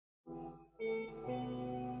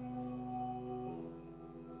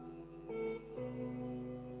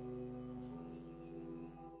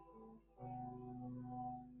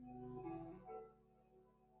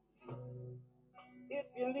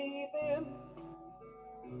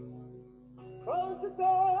close the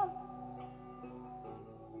door.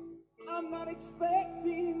 I'm not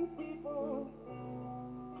expecting people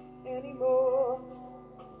anymore.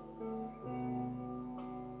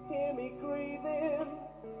 Hear me grieving,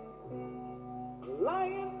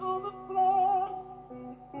 lying on the floor.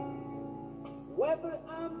 Whether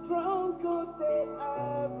I'm drunk or dead,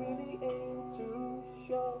 I really ain't too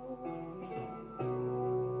sure.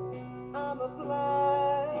 I'm a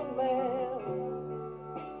blind man,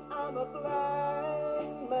 I'm a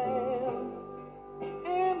blind man,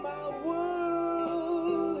 and my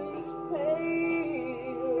world is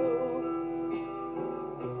pale.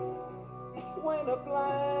 When a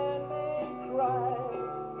blind man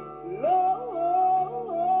cries,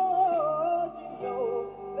 Lord, you know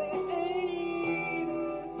there ain't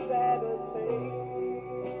a sadder tale.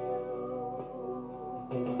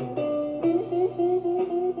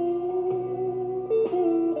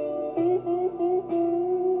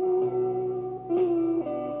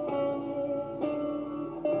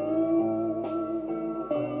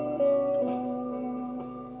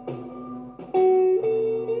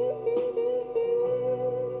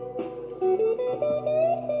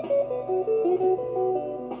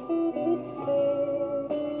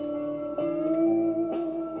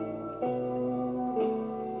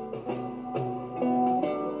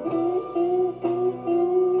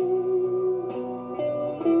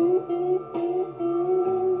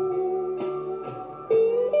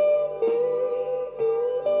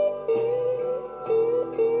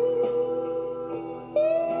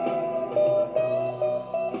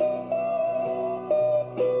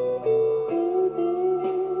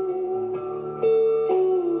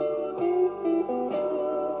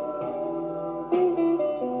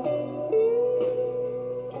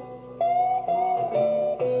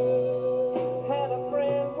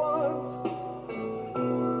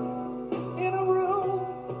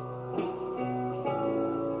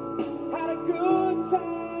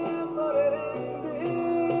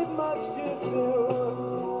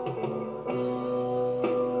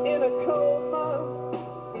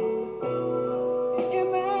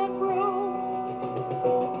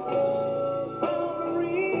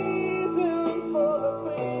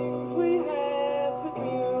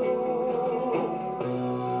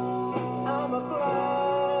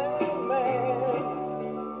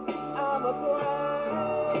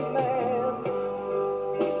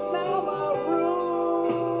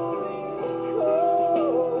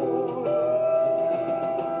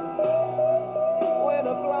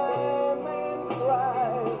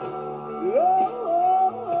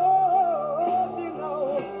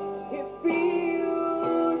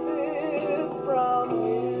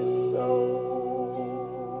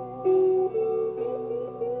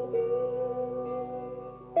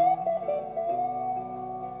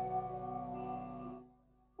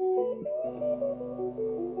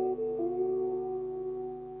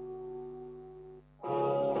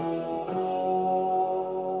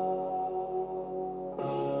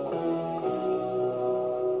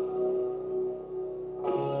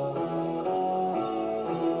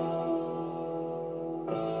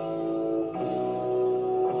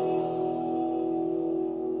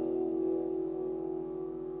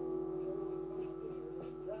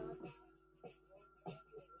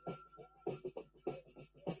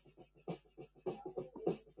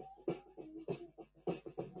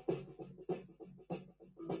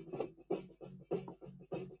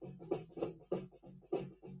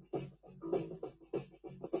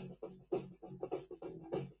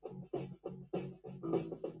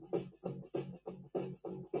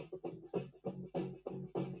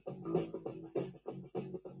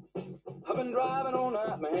 I've been driving all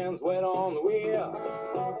night, my hands wet on the wheel.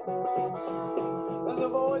 There's a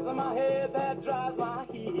voice in my head that drives my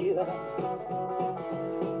heel.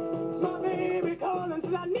 It's my baby calling,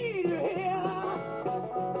 says I need you here.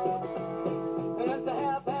 And it's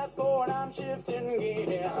 4:30 and I'm shifting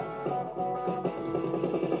gear.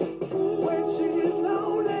 When she's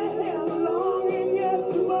lonely and the longing gets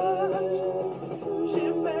too much, she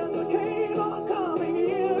sends a cable coming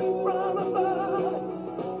in from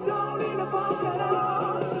above. Don't need a phone at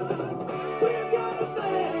all. We've got a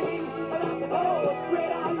thing, that's an old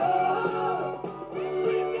red I love.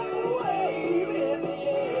 We've got a wave in the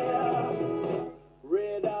air,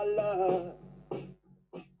 red I love.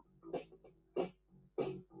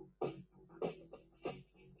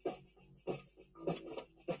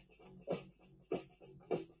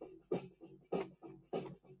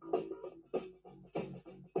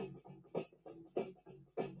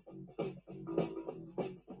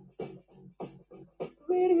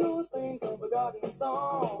 Radio's playing some forgotten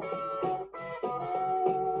song.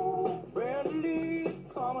 Brand new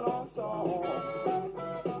leaf coming on strong.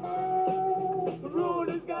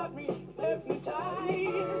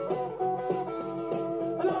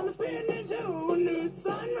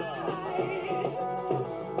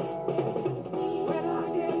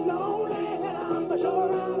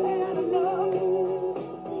 sure I've had enough.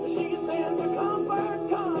 She sends a comfort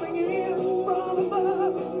coming in from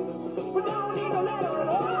above. We don't need no letter at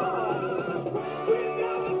all. We've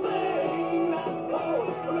got the thing that's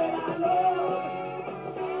called red eye love.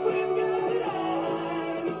 We've got it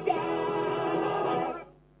in the sky.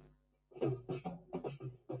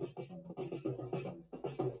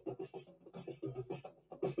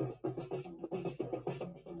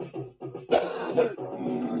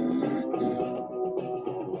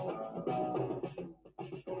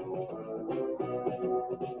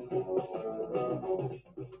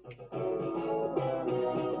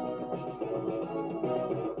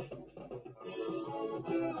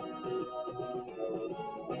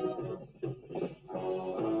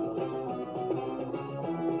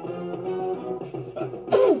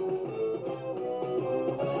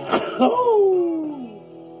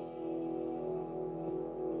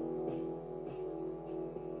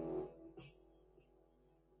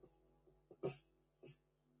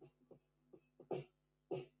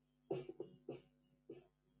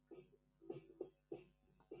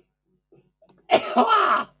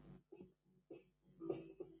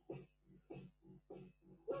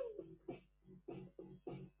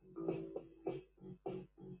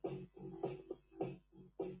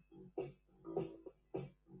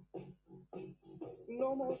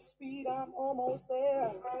 No more speed, I'm almost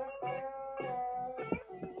there.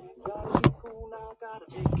 Gotta be cool now, gotta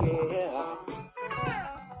take care.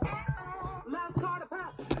 Last car to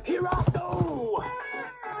pass, here I go.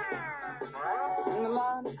 And the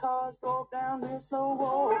line of cars go down real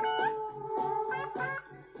slow.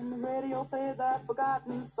 And the radio plays that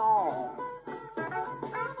forgotten song.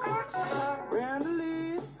 Brenda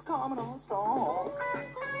Lee's coming on strong.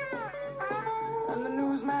 And the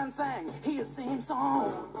newsman sang his same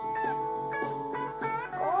song.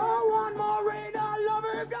 Oh, one more radar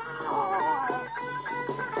lover gone.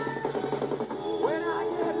 When I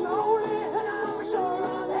get lonely and I'm sure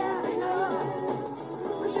I've had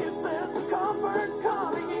enough, she says the comfort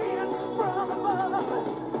coming in from above.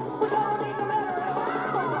 We don't need to let her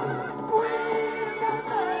off. We've got a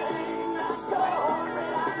thing that's called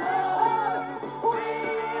red eye love.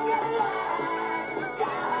 We've got a light in the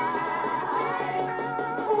sky.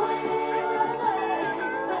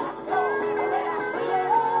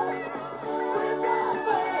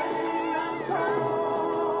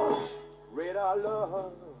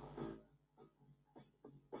 Love.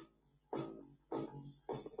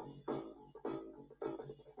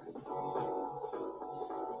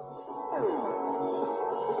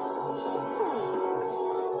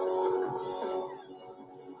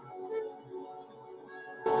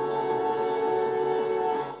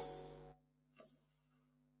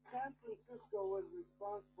 San Francisco was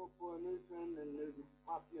responsible for a new trend in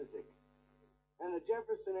pop music. And the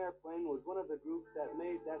Jefferson Airplane was one of the groups that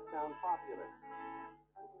made that sound popular.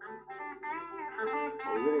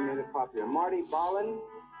 They really made it popular. Marty Ballin,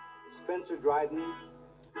 Spencer Dryden,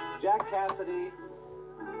 Jack Cassidy,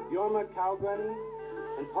 Jorma Kaukonen,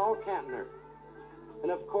 and Paul Kantner.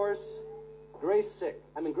 And of course, Grace Slick.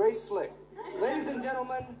 Ladies and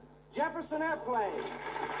gentlemen, Jefferson Airplane.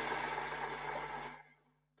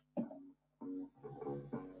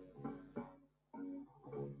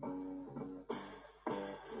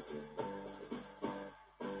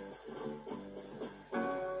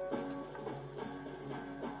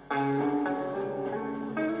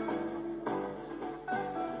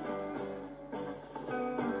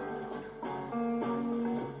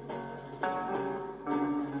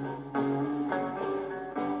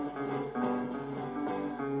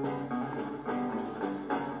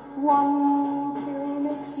 One pill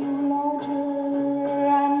makes you larger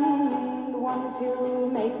and one pill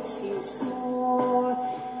makes you small,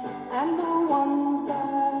 and the ones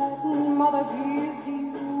that mother gives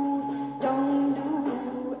you don't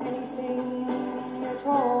do anything at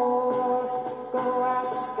all. Go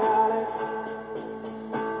ask Alice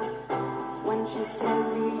when she's 10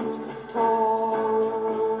 feet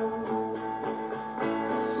tall.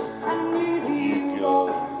 And if you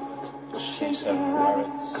go chasing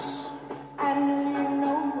rabbits, and you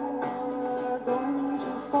know you're going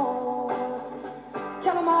to fall,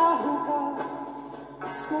 tell 'em a hookah,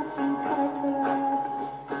 smoking caterpillar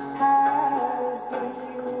has given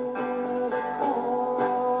you the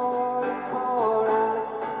call. Call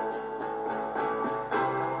Alice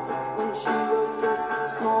when she was just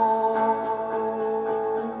small.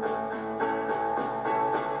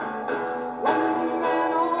 When the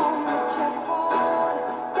man on the chessboard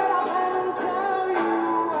get up and tell you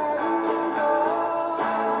where to go,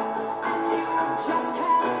 and you just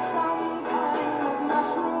had some kind of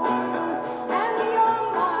mushroom, and your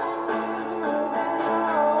mind is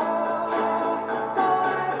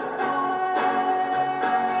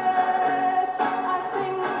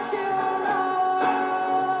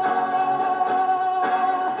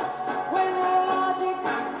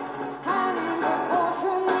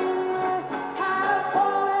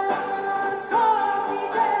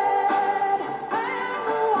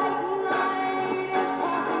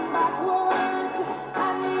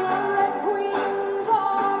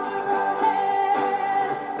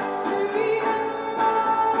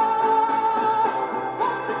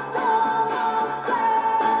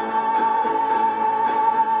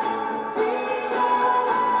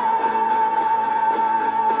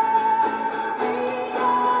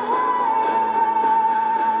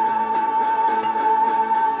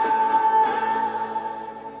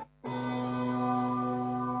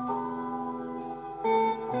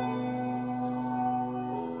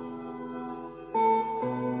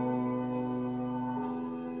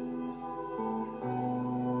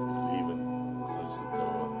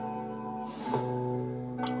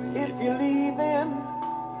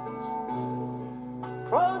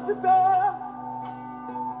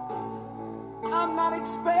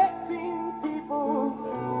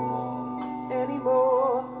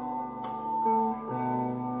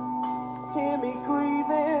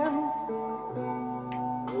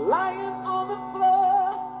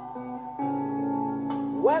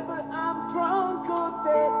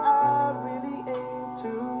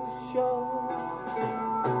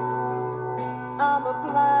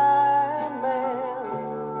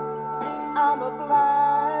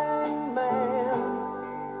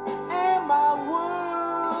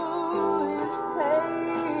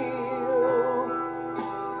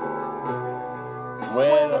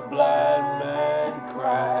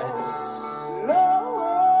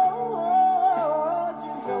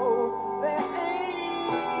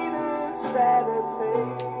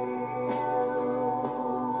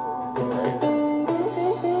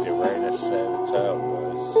Uranus said the tail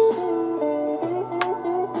was.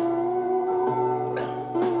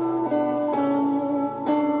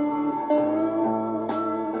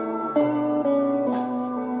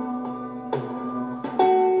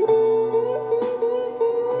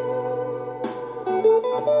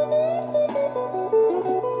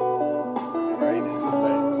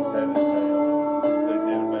 Uranus said the tail.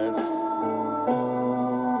 Thinking about it.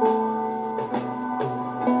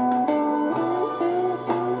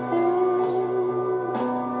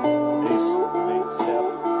 East meets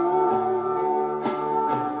south.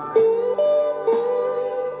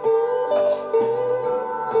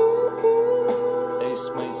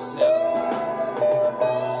 East meets south.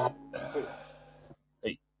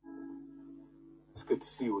 Hey, It's good to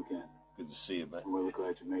see you again. good to see you, man. I'm really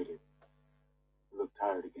glad you made it. You look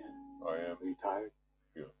tired again. I am. Are you tired?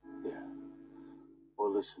 Yeah. Yeah.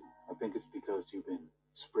 Well, listen, I think it's because you've been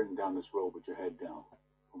sprinting down this road with your head down,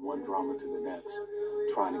 from one drama to the next,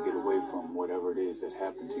 trying to get away from whatever it is that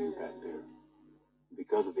happened to you back there.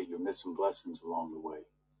 Because of it, you're missing blessings along the way.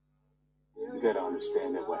 You gotta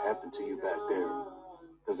understand that what happened to you back there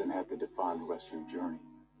doesn't have to define the rest of your journey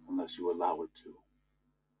unless you allow it to.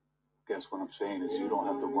 Guess what I'm saying is you don't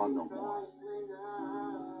have to run no more.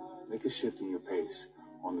 Make a shift in your pace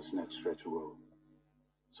on this next stretch of road,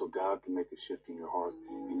 so God can make a shift in your heart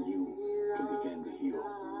and you can begin to heal.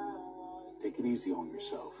 Take it easy on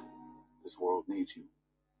yourself. This world needs you.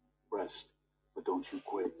 Rest, but don't you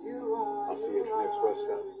quit. I'll see you at your next rest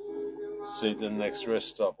stop. See you at the next rest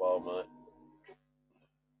stop, old mate.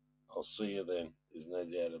 I'll see you then. There's no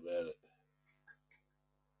doubt about it.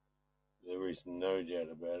 There is no doubt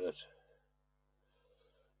about it.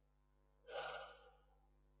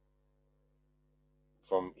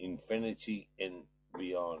 From infinity and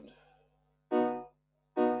beyond.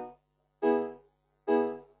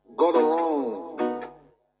 Got around.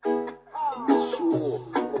 Be sure.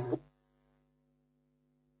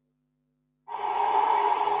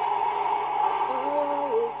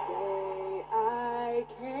 Oh, say I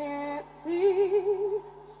can't see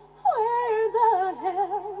where the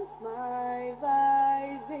hell's my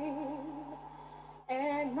visine,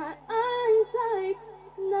 and my eyesight's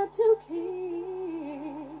not too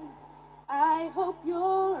keen. I hope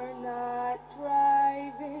you're not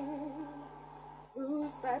driving.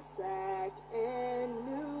 Who's fat sack and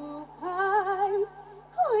new pipe?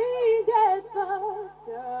 We get fucked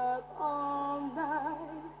up all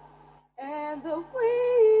night, and the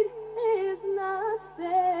weed is not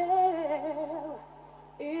stale.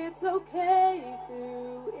 It's okay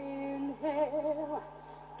to inhale.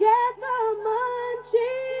 Get the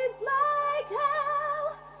munchies like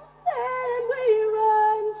hell, then we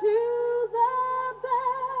run to the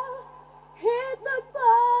bell. Hit the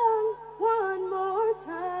bong one more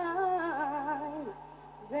time,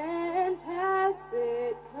 then pass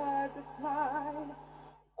it 'cause it's mine.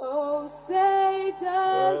 Oh, say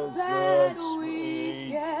does that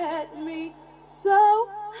weed get me so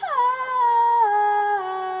high?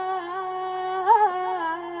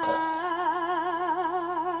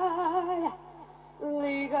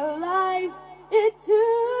 Legalize it today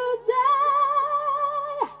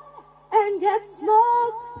and get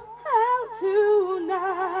smoked out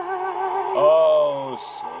tonight. Oh,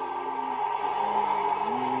 so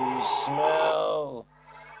you smell.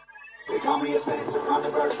 They call me offensive,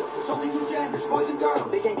 controversial. There's only two genders, boys and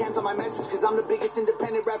girls. They can't cancel my message because I'm the biggest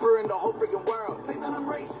independent rapper in the whole freaking world. Think that I'm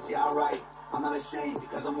racist, yeah, alright. I'm not ashamed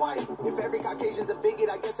because I'm white. If every Caucasian's a bigot,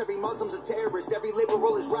 I guess every Muslim's a terrorist. Every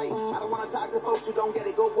liberal is right. I don't want to talk to folks who don't get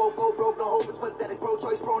it. Go woke, go broke, no hope. It's pathetic.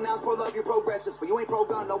 Pro-choice, pronouns, pro-love, you're progressive. But you ain't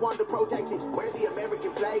pro-gun, no one to protect it. Where the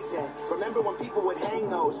American flags at? Remember when people would hang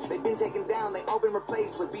those? They've been taken down, they all been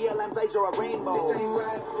replaced with BLM flags or a rainbow. This ain't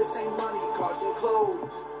rap, this ain't money, cars and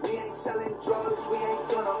clothes. We ain't selling drugs, we ain't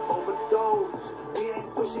gonna overdose. We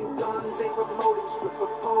ain't pushing guns, ain't promoting stripper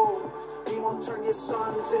poles. We won't turn your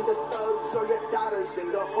sons into thugs or your daughters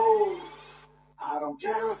into hoes. I don't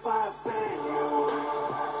care if I offend you.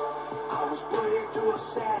 I was put here to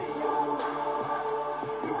upset you.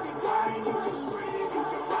 You can cry and you can scream. You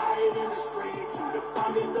can riot in the streets. You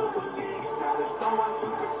defunded the police. Now there's no one to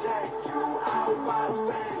protect you. I hope I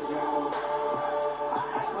offend you.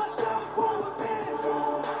 I ask myself what would Ben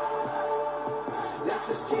do? Let's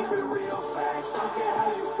just keep it real, facts. Don't care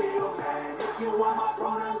how you feel, man. If you want my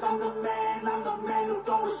pronouns, I'm the man who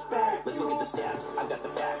don't respect. Let's look at the stats. I've got the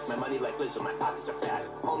facts. my money like Lizzo, my pockets are fat.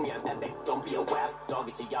 Homie, I'm epic, don't be a whack. Dog,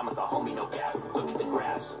 it's a yarmulke, homie, no cap. Look at the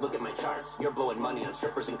graphs, look at my charts. You're blowing money on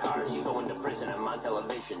strippers and cars. You going to prison, I'm on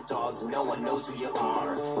television. Dogs, no one knows who you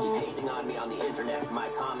are. You hating on me on the internet, my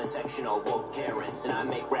comment section all woke Karens. And I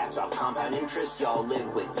make racks off compound interest, y'all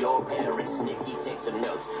live with your parents. Nikki, take some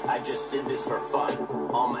notes, I just did this for fun.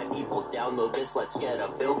 All my people, download this, let's get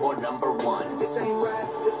a Billboard #1. This ain't rap,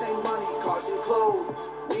 this ain't money, cars and clothes.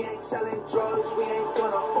 We ain't selling drugs, we ain't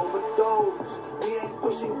gonna overdose. We ain't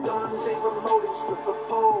pushing guns, ain't promoting stripper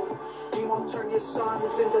poles. We won't turn your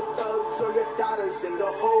sons into thugs or your daughters into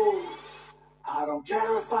hoes. I don't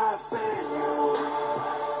care if I offend you.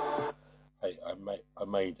 Hey, I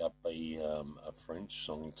made up a French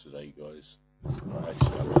song today, guys.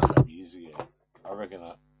 Actually, I made it up years ago. I reckon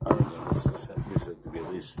this had to be at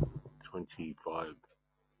least 25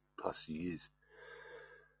 plus years.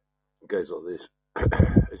 It goes like this.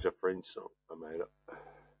 It's a French song I made up.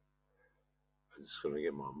 I'm just gonna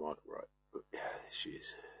get my mic right. But yeah, there she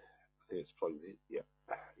is. I think it's plugged in. Yeah.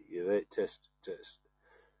 You there? Test. It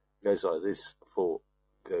goes like this. 4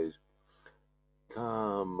 goes.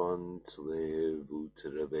 Comment-vous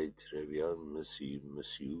très très bien, monsieur,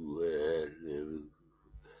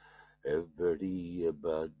 everybody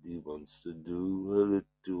wants to do a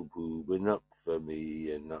little pooping up for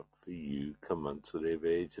me and not for you. Comment-vous très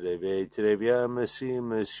bien, monsieur,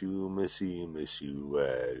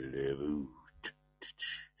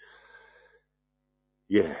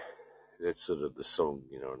 yeah, that's sort of the song,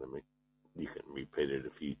 you know what I mean? You can repeat it a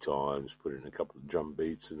few times, put in a couple of drum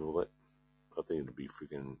beats and all that. I think it'd be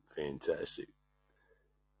freaking fantastic.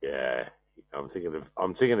 Yeah, I'm thinking of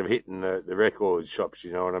hitting the record shops.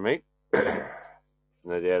 You know what I mean?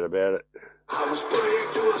 No doubt about it. I was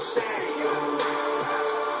put to upset you.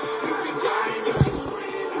 You can cry and you can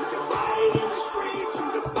scream. You can riot in the streets.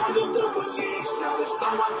 You defunded the police. Now there's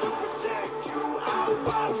no one to protect you. I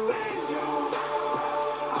hope I offend you.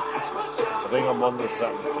 I ask myself. I think I'm on to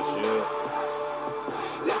something for sure.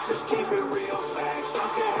 Let's just keep it real, facts.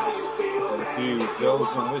 Don't care how you feel. A few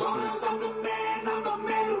bells and whistles. I'm the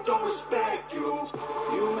man who don't respect you.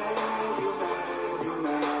 You mad.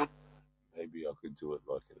 Maybe I could do it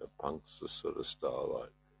like in a punkster sort of style,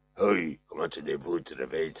 like, hey, comment-vous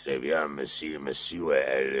très bien, monsieur,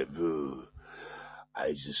 allez-vous.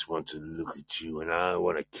 I just want to look at you and I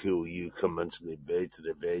want to kill you. Comment-vous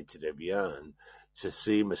très bien.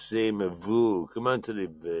 C'est vous.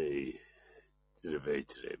 Comment-vous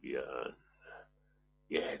très bien.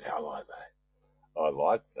 Yeah, I like that. I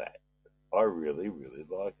like that. I really, really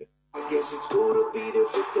like it. I guess it's cool to be the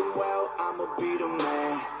victim, well, I'ma be the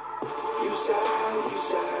man. You sad.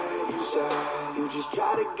 You just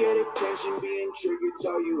try to get attention, being triggered's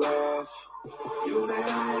all you have. You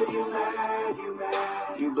mad.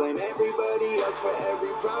 You blame everybody else for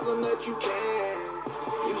every problem that you can.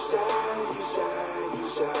 You sad.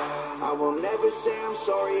 I will never say I'm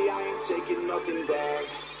sorry, I ain't taking nothing back.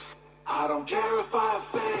 I don't care if I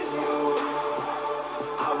offend you.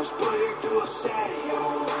 I was put here to upset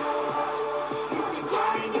you. You can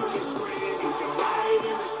cry and you can scream. You can riot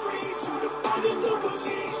in the streets. You defunded the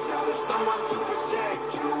police. Now there's no one to protect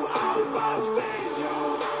you. I hope I offend you.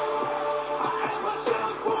 I ask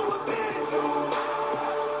myself what will offend you.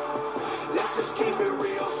 Let's just keep it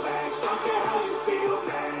real, facts. Don't care how you feel,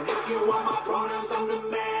 man. If you want my pronouns, I'm the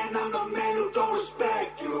man who don't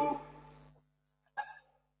respect you.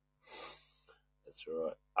 That's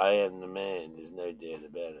right. I am the man. There's no doubt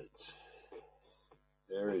about it.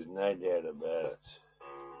 There is no doubt about it.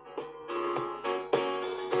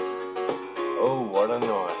 Oh, what a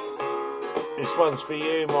night. This one's for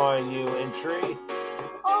you, my new entry.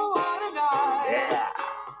 Oh, what a night. Yeah.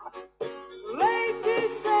 Late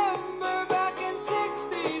December back in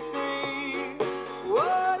 63.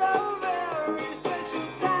 What a very special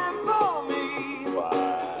time for me. Wow.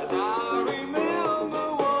 As I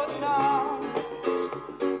remember what a night.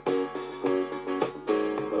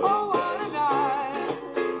 Oh, what a night.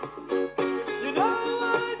 You know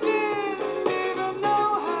I didn't even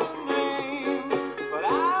know her name, but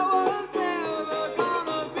I was never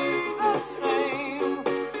gonna be the same.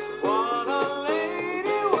 What a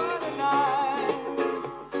lady, what a night.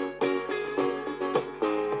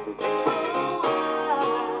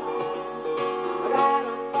 I got a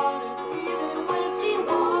funny feeling when she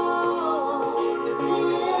walks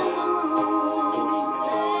in the room.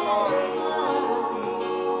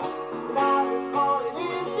 'Cause I recall it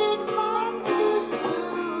ended far too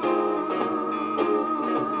soon.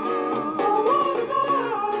 Oh, what a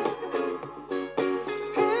night.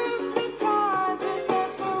 Hypnotizing,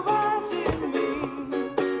 mesmerizing me.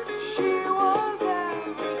 She was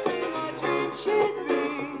everything I dreamed she'd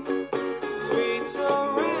be. Sweet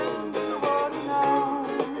surrender, what now?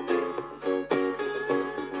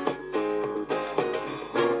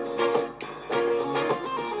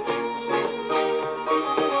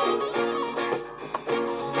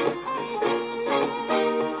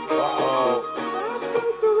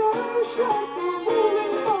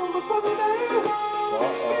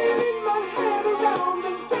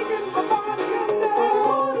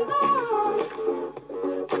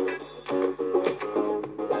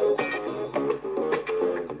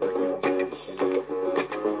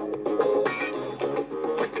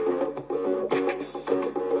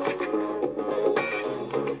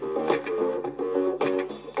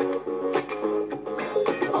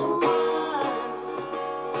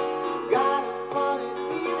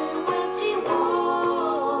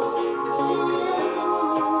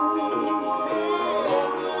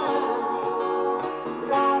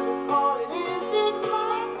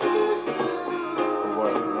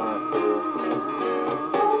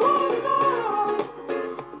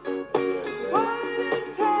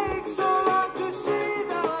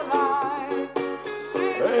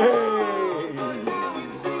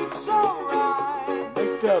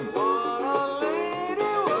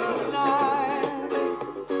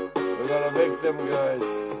 We got a victim,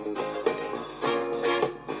 guys.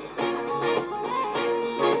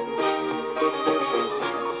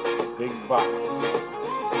 Big box.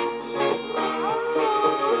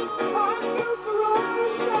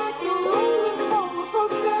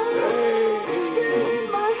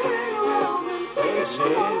 There she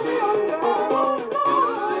is.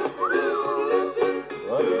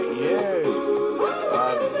 Look at you. I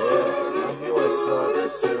knew I saw it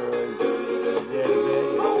as soon as the other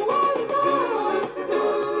day.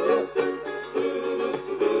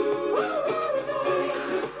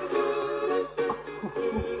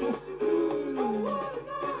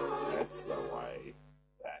 That's the way.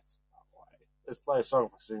 That's the way. Let's play a song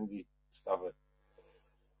for Cindy. Stuff it.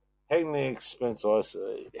 Hang the expense, I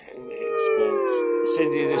say. Hang the expense.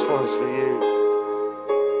 Cindy, this one's for you.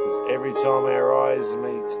 Because every time our eyes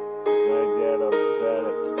meet, there's no doubt about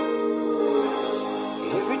it.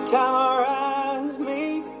 Every time our eyes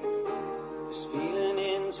meet, this feeling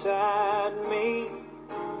inside me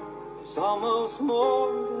is almost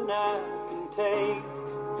more than I can take.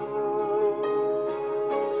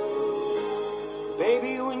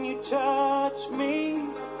 Baby, when you touch me,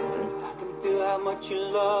 I can feel how much you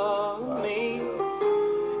love me,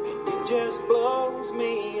 and it just blows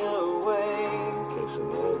me away.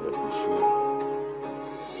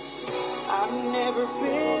 I've never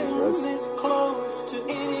been this close to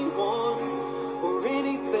anyone or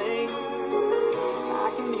anything.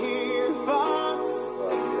 I can hear your thoughts.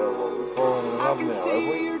 We're falling in I love can now, see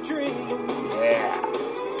have we? your dreams. Yeah.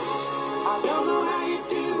 I don't know how you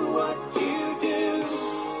do what you do.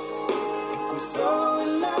 I'm so in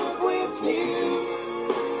love with you.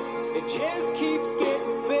 It just keeps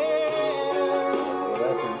getting better. What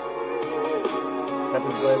happens?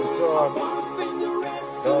 Happens every I time. wanna spend the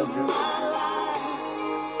rest Told of you. my life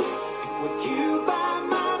with you by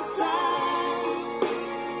my side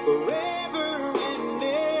forever and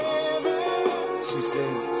ever. She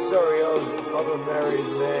says, sorry, I'm a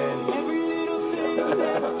married man. Every little thing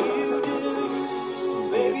that you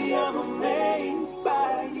do, baby, I'm amazed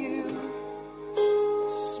by you.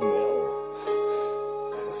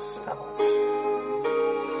 Smell it.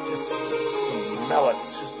 Just smell it.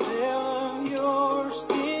 Smell of your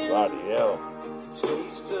skin, Bloody hell. the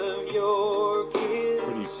taste of your kiss,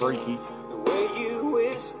 Pretty freaky. the way you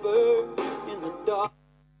whisper in the dark.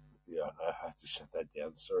 Yeah, I have to shut that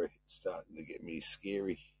down. Sorry, it's starting to get me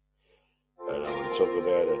scary. I don't want to talk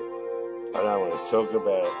about it. I don't want to talk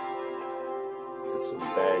about it. It's some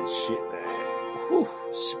bad shit, man. Whew,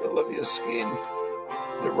 smell of your skin.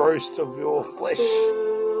 The roast of your flesh.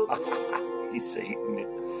 He's eating it.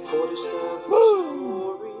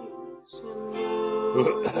 Woo!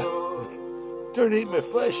 Don't eat my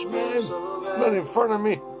flesh, man. Not in front of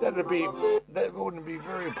me. That wouldn't be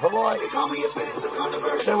very polite.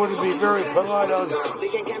 That wouldn't be very polite.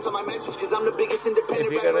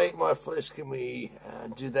 If you're gonna eat my flesh, can we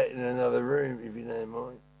do that in another room, if you don't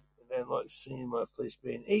mind? I don't like seeing my flesh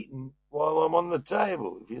being eaten while I'm on the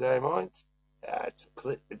table, if you don't mind.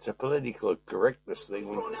 It's a political correctness thing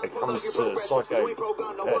when it comes to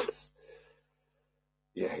psychopaths.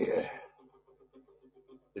 Yeah.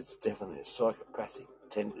 It's definitely a psychopathic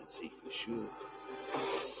tendency for sure.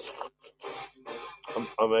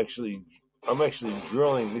 I'm actually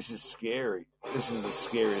drilling. This is scary. This is the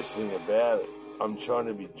scariest thing about it. I'm trying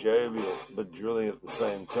to be jovial, but drilling at the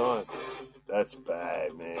same time. That's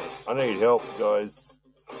bad, man. I need help, guys.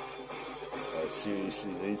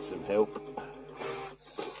 seriously need some help.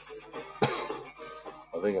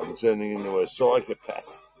 I think I'm turning into a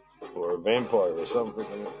psychopath or a vampire or something.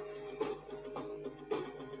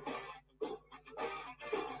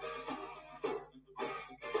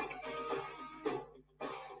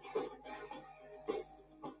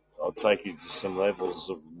 I'll take you to some levels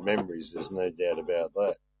of memories, there's no doubt about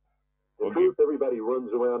that. The truth, everybody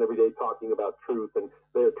runs around every day talking about truth, and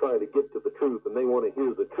they're trying to get to the truth, and they want to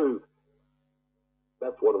hear the truth.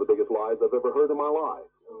 That's one of the biggest lies I've ever heard in my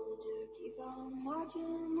life. Keep on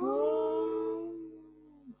marching on.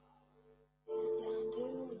 Down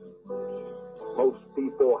to the glorious Most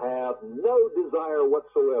people have no desire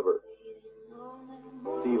whatsoever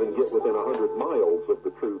to even get within 100 miles of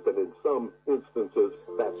the truth, and in some instances,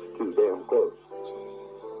 that's too damn close.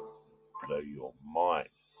 Blow your mind.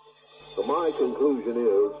 So my conclusion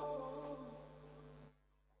is,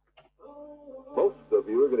 most of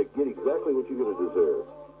you are going to get exactly what you're going to deserve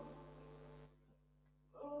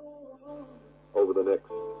over the next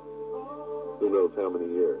who knows how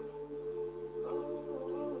many years.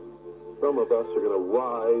 Some of us are going to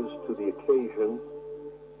rise to the occasion.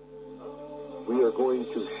 We are going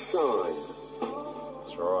to shine.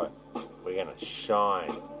 That's right. We're going to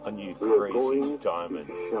shine on you We are crazy going diamonds.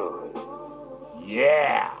 to shine.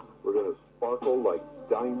 Yeah! We're going to sparkle like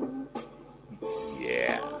diamonds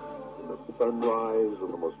Yeah. in the sunrise on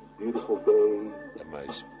the most beautiful day. The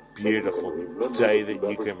most beautiful day that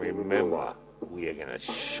you can remember. We are going to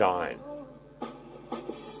shine.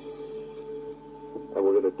 And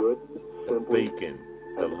we're going to do it The simply beacon,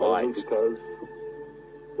 the and only light. because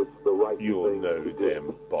it's the right You'll thing know to do.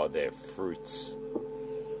 them by their fruits.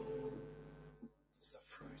 It's the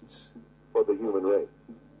fruits. For the human race,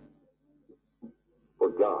 for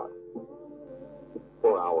God,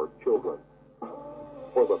 for our children,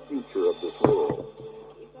 for the future of this world.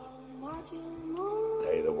 marching on.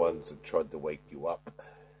 They're the ones that tried to wake you up,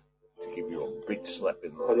 to give you a big slap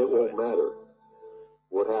in the And it won't face. matter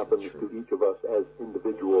what That's the happens to truth. each of us as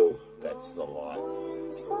individuals. That's the light.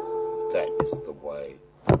 That is the way.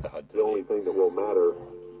 The only thing that will matter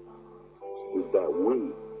is that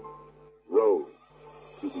we rose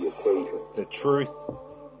to the occasion. The truth.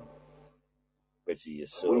 Better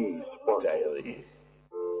yourself We sparkled. daily.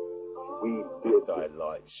 We did Thy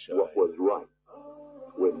light shine. what was right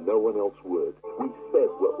when no one else would. We said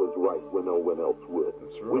what was right when no one else would.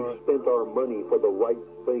 That's We right. spent our money for the right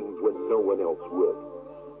things when no one else would.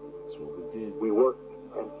 That's what we did. We worked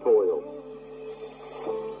and toiled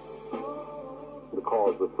the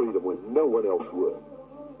cause of freedom when no one else would.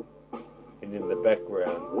 And in the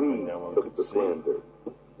background, We when no one took could the see. slander.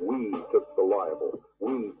 We took the libel.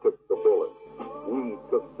 We took the bullet. We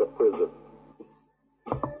took the prison.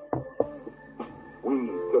 We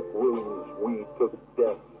took wounds. We took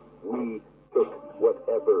death. We took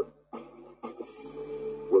whatever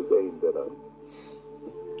was aimed at us.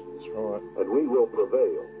 That's right. And we will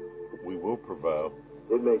prevail. We will prevail.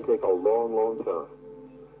 It may take a long, long time.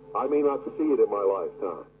 I may not see it in my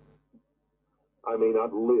lifetime. I may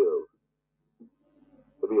not live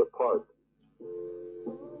to be a part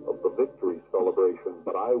of the victory celebration,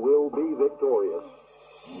 but I will be victorious.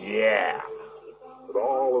 Yeah. But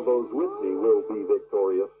all of those with me will be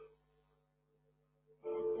victorious.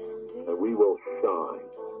 And we will shine.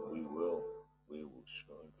 We will. We will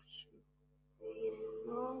shine for sure.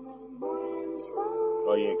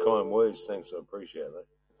 Oh, yeah, kind words. Thanks. I appreciate that.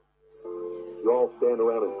 You all stand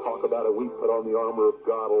around and talk about it. We put on the armor of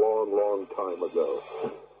God a long, long time ago.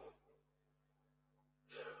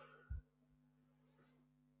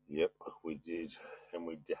 Yep, we did. And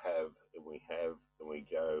we have, and we have, and we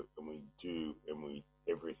go, and we do, and we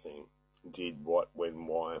everything. Did, what, when,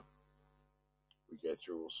 why. We go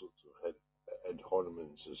through all sorts of ad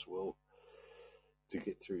hominems as well to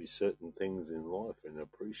get through certain things in life and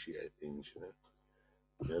appreciate things, you know.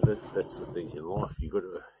 You know, that's the thing in life. You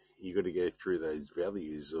got to go through those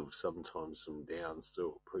values of sometimes some downs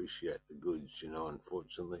to appreciate the goods, you know.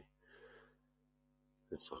 Unfortunately,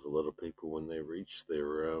 it's like a lot of people when they reach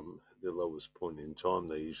their lowest point in time,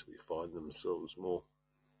 they usually find themselves more.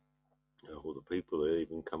 Or the people that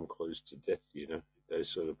even come close to death, you know, those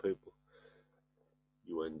sort of people.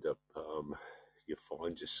 You end up, you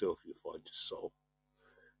find yourself, you find your soul.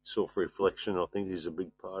 Self-reflection, I think, is a big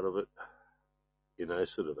part of it. You know,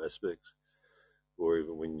 sort of aspects. Or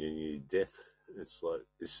even when you're near death, it's like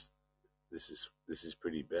this is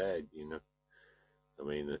pretty bad, you know. I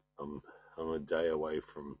mean, I'm a day away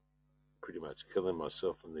from pretty much killing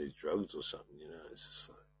myself on these drugs or something, you know. It's just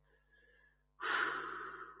like,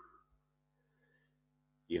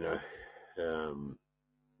 you know,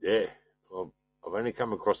 yeah. I've only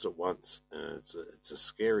come across it once, and it's a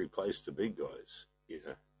scary place to be, guys. You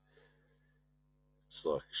know, it's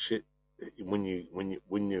like shit when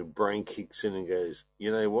your brain kicks in and goes,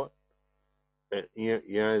 you know what? And you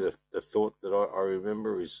know the thought that I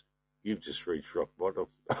remember is, you've just reached rock bottom.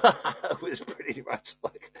 It was pretty much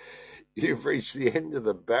like, you've reached the end of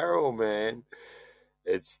the barrel, man.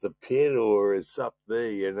 It's the pit, or it's up there,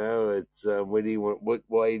 you know. It's where do you want? What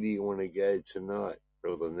way do you want to go tonight,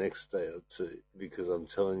 or the next day or two? Because I'm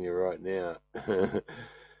telling you right now,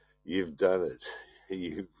 you've done it.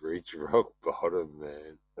 You've reached rock bottom,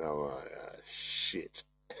 man. Oh my shit!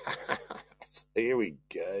 So here we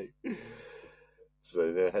go. So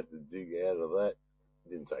now I had to dig out of that.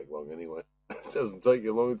 Didn't take long anyway. It doesn't take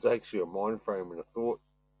you long. It's actually a mind frame and a thought,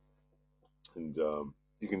 and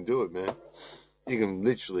you can do it, man. You can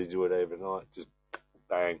literally do it overnight. Just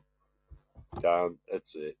bang, done.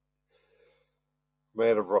 That's it. I'm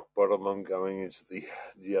out of rock bottom. I'm going into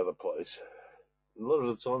the other place. A lot of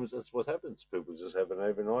the times, that's what happens. People just have an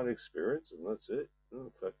overnight experience, and that's it.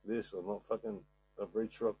 Oh, fuck this. I've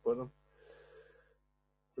reached rock bottom.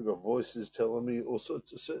 I've got voices telling me all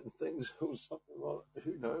sorts of certain things, or something like,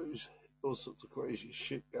 who knows? All sorts of crazy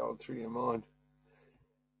shit going through your mind.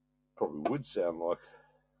 Probably would sound like.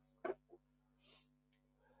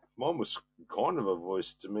 Mine was kind of a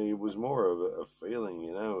voice to me. It was more of a feeling,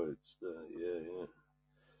 you know. It's yeah.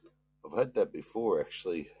 I've had that before,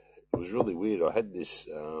 actually. It was really weird. I had this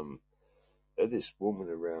woman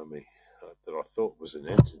around me that I thought was an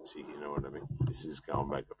entity. You know what I mean? This is going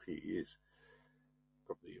back a few years,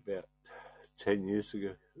 probably about 10 years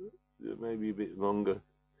ago, maybe a bit longer.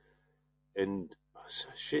 And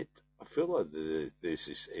shit, I feel like there's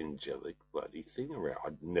this angelic bloody thing around.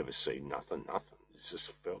 I'd never seen nothing. It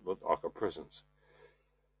just felt like a presence.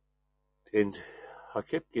 And I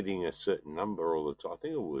kept getting a certain number all the time. I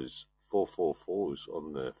think it was 444s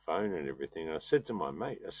on the phone and everything. And I said to my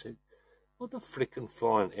mate, I said, what the frickin'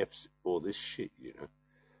 flying F's all this shit, you know?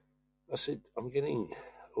 I said, I'm getting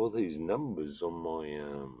all these numbers on my,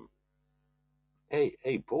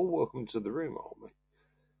 hey, Paul, welcome to the room, old mate.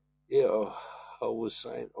 Yeah, I was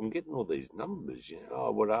saying, I'm getting all these numbers, you know.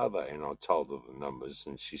 Oh, what are they? And I told her the numbers,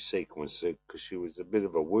 and she sequenced it because she was a bit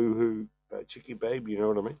of a woohoo chickie babe, you know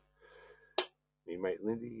what I mean? Me mate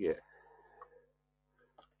Lindy, yeah.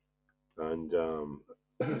 And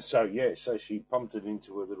so she pumped it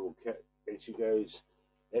into a little cat, and she goes,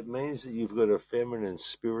 it means that you've got a feminine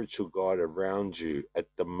spiritual guide around you at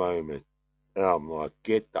the moment. And I'm like,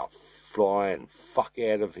 get the flying fuck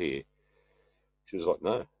out of here. She was like,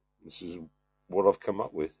 no, this is what I've come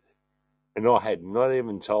up with. And I had not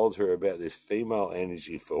even told her about this female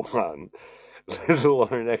energy for one, let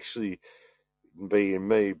alone actually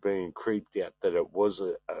being creeped out that it was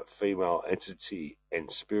a female entity and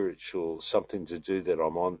spiritual, something to do that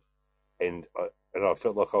I'm on. And I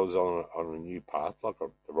felt like I was on a new path, like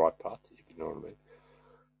the right path, if you know what I mean.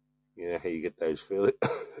 You know how you get those feelings?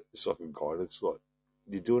 It's like a guidance, like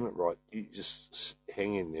you're doing it right. You just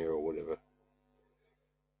hang in there or whatever.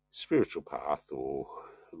 Spiritual path or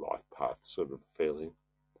life path sort of feeling.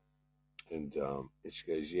 And she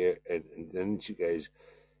goes, yeah. And then she goes,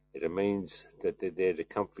 it means that they're there to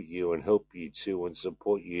comfort you and help you too and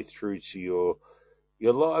support you through to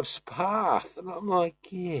your life's path. And I'm like,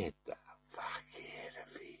 get the fuck out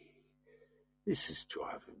of here. This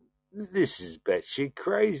is batshit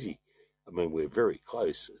crazy. I mean, we're very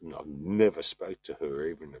close, and I've never spoke to her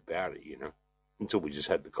even about it, you know, until we just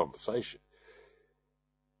had the conversation.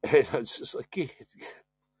 And it's just like, yeah,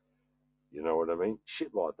 you know what I mean?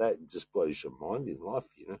 Shit like that, it just blows your mind in life,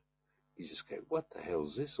 you know. You just go, what the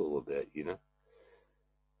hell's this all about, you know?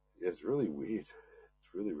 Yeah, it's really weird.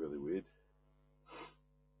 It's really, really weird.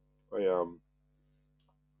 I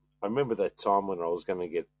remember that time when I was going to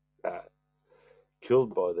get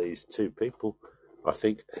killed by these two people. I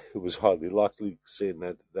think it was highly likely, seeing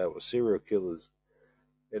that they were serial killers.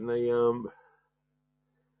 And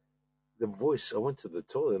the voice, I went to the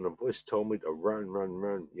toilet and the voice told me to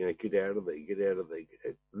run, you know, get out of there.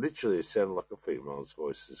 It literally sounded like a female's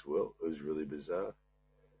voice as well. It was really bizarre.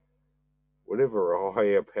 Whatever a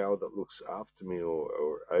higher power that looks after me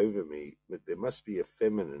or over me, but there must be a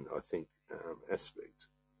feminine, I think, aspect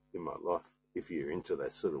in my life if you're into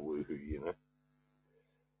that sort of woohoo, you know.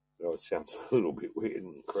 I know it sounds a little bit weird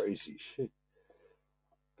and crazy shit,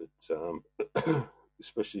 but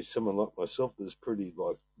especially someone like myself that's pretty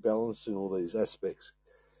like balanced in all these aspects,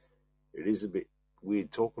 it is a bit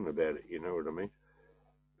weird talking about it, you know what I mean?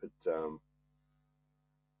 But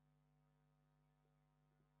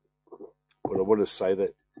I want to say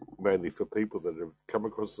that mainly for people that have come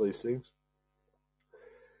across these things,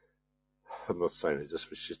 I'm not saying it just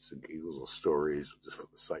for shits and giggles or stories, or just for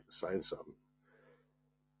the sake of saying something.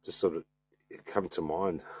 Just sort of it come to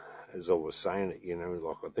mind as I was saying it,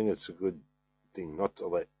 like I think it's a good thing not to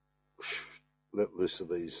let loose of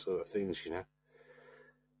these sort of things,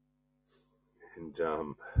 and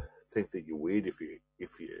think that you're weird if you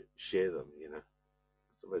share them,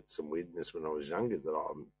 So I had some weirdness when I was younger that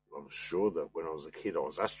I'm sure that when I was a kid I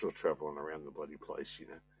was astral traveling around the bloody place,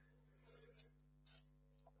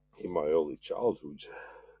 in my early childhood,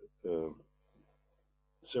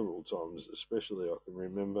 several times especially I can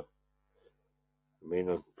remember. I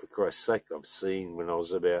mean, for Christ's sake, I've seen when I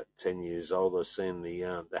was about 10 years old, I've seen the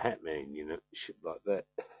Hat Man, shit like that.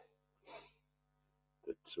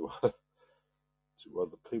 That to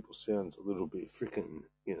other people sounds a little bit freaking,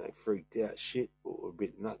 freaked out shit or a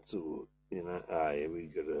bit nuts or, yeah, we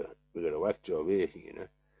got a whack job here,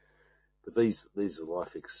 But these are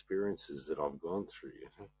life experiences that I've gone through,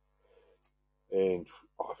 And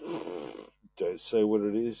I don't say what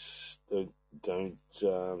it is. Don't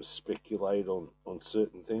speculate on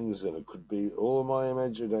certain things, and it could be all my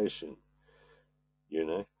imagination.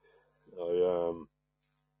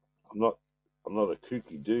 I'm not a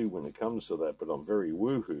kooky dude when it comes to that, but I'm very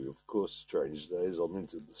woohoo. Of course, strange days. I'm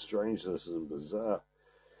into the strangeness and bizarre,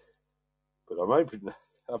 but I'm open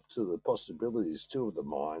up to the possibilities too of the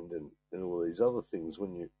mind and all these other things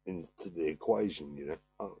when you're into the equation.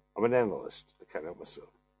 I'm an analyst. I can't help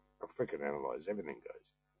myself. I freaking analyze everything, guys.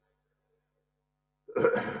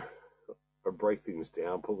 I break things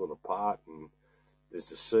down, pull it apart, and there's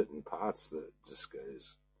just certain parts that just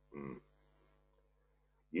goes,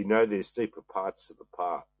 there's deeper parts to the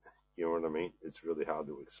part. You know what I mean? It's really hard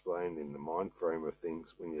to explain in the mind frame of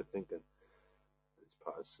things when you're thinking. There's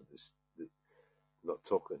parts of this, not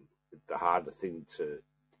talking, the harder thing to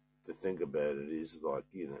think about it is like,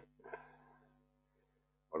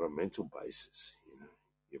 on a mental basis,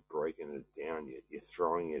 you're breaking it down, you're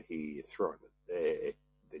throwing it here, you're throwing it there,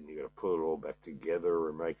 then you got to put it all back together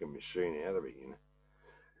and make a machine out of it,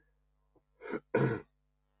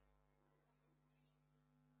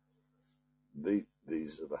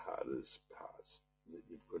 These are the hardest parts that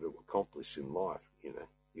you've got to accomplish in life,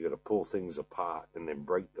 You got to pull things apart and then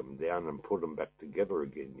break them down and put them back together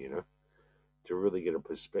again, to really get a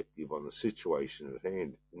perspective on the situation at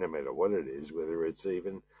hand, no matter what it is, whether it's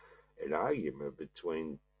even an argument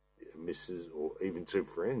between missus or even two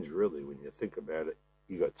friends, really, when you think about it.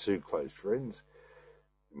 You got two close friends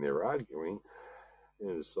and they're arguing,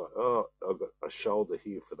 and it's like, oh, I've got a shoulder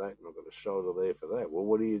here for that and I've got a shoulder there for that. Well,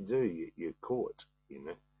 what do? You're caught,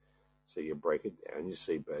 So you break it down, you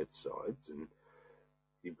see both sides, and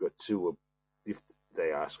you've got two. If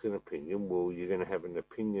they ask an opinion, well, you're going to have an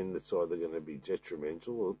opinion that's either going to be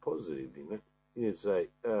detrimental or positive, You say,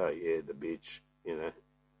 oh, yeah, the bitch,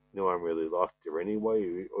 no one really liked her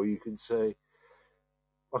anyway. Or you could say,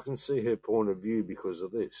 I can see her point of view because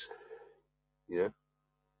of this,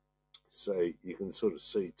 So you can sort of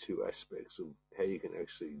see two aspects of how you can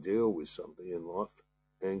actually deal with something in life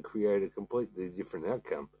and create a completely different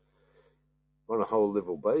outcome on a whole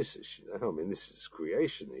level basis, I mean, this is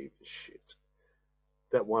creation even shit.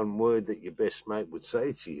 That one word that your best mate would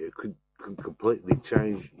say to you could completely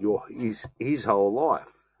change his whole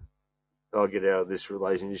life. I'll get out of this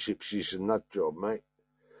relationship, she's a nut job, mate.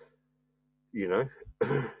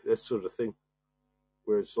 That sort of thing.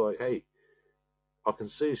 Where it's like, hey, I can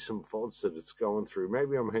see some faults that it's going through.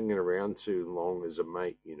 Maybe I'm hanging around too long as a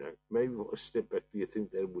mate, Maybe if I step back, do you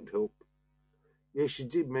think that would help? Yeah, she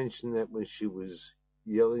did mention that when she was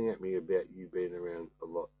yelling at me about you being around a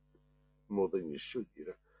lot more than you should,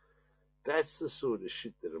 That's the sort of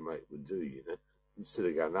shit that a mate would do, Instead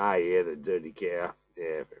of going, yeah, the dirty cow.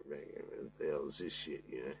 Yeah, what the hell is this shit,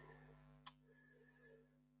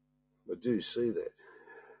 I do see that.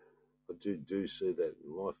 I do see that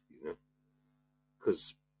in life,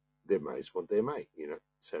 Because their mates want their mate,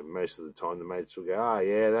 So most of the time the mates will go,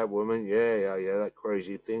 yeah, that woman, yeah, that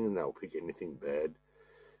crazy thing, and they'll pick anything bad.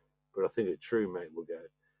 But I think a true mate will go,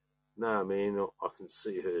 nah, man, I can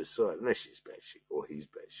see her side, unless she's batshit or he's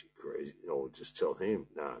batshit crazy, or just tell him,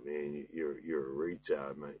 nah, man, you're a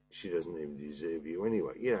retard, mate. She doesn't even deserve you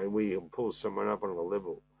anyway. We can pull someone up on a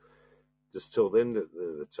level. Just tell them that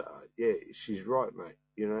they're the tard. Yeah, she's right, mate.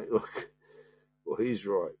 Look, well, he's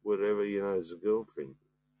right. Whatever, as a girlfriend.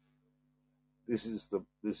 This is the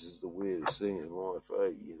weirdest thing in life,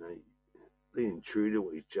 eh? Being true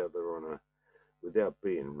to each other without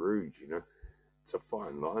being rude. It's a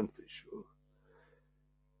fine line for sure.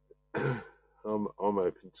 I'm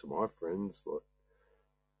open to my friends, like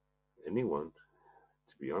anyone.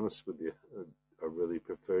 To be honest with you, I really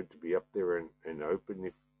prefer to be up there and open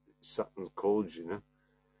something's called, you know,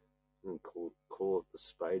 and call it the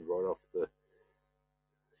spade right off the,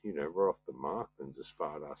 you know, right off the mark, and just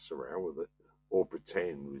fart ass around with it, or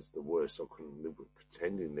pretend was the worst. I couldn't live with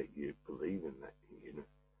pretending that you believe in that, you know.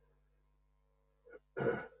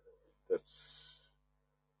 That's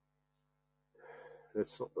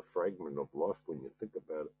not the fragment of life when you think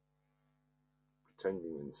about it.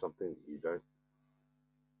 Pretending in something that you don't.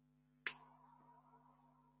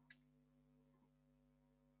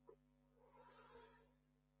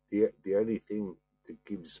 The only thing that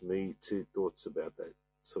gives me two thoughts about that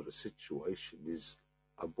sort of situation is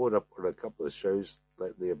I brought up on a couple of shows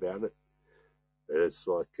lately about it. And it's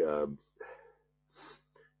like,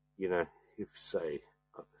 you know, if say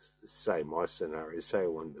my scenario, say I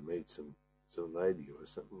wanted to meet some lady or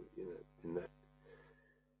something, you know, in that,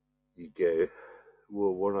 you go,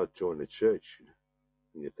 well, why not join a church? You know,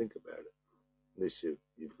 when you think about it, unless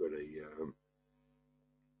you've got a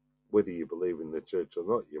whether you believe in the church or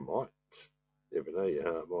not, you might. Never know, your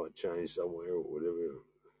heart might change somewhere or whatever.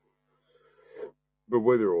 But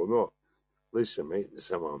whether or not, at least you meet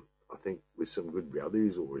someone, I think, with some good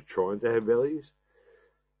values, or is trying to have values,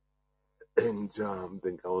 and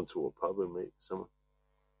then go into a pub and meet someone.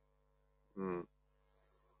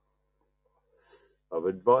 I've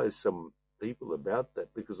advised some people about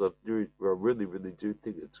that because I really, really do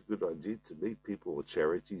think it's a good idea to meet people, or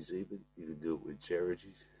charities even. You can do it with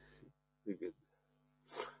charities. You could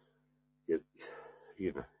get,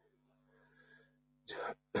 you know.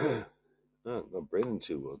 I'm not breathing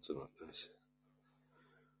too well tonight, guys.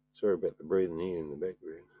 Sorry about the breathing here in the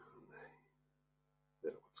background.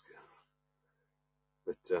 Don't know what's going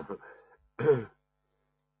on. But,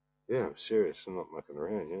 yeah, I'm serious. I'm not mucking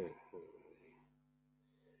around, yeah.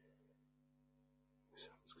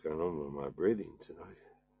 Something's going on with my breathing tonight.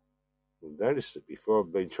 I've noticed it before.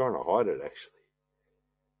 I've been trying to hide it, actually.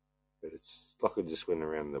 But it's like I just went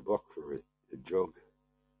around the block for a jog.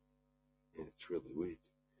 And it's really weird.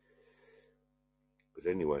 But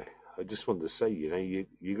anyway, I just wanted to say, you know, you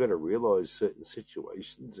got to realise certain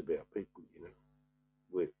situations about people, you know.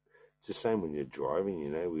 It's the same when you're driving, you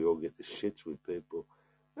know. We all get the shits with people.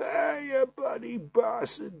 Hey, you bloody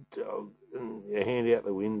bastard dog. And you hand out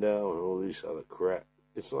the window and all this other crap.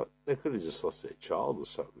 It's like they could have just lost their child or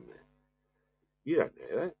something, man. You don't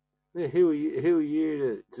know that. Who are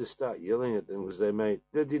you to start yelling at them because they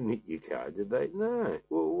didn't hit your car, did they? No.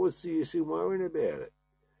 Well, what's the use in worrying about it?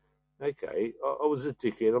 Okay, I was a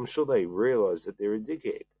dickhead. I'm sure they realise that they're a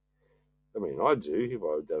dickhead. I mean, I do. If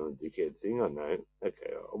I've done a dickhead thing, I know.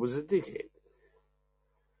 Okay, I was a dickhead.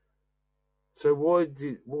 So why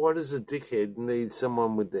does a dickhead need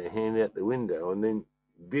someone with their hand out the window and then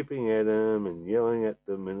bipping at them and yelling at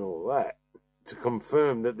them and all that to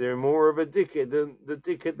confirm that they're more of a dickhead than the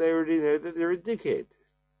dickhead they already know that they're a dickhead?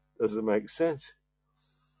 Does it make sense?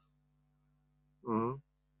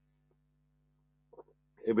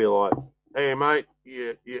 It'd be like, hey, mate,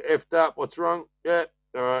 you effed up. What's wrong? Yeah,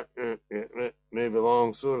 all right, move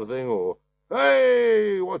along, sort of thing. Or,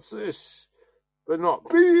 hey, what's this? But not,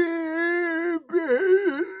 beep.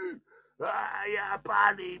 Ah, yeah,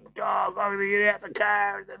 buddy, dog, I'm going to get out the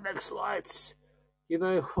car at the next lights. You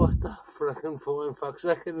know, what the frickin' flying fuck's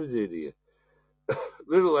that going to do to you?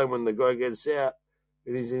 Let alone when the guy gets out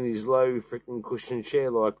and he's in his low frickin' cushion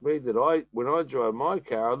chair like me, when I drive my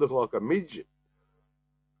car, I look like a midget.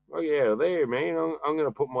 Oh, get out of there, man. I'm going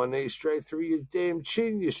to put my knee straight through your damn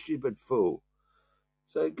chin, you stupid fool.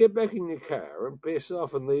 So get back in your car and piss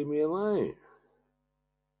off and leave me alone.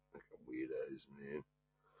 Fucking weirdos, man.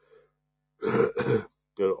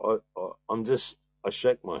 I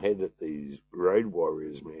shake my head at these road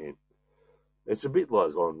warriors, man. It's a bit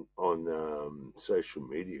like on social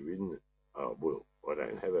media, isn't it? Oh, well, I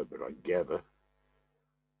don't have it, but I gather.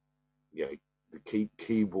 You know, the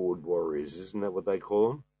keyboard warriors, isn't that what they call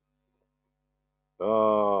them?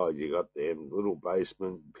 Oh, you got them little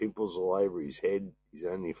basement, pimples all over his head. He's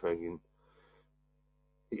only fucking,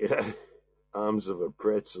 arms of a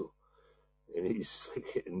pretzel. And he's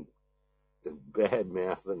fucking bad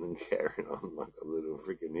mouthing and carrying on like a little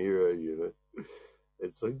freaking hero, you know.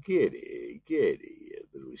 It's like, get here, you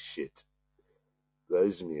little shit.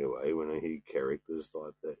 Blows me away when I hear characters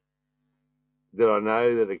like that. That I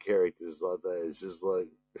know that are characters like that. It's just like,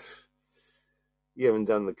 you haven't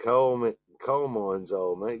done the coal mines,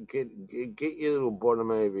 old mate. Get your little bottom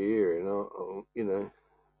over here, and I'll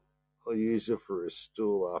use it for a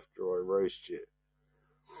stool after I roast you.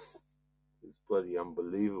 It's bloody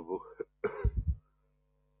unbelievable.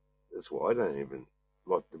 That's why I don't even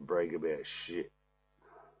like to brag about shit.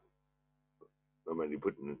 I'm only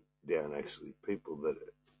putting it down, actually, people that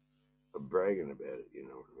bragging about it. You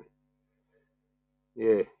know what I mean?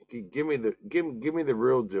 Yeah, give me the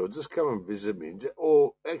real deal. Just come and visit me,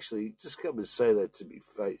 or actually, just come and say that to me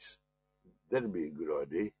face. That'd be a good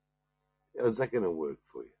idea. How's that going to work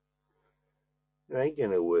for you? It ain't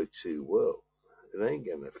going to work too well. It ain't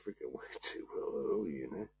going to freaking work too well at all, you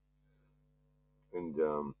know. And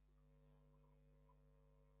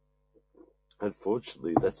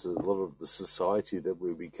unfortunately, that's a lot of the society that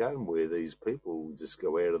we become, where these people just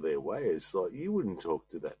go out of their way. It's like, you wouldn't talk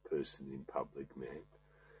to that person in public, man.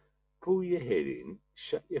 Pull your head in,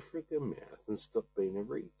 shut your freaking mouth, and stop being a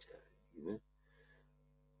retard, you know?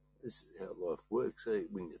 This is how life works, eh,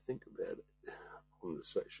 when you think about it, on the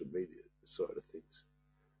social media side of things.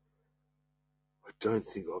 I don't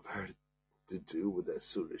think I've had to deal with that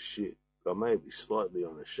sort of shit. I may be slightly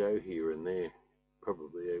on a show here and there,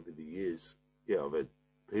 probably over the years. Yeah, I've had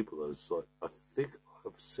people that was like, I think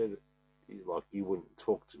I've said it, like, you wouldn't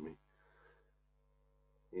talk to me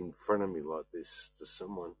in front of me like this to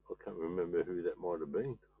someone. I can't remember who that might have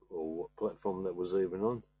been or what platform that was even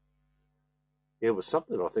on. Yeah, it was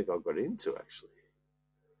something I think I got into, actually.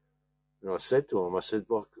 And I said to him, I said,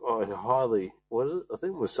 like, I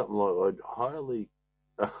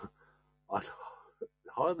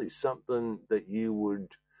highly something that you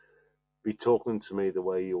would be talking to me the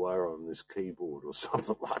way you are on this keyboard or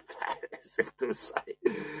something like that. As if to say,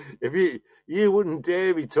 if you wouldn't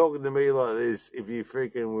dare be talking to me like this if you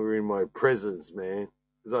freaking were in my presence, man.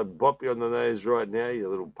 Because I'd bop you on the nose right now, you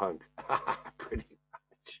little punk. Pretty much.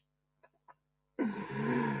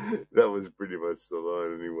 That was pretty much the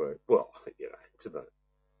line anyway. Well, you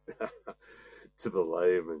know, to the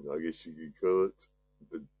layman, I guess you could call it.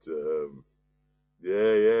 But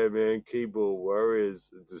yeah, man, keyboard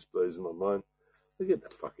warriors, it just blows my mind. Get the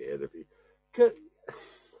fuck out of here. I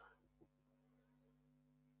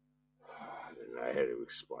don't know how to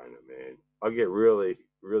explain it, man. I get really,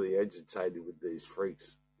 really agitated with these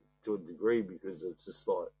freaks to a degree, because it's just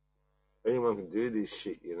like, anyone can do this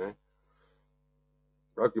shit, you know.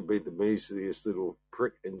 I could be the measliest little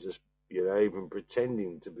prick and just, you know, even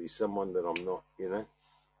pretending to be someone that I'm not, you know.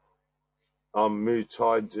 I'm Muay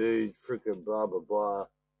Thai dude, freaking blah, blah, blah.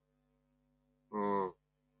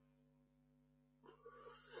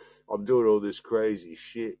 I'm doing all this crazy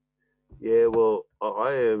shit. Yeah, well,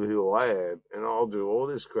 I am who I am, and I'll do all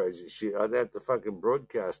this crazy shit. I'd have to fucking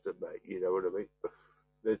broadcast it, mate. You know what I mean?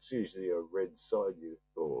 That's usually a red side,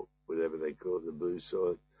 or whatever they call it, the blue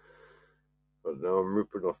side. I don't know, I'm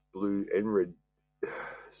ripping off blue and red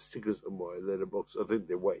stickers on my letterbox. I think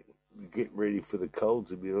they're getting ready for the cold,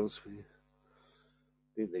 to be honest with you. I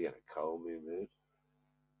think they're going to cold me, man.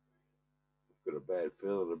 I've got a bad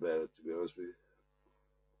feeling about it, to be honest with you.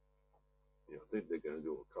 Yeah, I think they're going to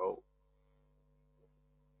do a cold.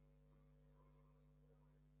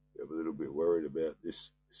 I'm a little bit worried about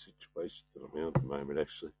this situation that I'm in at the moment,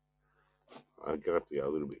 actually. I'm going to have to go a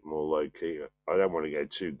little bit more low-key. I don't want to go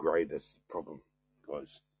too grey, that's the problem,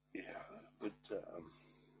 guys. Yeah, but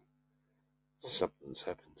something's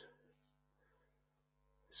happened.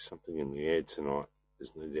 There's something in the air tonight.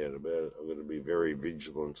 There's no doubt about it. I've got to be very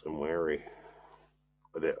vigilant and wary.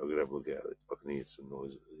 I'm going to have a look at it. I can hear some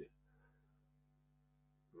noises there.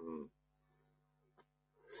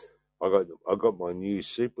 I got my new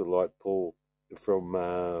super light, Paul, from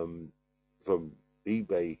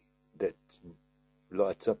eBay, that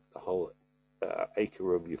lights up the whole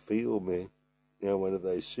acre of your field, man. You know, one of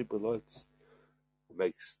those super lights. It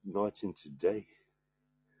makes night into day.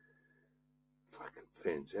 Fucking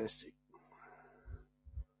fantastic.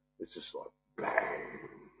 It's just like bang.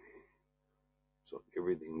 It's like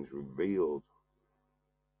everything's revealed.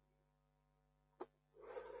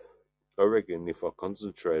 I reckon if I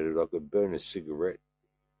concentrated, I could burn a cigarette.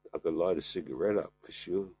 I could light a cigarette up for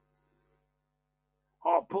sure.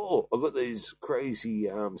 Oh, Paul, I got these crazy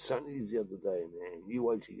sunnies the other day, man. You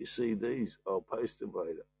wait till you see these. I'll post them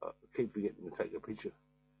later. I keep forgetting to take a picture.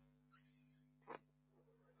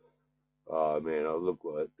 Oh, man, I look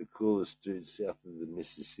like the coolest dude south of the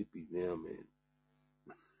Mississippi now, man.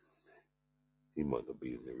 He might not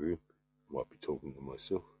be in the room. I might be talking to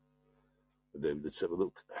myself. But then let's have a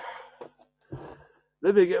look.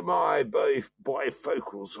 Let me get my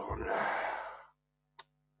bifocals on.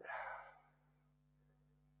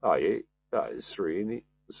 Oh, yeah. Oh, there's 3 in it.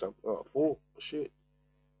 Oh, 4. Shit.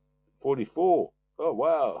 44. Oh,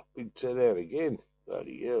 wow. Big turnout again.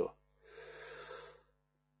 Bloody hell.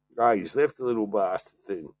 Oh, he's left a little bastard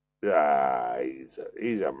thing. Ah,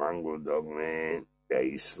 he's a mongrel dog, man. Yeah,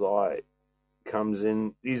 he's sly. Comes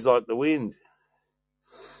in. He's like the wind.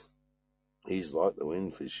 He's like the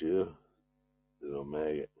wind for sure. Little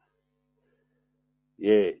maggot.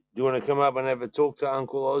 Yeah. Do you want to come up and have a talk to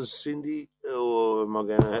Uncle Oz, Cindy? Or am I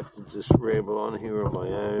going to have to just ramble on here on my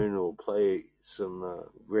own or play some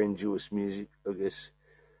grandiose music, I guess,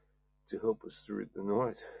 to help us through the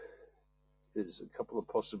night? There's a couple of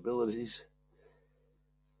possibilities.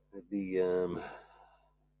 The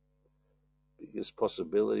biggest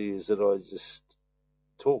possibility is that I just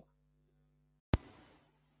talk.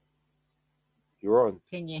 You're on.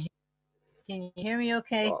 Can you hear me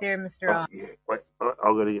okay there, Mr. Oz? Yeah. Wait, I've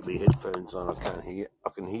got to get my headphones on. I can't hear. I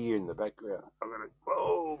can hear you in the background. I've got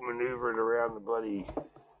to maneuver it around the bloody.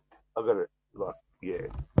 I've got to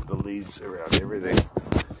the leads around everything.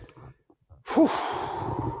 Whew.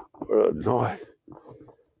 What a night.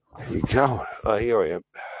 How you going? Oh, here I am.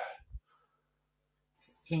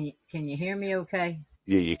 Can you hear me okay?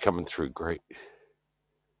 Yeah, you're coming through great.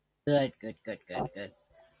 Good.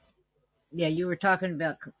 Yeah, you were talking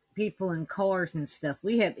about people in cars and stuff.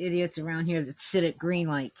 We have idiots around here that sit at green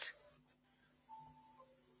lights.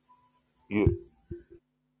 Yeah.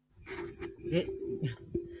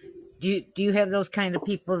 Do you have those kind of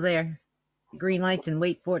people there? Green lights and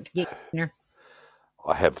wait for it to get greener?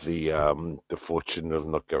 I have the fortune of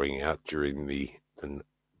not going out during the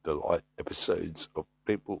light episodes of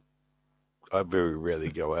people. I very rarely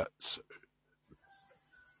go out. So.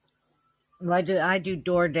 Well, I do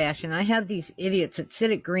DoorDash, and I have these idiots that sit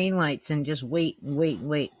at green lights and just wait.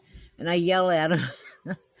 And I yell at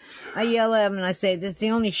them. And I say, "That's the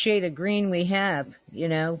only shade of green we have. You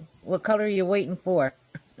know, what color are you waiting for?"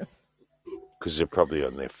 Because they're probably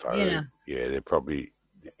on their phone. You know. Yeah, they're probably.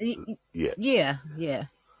 Yeah.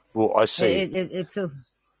 Well, I see.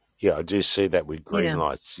 Yeah, I do see that with green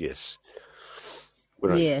lights. Yes.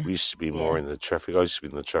 When we used to be more in the traffic, I used to be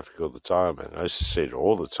in the traffic all the time, and I used to see it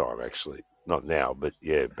all the time. Actually, not now, but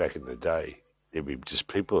back in the day, there'd be just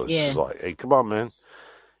people. It's just like, hey, come on, man.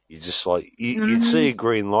 You just like you'd see a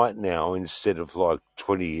green light now instead of like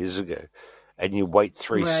 20 years ago, and you wait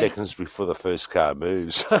 3 seconds before the first car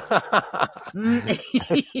moves.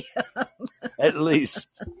 At least.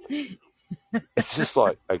 It's just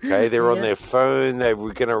like, okay, they're on their phone.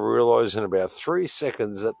 We're going to realise in about 3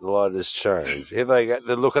 seconds that the light has changed. Here they go.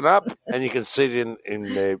 They're looking up, and you can see it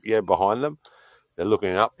in their, behind them. They're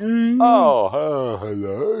looking up. Mm-hmm. Oh,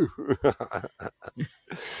 hello.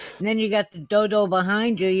 And then you got the dodo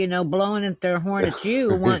behind you, blowing at their horn at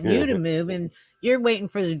you, wanting you to move, and you're waiting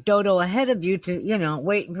for the dodo ahead of you to,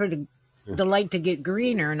 waiting for the light to get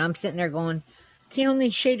greener. And I'm sitting there going, "It's the only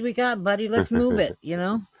shade we got, buddy. Let's move it,"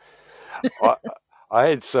 I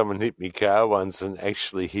had someone hit me car once and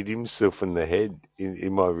actually hit himself in the head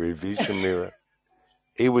in my rear vision mirror.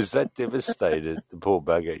 He was that devastated, the poor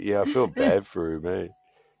bugger. Yeah, I feel bad for him, eh?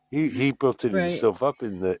 He belted himself up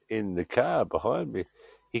in the car behind me.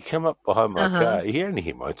 He came up behind my car. He only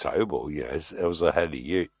hit my toe ball, it was I had a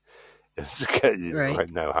ute.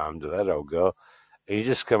 No harm to that old girl. And he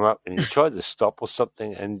just come up and he tried to stop or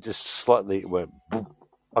something, and just slightly it went boom.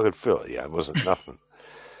 I could feel it, it wasn't nothing.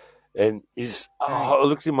 And I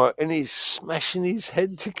looked at and he's smashing his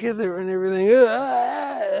head together and everything.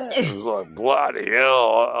 It was like, bloody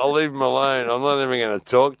hell, I'll leave him alone. I'm not even going to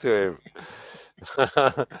talk to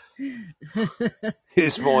him.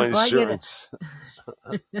 Here's my insurance.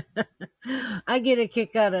 I get a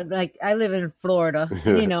kick out of, I live in Florida.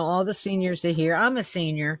 All the seniors are here. I'm a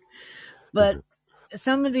senior. But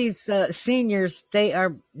some of these seniors, they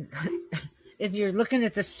are... If you're looking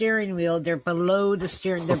at the steering wheel, they're below the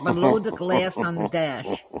steering. They're below the glass on the dash.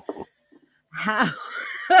 How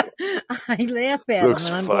I laugh at them,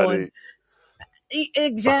 and I'm going,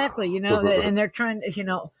 exactly, and they're trying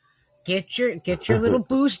to, get your little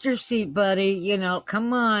booster seat, buddy.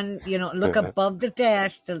 Come on, look above the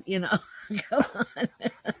dash. Come on.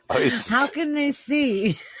 How can they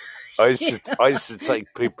see? I used to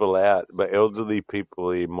take people out, but elderly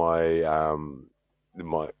people in my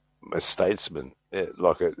Statesman,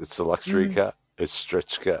 it's a luxury car, a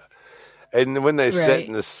stretch car, and when they sat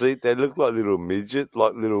in the seat, they look like little midget,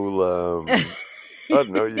 like little I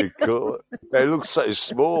don't know what you call it. They look so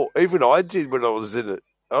small. Even I did when I was in it.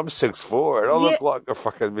 I'm 6'4", and I look like a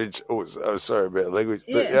fucking midget. Oh, sorry about language,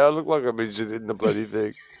 but I look like a midget in the bloody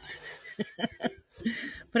thing.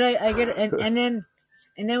 But I get it, and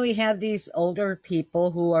then we have these older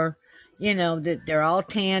people who are. That they're all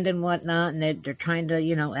tanned and whatnot, and they're trying to,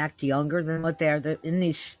 act younger than what they are. They're in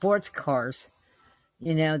these sports cars.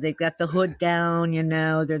 They've got the hood down,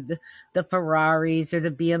 they're the Ferraris or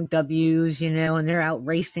the BMWs, and they're out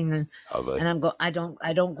racing. And I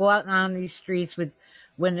don't go out on these streets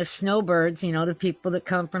when the snowbirds, the people that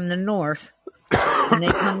come from the north, and they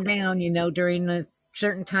come down, during the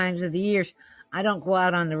certain times of the years. I don't go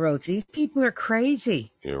out on the roads. These people are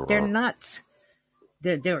crazy. You're They're right. nuts.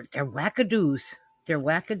 They're wackadoos. They're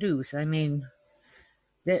wackadoos. I mean,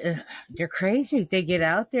 they're crazy. They get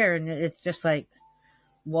out there and it's just like,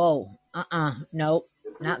 whoa, nope,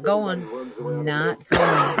 not going, not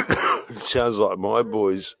going. It sounds like my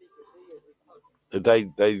boys. They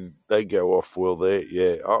go off well there.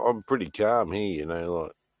 Yeah, I'm pretty calm here. You know,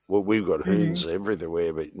 like well, we've got hoons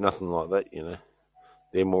everywhere, but nothing like that. You know,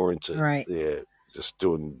 they're more into Right. just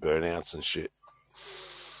doing burnouts and shit.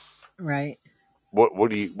 Right.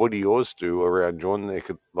 What do yours do around your neck?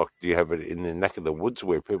 Like, do you have it in the neck of the woods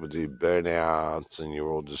where people do burnouts and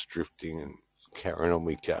you're all just drifting and carrying on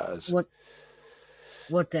with cars?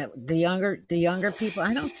 What the younger people?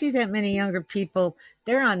 I don't see that many younger people.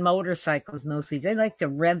 They're on motorcycles mostly. They like to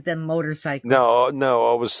rev them motorcycles.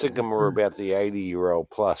 No, I was thinking more about the 80-year-old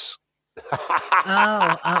plus.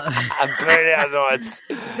 Burnout nights.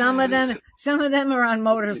 Some of them are on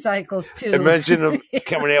motorcycles too. Imagine them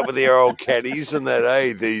coming out with their old caddies and that.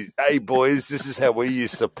 Hey boys, this is how we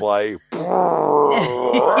used to play.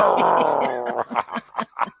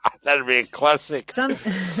 That'd be a classic.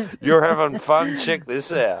 You're having fun. Check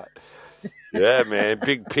this out. Yeah, man.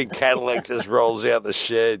 Big pink Cadillac just rolls out the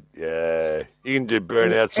shed. Yeah, you can do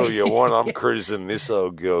burnouts all you want. I'm cruising this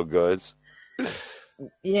old girl, guys.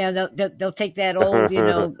 Yeah, they'll take that old,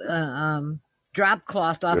 drop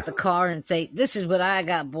cloth off the car and say, "This is what I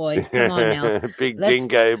got, boys. Come on now, big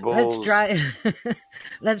dingo balls.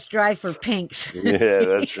 Let's drive for pinks." Yeah,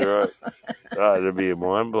 that's right. That'd be a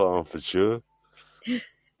mind blowing for sure.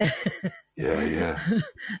 Yeah.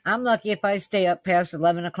 I'm lucky if I stay up past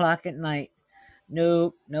 11 o'clock at night.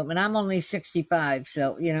 Nope. And I'm only 65,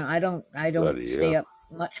 so I don't stay up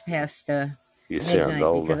much past you sound midnight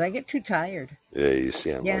older because I get too tired. Yeah, you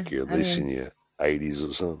sound like you're at least in your 80s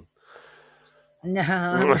or something. No, I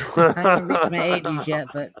haven't reached my 80s yet,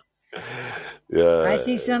 but yeah, I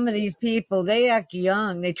see some of these people. They act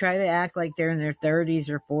young. They try to act like they're in their 30s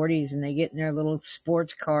or 40s, and they get in their little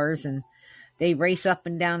sports cars and they race up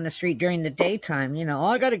and down the street during the daytime.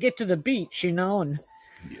 I got to get to the beach, and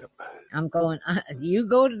yep. I'm going, you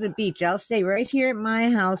go to the beach. I'll stay right here at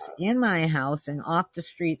my house, in my house, and off the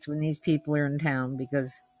streets when these people are in town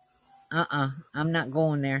because, I'm not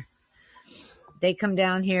going there. They come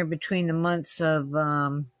down here between the months of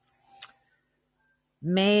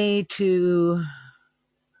May to...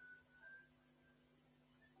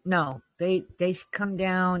 No, they come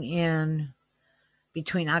down in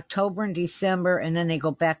between October and December, and then they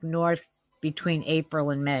go back north between April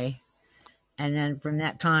and May. And then from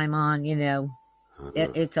that time on,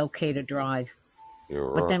 it's okay to drive. You're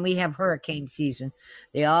right. But then we have hurricane season.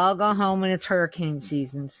 They all go home when it's hurricane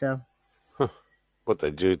season, so. What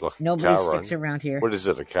they do, like nobody a car sticks run. Around here. What is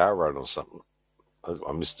it, a car run or something?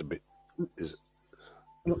 I missed a bit. Is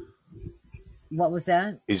it? What was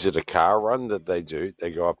that? Is it a car run that they do?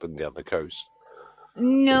 They go up and down the coast?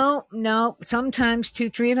 No. Sometimes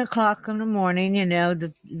 2, 3 o'clock in the morning,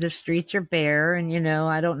 the streets are bare, and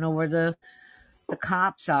I don't know where the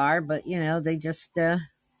cops are, but they just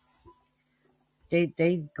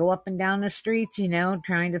they go up and down the streets,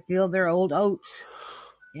 trying to feel their old oats.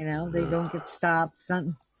 They don't get stopped.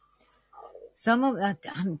 Some of that,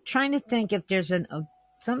 I'm trying to think if there's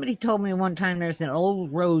somebody told me one time there's an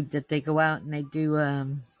old road that they go out and they do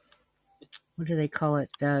what do they call it?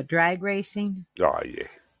 Drag racing? Oh, yeah.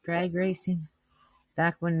 Drag racing.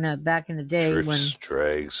 Back in the day. Drifts,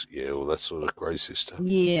 drags, all that sort of crazy stuff.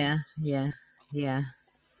 Yeah. Oh, yeah,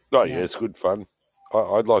 it's good fun.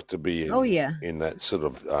 I'd like to be in that sort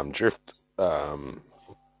of drift.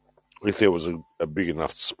 If there was a big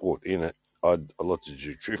enough sport in it, I'd like to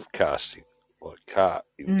do drift casting, like kart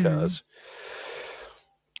in cars.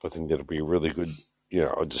 I think that'd be really good.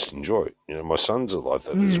 I just enjoy it. My sons are like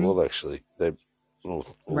that as well. Actually, they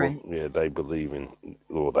believe in,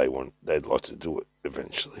 or they'd like to do it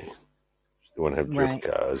eventually. They want to have drift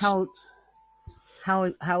cars. How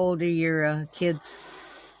old are your kids?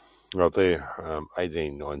 Oh, they're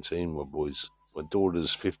 18, 19. My boys. My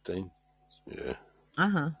daughter's 15.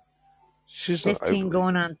 Yeah. She's 15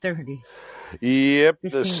 going on 30. Yep,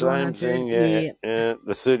 the same thing. Yeah,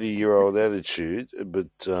 the 30-year-old attitude. But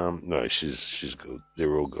no, she's good.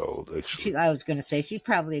 They're all gold, actually. I was going to say she's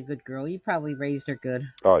probably a good girl. You probably raised her good.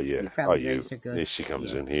 Oh yeah, raised her good. Yeah, she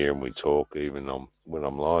comes in here and we talk, even when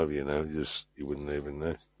I'm live. Just you wouldn't even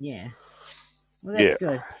know. Yeah. Well, that's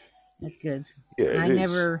good. That's good. Yeah,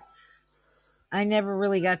 I never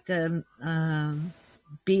really got to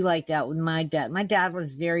be like that with my dad. My dad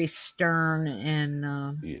was very stern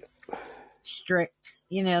and strict.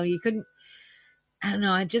 You couldn't. I don't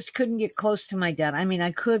know. I just couldn't get close to my dad. I mean,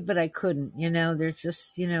 I could, but I couldn't. There's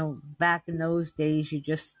just, back in those days,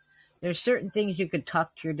 there's certain things you could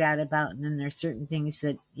talk to your dad about, and then there's certain things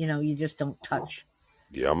that, you just don't touch.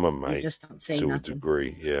 Yeah, I'm a You mate just don't say to a nothing.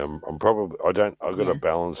 degree. Yeah, I'm probably. I got to Yeah.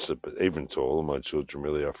 balance it, but even to all of my children,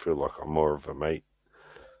 really, I feel like I'm more of a mate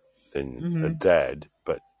than a Hmm. dad.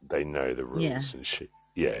 But they know the Yeah. rules and shit.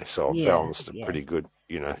 Yeah, so I've Yeah. balanced it Yeah. pretty good.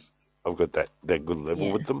 I've got that good level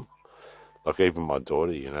Yeah. with them. Like even my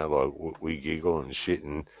daughter, like we giggle and shit,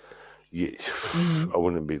 and yeah, Hmm. I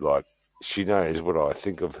wouldn't be like. She knows what I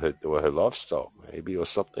think of her lifestyle, maybe, or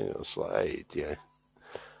something. It's like, hey,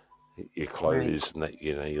 your clothes and that,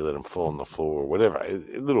 you let them fall on the floor or whatever,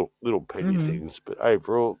 little petty Hmm. things. But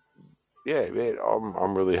overall, yeah, man,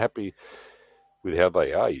 I'm really happy with how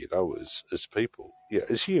they are, as people, yeah,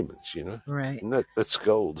 as humans, Right. and that's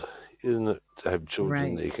gold, isn't it? To have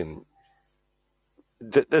children Right. that can,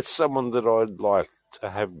 that's someone that I'd like to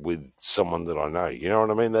have with someone that I know. You know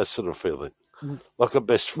what I mean? That sort of feeling, like a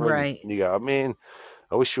best friend. Right. And you go, oh, man,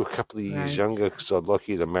 I wish you were a couple of years Right. younger because I'd like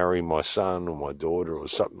you to marry my son or my daughter or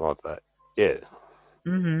something like that. Yeah.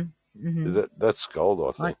 Hmm. Hmm. That's gold,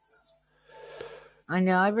 I think. I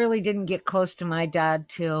know. I really didn't get close to my dad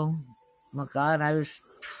till, oh God, I was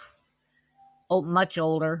much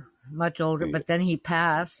older. Yeah. But then he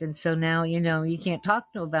passed, and so now you can't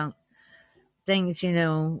talk to him about things that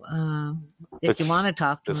you want to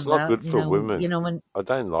talk to him It's not about. good for women. When I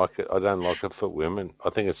don't like it. I don't like it for women. I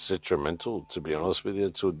think it's detrimental, to be honest with you,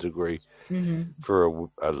 to a degree, hmm for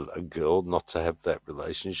a girl not to have that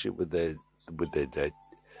relationship with their dad.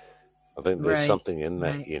 I think there's Right. something in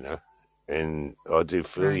that, Right. and I do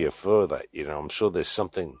feel Right. you for that. I'm sure there's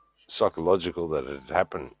something psychological that had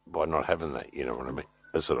happened by not having that. You know what I mean?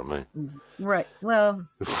 That's what I mean. Right. Well,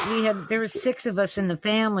 there were 6 of us in the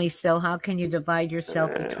family, so how can you divide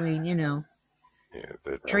yourself between, Yeah,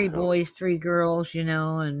 3 boys, 3 girls,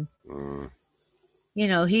 and Mm,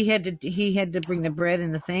 he had to bring the bread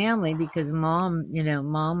in the family because mom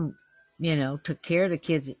took care of the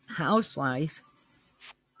kids housewise,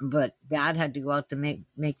 but dad had to go out to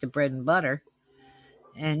make the bread and butter,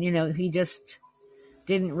 and he just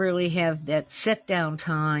didn't really have that sit down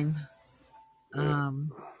time, yeah.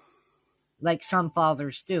 like some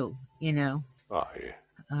fathers do, Oh, yeah.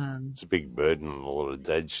 um, It's a big burden on a lot of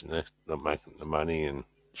dads, not making the money and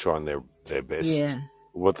trying their best, yeah,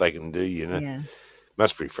 what they can do, yeah,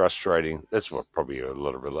 Must be frustrating. That's what probably a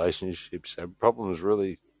lot of relationships have problems,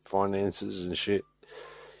 really, finances and shit.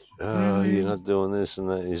 Oh, you're hmm not doing this and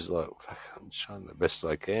that. He's like, fuck, I'm trying the best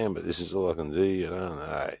I can, but this is all I can do,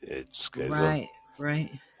 No, it just goes on. right,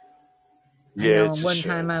 right. I Yeah, know it's a one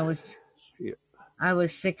time shame. Yeah. I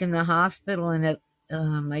was sick in the hospital, and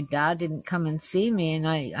my dad didn't come and see me, and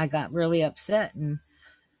I got really upset. And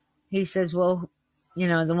he says, well,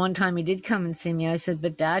 the one time he did come and see me, I said,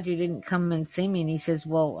 but Dad, you didn't come and see me. And he says,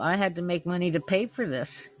 well, I had to make money to pay for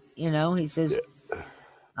this. He says, Yeah.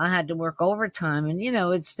 I had to work overtime, and,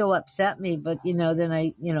 it still upset me. But,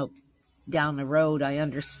 then down the road, I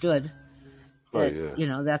understood Oh, that,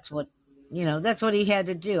 yeah. that's what he had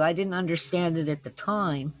to do. I didn't understand it at the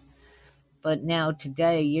time. But now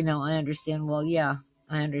today, I understand. Well, yeah,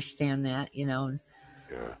 I understand that,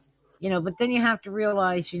 Yeah. but then you have to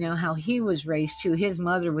realize, how he was raised too. His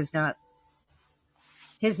mother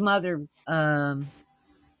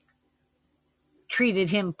treated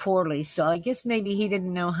him poorly. So I guess maybe he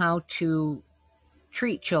didn't know how to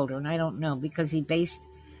treat children. I don't know, because he based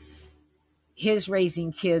his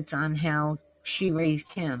raising kids on how she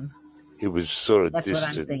raised him. He was sort of That's what I'm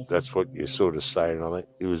distant. thinking. That's what you're sort of saying, I think.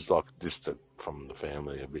 He was like distant from the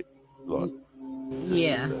family a bit. Like,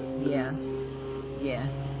 Yeah, distant. yeah, yeah.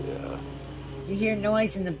 Yeah. You hear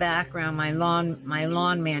noise in the background. My lawn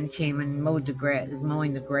man came and mowed the grass, is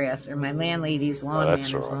mowing the grass, or my landlady's lawn man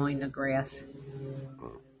that's is all right. mowing the grass.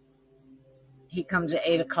 He comes at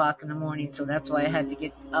 8:00 in the morning, so that's why I had to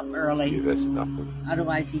get up early. Yeah, that's nothing.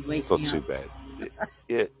 Otherwise, he'd wake It's not me too up. bad.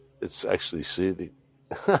 Yeah, it's actually soothing.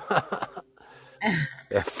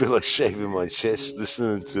 I feel like shaving my chest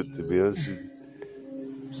listening to it, to be honest with you.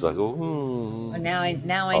 It's like, oh. Well, now I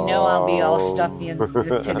know I'll be all stuffy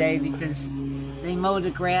today because they mow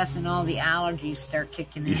the grass and all the allergies start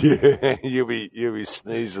kicking in. Yeah, you'll be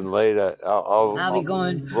sneezing later. I'll be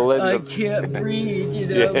going, we'll end I up- can't breathe,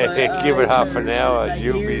 Yeah, give it my half eyes an hurt, hour. my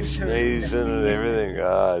You'll be ears hurt. sneezing and everything.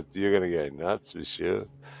 You're gonna go nuts for sure.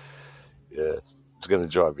 Yeah, it's gonna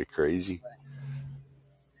drive you crazy.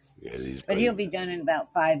 Yeah, But he'll be done in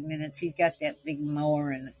about 5 minutes. He's got that big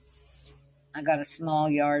mower, and I got a small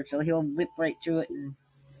yard, so he'll whip right through it, and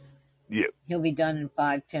Yeah, he'll be done in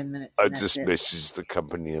 5-10 minutes. I And that's just it. messaged the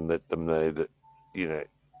company and let them know that you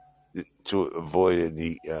know, to avoid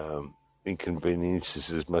any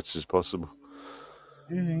inconveniences as much as possible.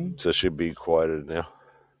 Mm-hmm. So she'll be quieter now.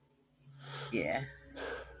 Yeah.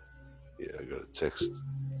 Yeah, I got a text.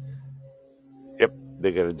 Yep,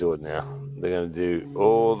 they're going to do it now. They're going to do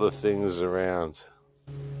all the things around.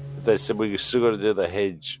 They said we still got to do the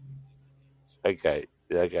hedge. Okay,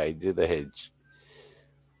 do the hedge.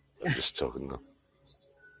 I'm just talking to them.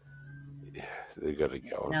 Yeah, they got to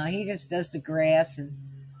go on. No, he just does the grass, and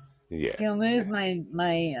Yeah, he'll move my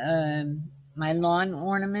lawn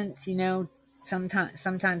ornaments. You know,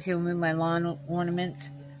 sometimes he'll move my lawn ornaments,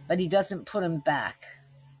 but he doesn't put them back.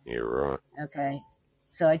 you're right. Okay,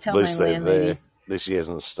 so I tell At my least they're landlady. there. At least he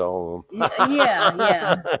hasn't stolen them.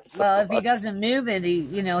 Yeah. That's the Well, if he plus. doesn't move it,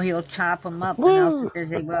 he'll chop them up, and I'll sit there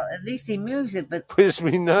and say, "Well, at least he moves it, but Where's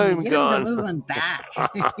me gnome get him to gone? move them back."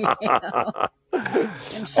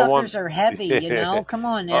 Them suckers are heavy, Come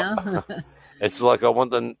on now. It's like I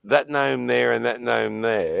want that gnome there and that gnome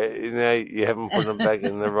there. You haven't put them back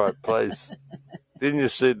in the right place. Didn't you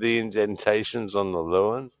see the indentations on the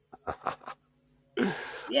Lewin?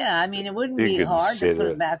 Yeah, I mean, it wouldn't You be hard to consider put it.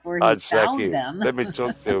 them back where he I'd sack found him. them. Let me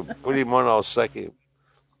talk to him. Put him on, I'll sack him.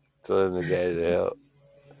 Tell him to get it out.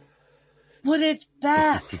 Put it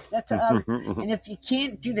back. That's and if you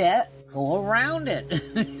can't do that, go around it.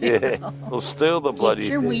 Yeah, we'll steal the bloody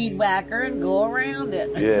Get your thing. weed whacker and go around it.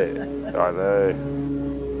 Yeah, I know.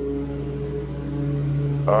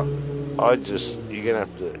 You're going to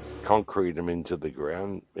have to concrete them into the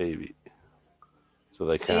ground, maybe. So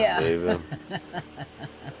they can't move them.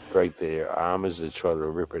 Break their arm as they try to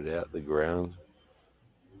rip it out the ground.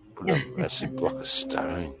 Put a massive block of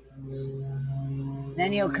stone.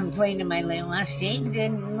 Then he'll complain to my landlord, well, she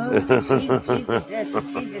didn't move. She did this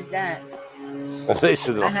and she did that. At least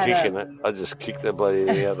they're not kicking it. I just kick the bloody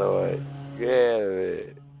the other way. Yeah.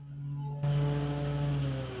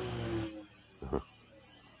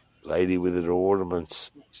 Lady with the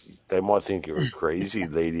ornaments. They might think you're a crazy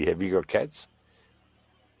lady. Have you got cats?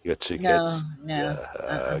 You got two cats? No. Yeah.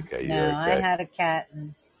 Okay. No, You're okay. I had a cat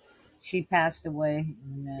and she passed away.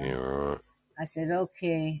 And, You're right. I said,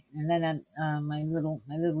 okay. And then my little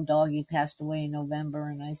doggy passed away in November,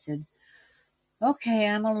 and I said, okay,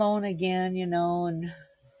 I'm alone again, and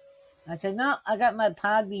I said, no, I got my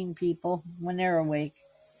Podbean people when they're awake.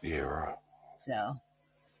 Yeah, right. So.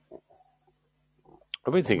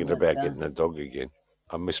 I've been thinking about getting a dog again.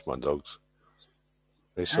 I miss my dogs.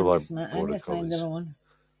 They still like border miss my collies. little one.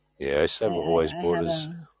 Yeah, I used to have always borders.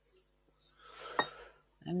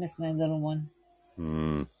 I miss my little one.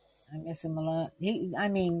 I miss him a lot.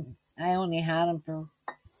 I only had him for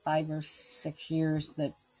 5 or 6 years,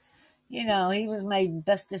 but he was my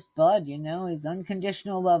bestest bud. He's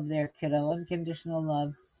unconditional love there, kiddo. Unconditional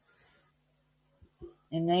love.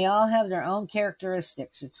 And they all have their own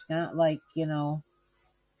characteristics. It's not like Yeah.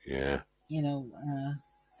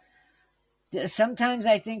 Sometimes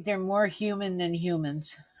I think they're more human than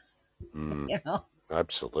humans.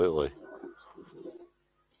 Absolutely.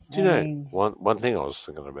 Do you know one thing I was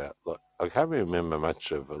thinking about? Like, I can't remember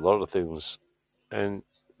much of a lot of things, and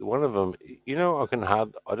one of them,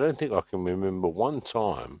 I don't think I can remember one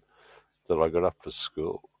time that I got up for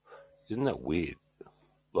school. Isn't that weird?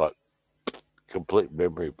 Like, complete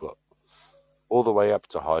memory block, all the way up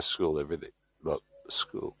to high school, everything. Like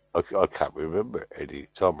school, I can't remember any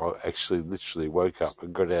time I actually literally woke up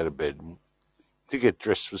and got out of bed to get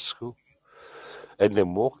dressed for school, and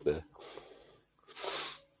then walk there.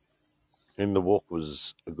 And the walk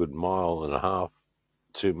was a good 1.5 miles,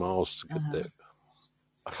 2 miles to get there.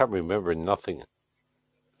 I can't remember nothing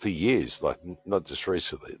for years, like not just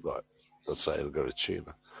recently, like let's say I got a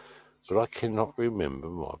tumour. But I cannot remember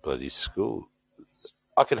my bloody school.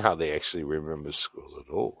 I can hardly actually remember school at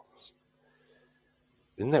all.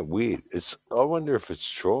 Isn't that weird? I wonder if it's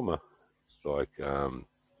trauma, like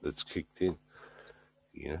that's kicked in.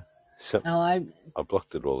 So I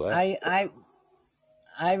blocked it all out.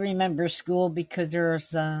 I remember school because there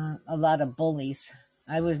was a lot of bullies.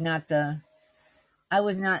 I was not the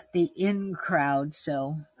in crowd,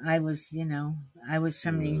 so I was from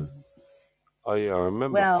the. I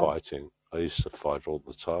remember fighting. I used to fight all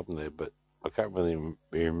the time there, but I can't really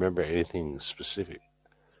remember anything specific.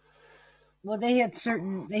 Well, they had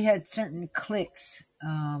certain cliques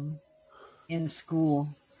in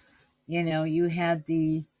school. You had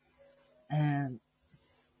the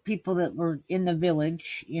people that were in the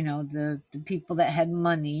village, the people that had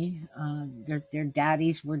money, their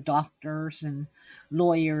daddies were doctors and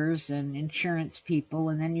lawyers and insurance people.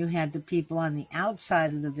 And then you had the people on the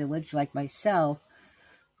outside of the village, like myself,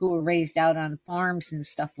 who were raised out on farms and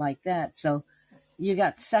stuff like that. So, you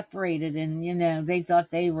got separated, and they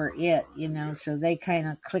thought they were it, so they kind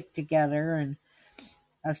of clicked together, and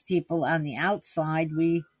us people on the outside,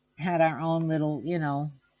 we had our own little,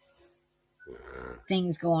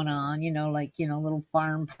 things going on, like, little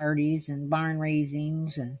farm parties and barn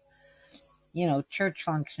raisings and, church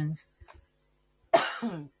functions.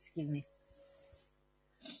 Excuse me.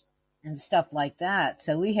 And stuff like that.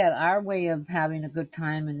 So we had our way of having a good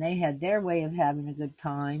time, and they had their way of having a good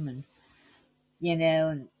time, and,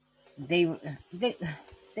 and they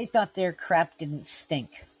thought their crap didn't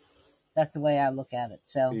stink. That's the way I look at it.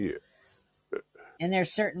 So, Yeah. and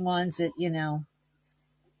there's certain ones that,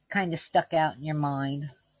 kind of stuck out in your mind.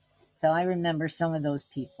 So I remember some of those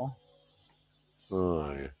people.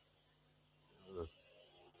 Oh, yeah.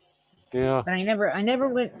 Yeah. But I never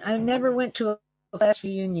went to a class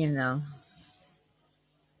reunion though.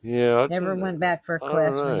 Yeah. Never went back for a I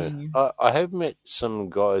class don't know. reunion. I have met some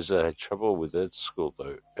guys that had trouble with it at school,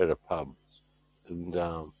 though, at a pub. And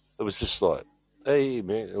it was just like, hey,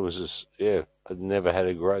 man, it was just, yeah, I'd never had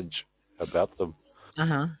a grudge about them.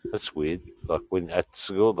 Uh-huh. That's weird. Like, when at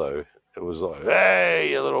school, though, it was like,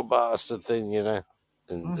 hey, you little bastard thing,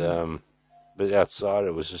 And, but outside,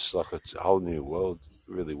 it was just like a whole new world.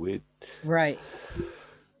 Really weird. Right.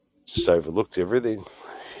 Just overlooked everything.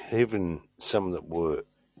 Even some that were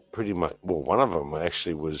pretty much, well, one of them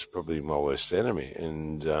actually was probably my worst enemy.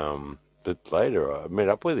 And, but later I met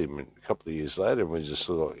up with him a couple of years later, and we were just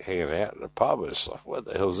sort of like hanging out in a pub. It's like, what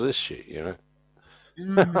the hell's this shit,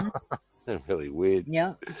 Mm-hmm. Really weird.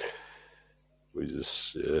 Yeah. We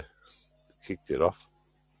just kicked it off.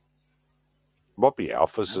 Might be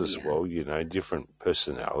alphas as well, different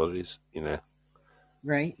personalities,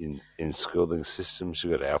 Right. In schooling systems,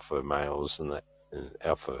 you got alpha males and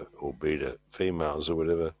alpha or beta females or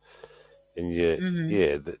whatever, and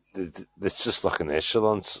that's just like an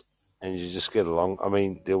echelons, and you just get along. I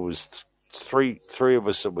mean, there was three of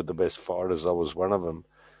us that were the best fighters. I was one of them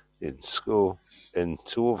in school, and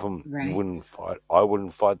two of them wouldn't fight. I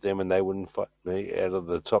wouldn't fight them, and they wouldn't fight me. Out of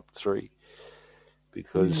the top three,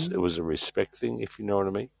 because it was a respect thing, if you know what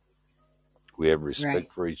I mean. We had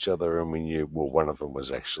respect for each other, and we knew, well, one of them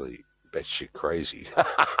was actually batshit crazy.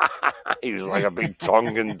 He was like a big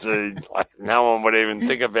Tongan dude. Like, no one would even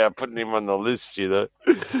think about putting him on the list,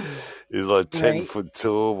 He's like 10 foot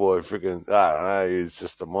tall, boy, freaking, I don't know, he's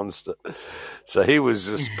just a monster. So he was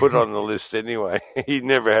just put on the list anyway. He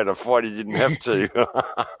never had a fight, he didn't have to.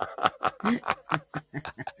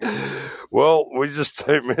 Well, we just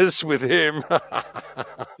don't mess with him.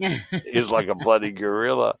 He was like a bloody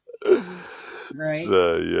gorilla. Right.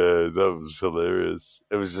 So, yeah, that was hilarious.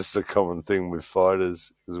 It was just a common thing with fighters,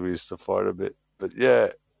 because we used to fight a bit. But,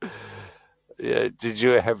 yeah. Did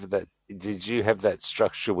you have that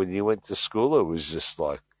structure when you went to school, or it was just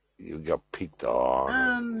like you got picked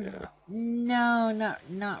on? No,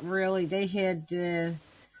 not really. They had,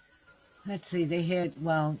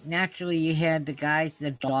 naturally you had the guys,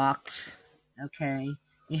 the jocks, okay?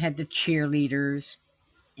 You had the cheerleaders.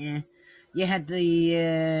 You had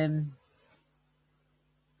the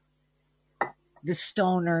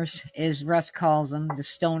stoners, as Russ calls them, the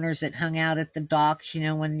stoners that hung out at the docks,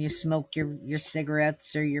 when you smoked your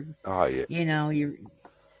cigarettes or your,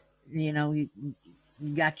 you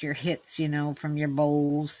got your hits, from your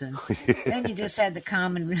bowls, and then you just had the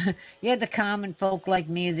common folk like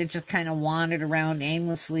me that just kind of wandered around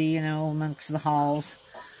aimlessly, amongst the halls.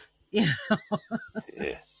 Yeah.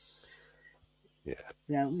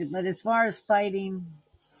 So, but as far as fighting,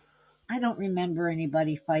 I don't remember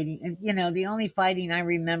anybody fighting. The only fighting I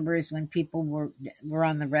remember is when people were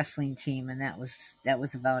on the wrestling team, and that was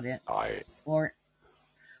about it. Or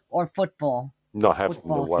football. Not having to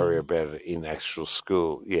worry about it in actual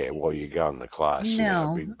school. Yeah, while you go in the class.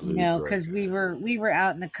 No, because we were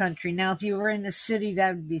out in the country. Now, if you were in the city,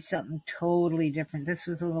 that would be something totally different. This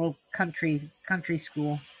was a little country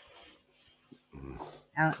school.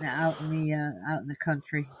 Out in the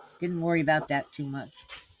country. Didn't worry about that too much.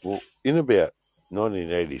 Well, in about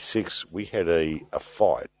 1986, we had a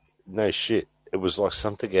fight. No shit. It was like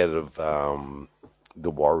something out of the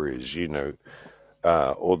Warriors, or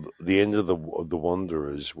the end of the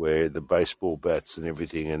Wanderers, where the baseball bats and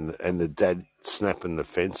everything, and the dad snapping the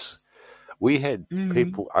fence. We had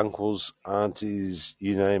people, uncles, aunties,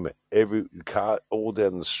 you name it, every car all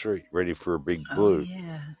down the street, ready for a big blue. Oh,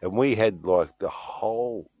 yeah. And we had like the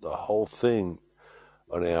whole thing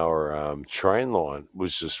on our train line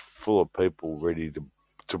was just full of people ready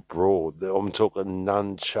to to brawl. I'm talking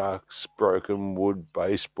nunchucks, broken wood,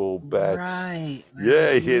 baseball bats. Right.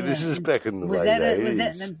 Yeah, Right. yeah. This Yeah. is back in the Was late that a, was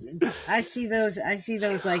that 80s. I see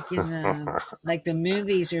those like in like the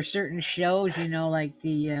movies or certain shows, you know, like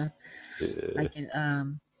the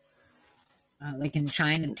like in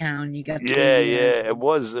Chinatown you got Yeah, the yeah. It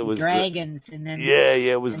was the dragons, and then yeah,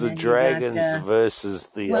 yeah. It was the you got dragons versus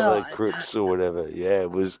the well other Crips or whatever. Yeah,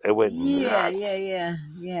 it was. It went yeah, nuts.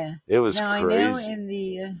 yeah. It was Now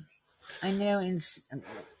crazy. I know in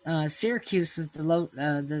Syracuse, with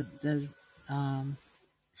the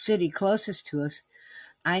city closest to us,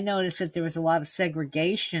 I noticed that there was a lot of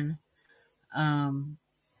segregation in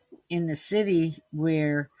the city,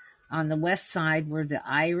 where on the west side were the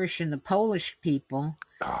Irish and the Polish people,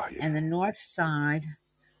 Oh, yeah. and the north side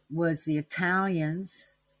was the Italians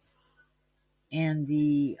and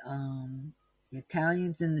the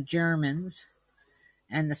Italians and the Germans,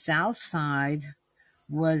 and the south side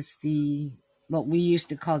was what we used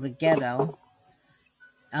to call the ghetto,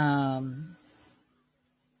 or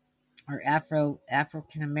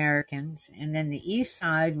African Americans, and then the east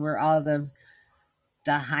side were all the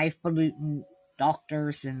highfalutin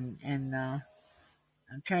doctors and I'm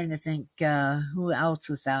trying to think who else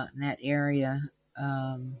was out in that area.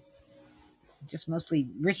 Just mostly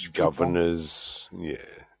rich people. Governors, yeah.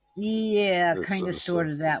 Yeah, That kind of, sort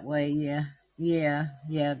stuff. of that way. Yeah.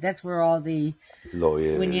 That's where all the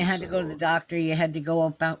Lawyers. when you had to go to the doctor, you had to go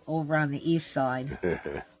over on the east side.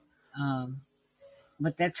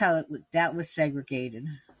 But that's how that was segregated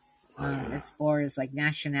as far as like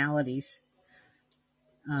nationalities.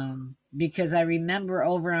 Because I remember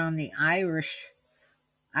over on the Irish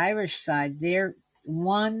side, there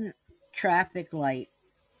one traffic light,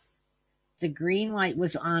 the green light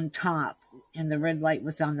was on top and the red light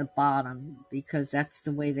was on the bottom, because that's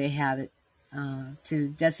the way they had it to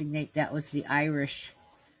designate that was the Irish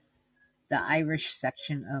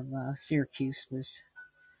section of Syracuse was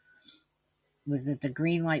that the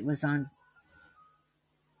green light was on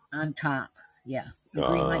top. Yeah. The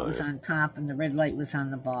green light was on top and the red light was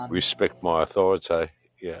on the bottom. Respect my authority.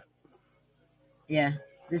 Yeah. Yeah.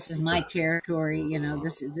 This is my territory, you know,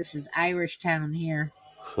 this is Irish town here.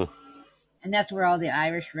 And that's where all the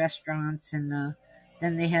Irish restaurants, and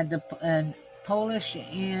then they had the Polish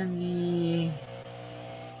and the,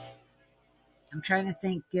 I'm trying to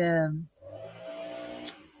think,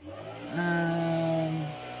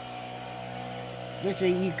 there's a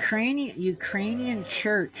Ukrainian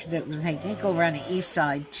church that was, I think, over on the east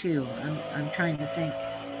side too. I'm trying to think,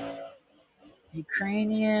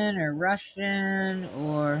 Ukrainian or Russian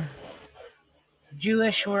or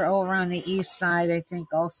Jewish were over on the east side, I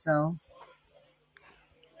think, also.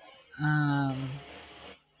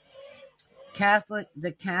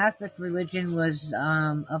 The Catholic religion was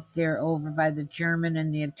up there over by the German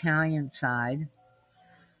and the Italian side.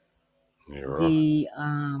 You're right.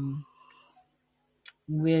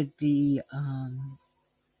 With the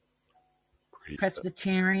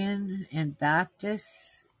Presbyterian and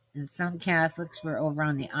Baptists and some Catholics were over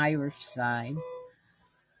on the Irish side.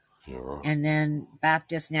 You're right. And then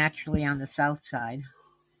Baptists naturally on the south side.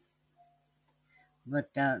 But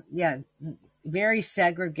yeah, very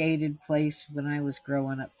segregated place when I was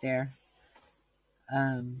growing up there.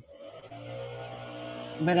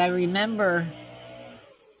 But I remember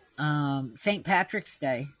St. Patrick's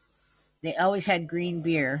Day. They always had green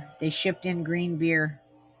beer. They shipped in green beer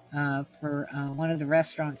for one of the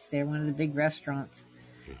restaurants there, one of the big restaurants.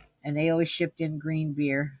 And they always shipped in green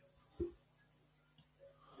beer.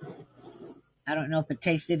 I don't know if it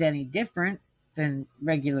tasted any different than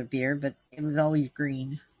regular beer, but it was always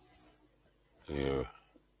green. Yeah.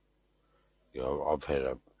 I've had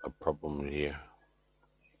a problem here.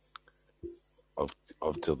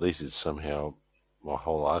 I've deleted somehow my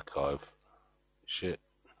whole archive. Shit.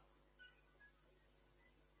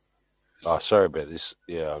 Oh, sorry about this.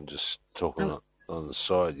 Yeah, I'm just talking on the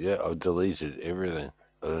side. Yeah, I've deleted everything.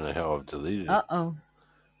 I don't know how I've deleted it. Uh-oh.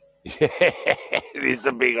 Yeah, it is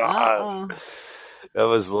a big Uh-oh. That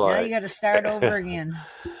was like... Now you got to start over again.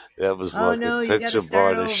 That was like no, a you gotta tetrabyte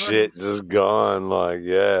start of over. shit just gone. Like,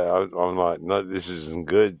 yeah, I'm like, no, this isn't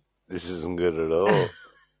good. This isn't good at all.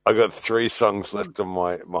 I got 3 songs left on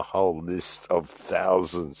my whole list of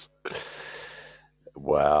thousands.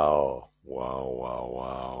 Wow.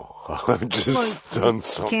 I've just done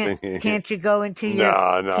something here. Can't you go into your No,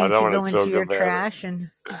 I don't want to talk your about trash it.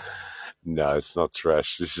 and No, it's not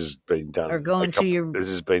trash. This has been done. or go into your This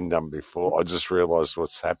has been done before. I just realised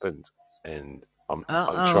what's happened, and I'm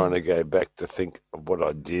Uh-oh. trying to go back to think of what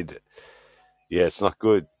I did. Yeah, it's not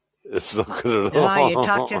good. It's not good at No, all.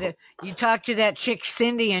 you talked to that chick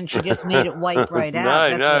Cindy, and she just made it wipe right out. No,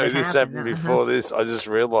 That's no, what this happened. happened before this. I just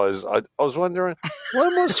realised I was wondering why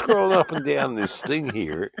am I scrolling up and down this thing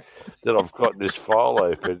here that I've got this file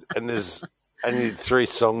open and there's only 3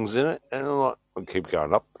 songs in it, and I'm like, I keep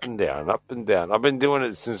going up and down, up and down. I've been doing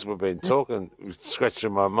it since we've been talking,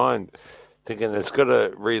 scratching my mind, thinking it's got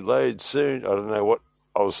to reload soon. I don't know what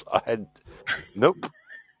I had. Nope,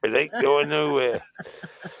 it ain't going nowhere.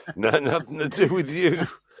 No, nothing to do with you.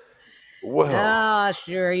 Well, Oh,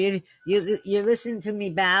 sure. You listened to me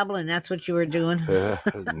babbling. That's what you were doing. no,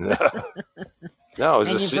 I was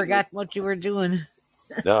And you just sitting. forgot what you were doing.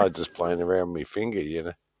 No, I was just playing around with my finger, you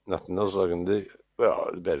know. Nothing else I can do. Well,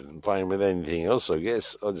 it's better than playing with anything else, I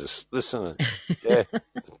guess. I'll just listen. Yeah.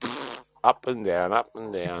 Up and down, up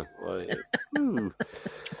and down. Like, ooh.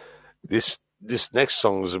 This next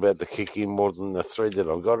song is about to kick in more than the 3 that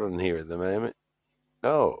I've got on here at the moment.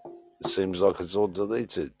 Oh, it seems like it's all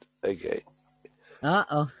deleted. Okay.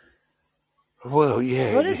 Uh-oh. Well,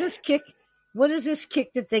 yeah. What is this kick? What is this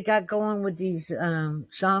kick that they got going with these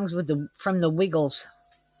songs from the Wiggles?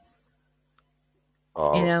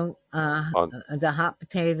 Oh, You know, the hot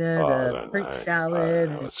potato, I the don't fruit know. I salad.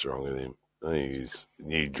 don't know what's wrong with him. I think he's a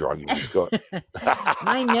new drug he's got.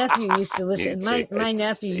 My nephew used to listen. New My THC.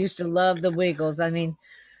 nephew used to love the Wiggles. I mean,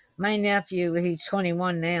 my nephew, he's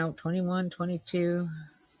 21 now, 21, 22,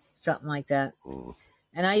 something like that. Mm.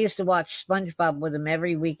 And I used to watch SpongeBob with him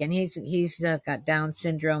every weekend. He's got Down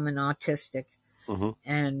syndrome and autistic. Mhm.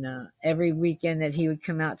 And every weekend that he would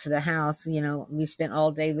come out to the house, you know, we spent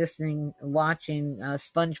all day watching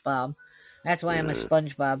SpongeBob. That's why I'm a Yeah.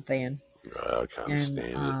 SpongeBob fan. I can't And stand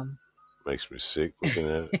it. Makes me sick looking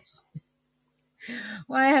at it.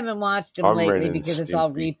 well, I haven't watched him I'm lately Ren and because it's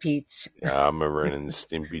all Stimpy. repeats. Yeah, I'm a Ren and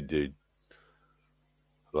Stimpy dude.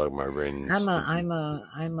 I like my Ren and Stimpy.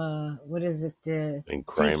 I'm a what is it? And Pinky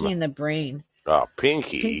Kramer. in the Brain. Oh,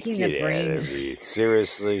 Pinky. Pinky in Get the out Brain. of here.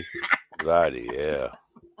 Seriously? Bloody hell.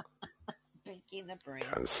 Pinky in the Brain.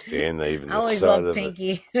 Can't stand even I the always sight love of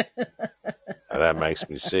Pinky. it. And that makes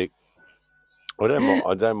me sick. I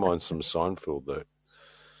don't mind some Seinfeld, though.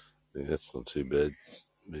 Yeah, that's not too bad.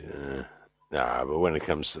 Yeah. Nah, but when it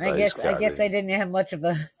comes to those I guess I didn't have much of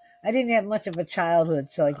a childhood,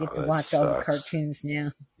 so I get to that watch all the sucks. cartoons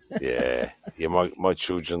now. Yeah, my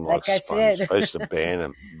children like Like I Sponge. said. I used to ban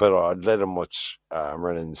them, but I'd let them watch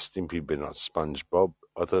Ren and Stimpy, but not SpongeBob.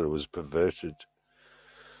 I thought it was perverted.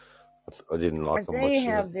 I didn't like But them they watching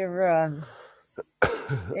have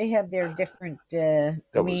it. their different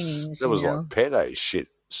That meanings. was you know? like pedo shit,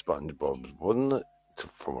 SpongeBob, wasn't it?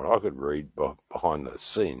 From what I could read behind the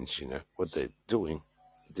scenes, you know what they're doing.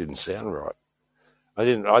 It didn't sound right. I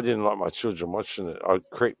didn't like my children watching it. It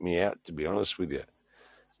creeped me out, to be honest with you.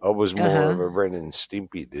 I was more of a Ren and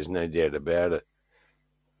Stimpy. There's no doubt about it.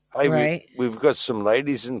 Hey, Right. we've got some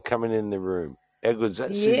ladies coming in the room. How good's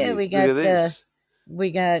that? Yeah, we got Look at this. we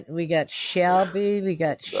got Shelby, we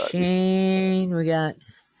got Shane,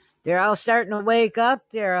 they're all starting to wake up.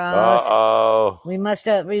 Uh-oh. We must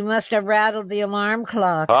have rattled the alarm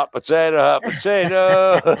clock. Hot potato.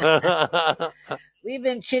 We've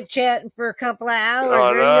been chit chatting for a couple of hours. I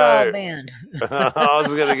Where you all know. been? I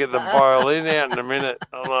was going to get the violin out in a minute.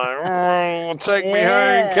 I'm like, take me home,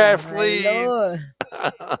 Yeah, Kathleen. Lord.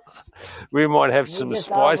 We might have We some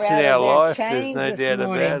just all spice in our rattled their life. There's chains no this doubt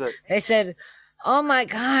morning. about it. They said, "Oh my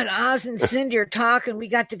God, Oz and Cindy are talking. We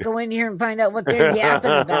got to go in here and find out what they're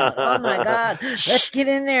yapping about. Oh my God, let's get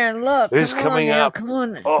in there and look. Who's Come coming on now, up? Come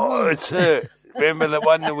on. Oh, it's her. Remember the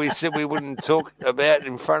one that we said we wouldn't talk about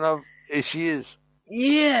in front of? Here she is.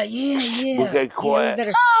 Yeah. We'll go quiet.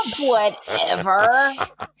 Yeah, we better- Whatever.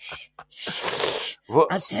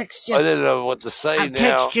 What? I'll text you. I don't know what to say I'll now.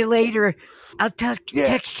 text you later. I'll text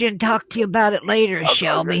you and talk to you about it later,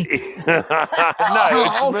 Shelby. No,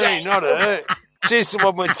 it's Okay. me, not her. She's the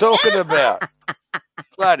one we're talking about.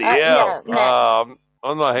 Bloody hell. no.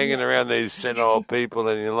 I'm not hanging around these senile people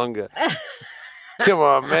any longer. Come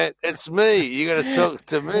on, man. It's me. You got to talk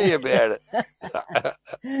to me about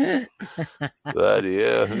it. Bloody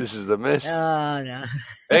hell. This is the mess. Oh no.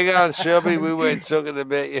 Hang on, Shelby. We weren't talking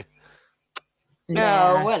about you.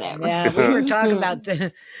 No, whatever. Yeah, we were talking about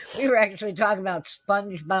we were actually talking about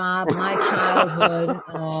SpongeBob, my childhood,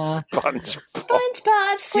 SpongeBob.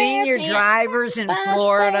 SpongeBob senior SquarePants. drivers in SpongeBob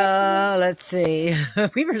Florida. Let's see.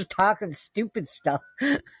 We were talking stupid stuff.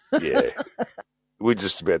 Yeah. We're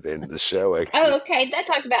just about the end of the show, actually. Oh, okay. That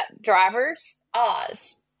talks about drivers.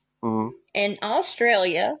 Oz. Mhm. In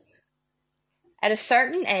Australia, at a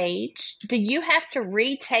certain age, do you have to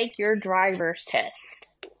retake your driver's test?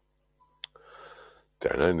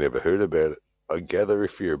 Don't know. Never heard about it. I gather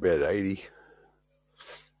if you're about 80.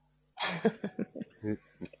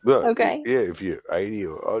 Well, Okay. yeah, if you're 80,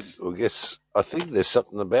 I guess, I think there's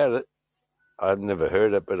something about it. I've never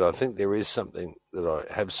heard it, but I think there is something that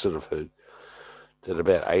I have sort of heard that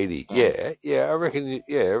about 80. Yeah, I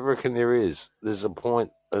reckon there is. There's a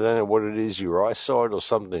point, I don't know what it is, your eyesight or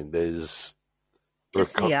something. There's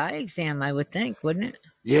Just the eye exam, I would think, wouldn't it?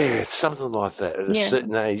 Yeah, it's something like that at a Yeah.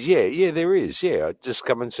 certain age. Yeah, there is. Yeah, it's just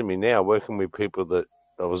coming to me now, working with people that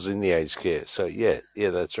I was in the aged care. So yeah,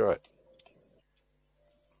 that's right.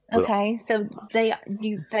 But Okay. So they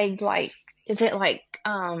like, is it like,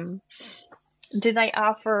 do they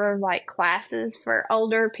offer like classes for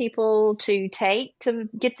older people to take to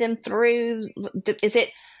get them through? Is it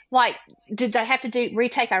like, did they have to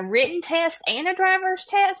retake a written test and a driver's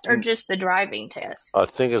test, or just the driving test? I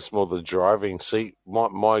think it's more the driving. See,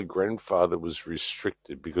 my grandfather was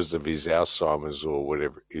restricted because of his Alzheimer's or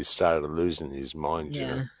whatever. He started losing his mind, you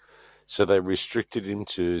know. So they restricted him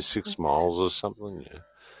to 6 miles or something, yeah.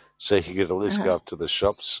 So he could at least go up to the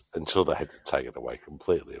shops until they had to take it away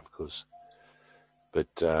completely, of course. But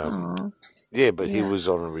he was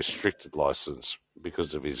on a restricted license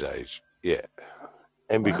because of his age. Yeah.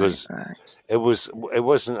 And because it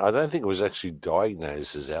wasn't, I don't think it was actually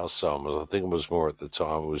diagnosed as Alzheimer's. I think it was more at the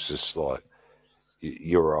time, it was just like,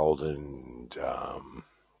 you're old and a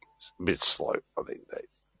bit slow, I think,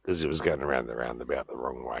 because it was going around the roundabout the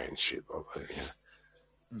wrong way and shit like that, you know.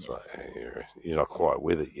 It's like, you're not quite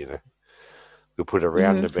with it, you know. You put a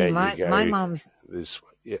roundabout, you go my mom's this way.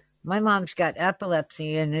 Yeah. My mom's got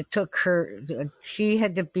epilepsy, and it took her. She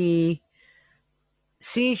had to be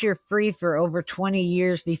seizure free for over 20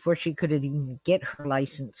 years before she could even get her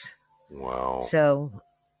license. Wow. So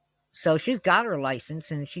she's got her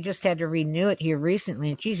license, and she just had to renew it here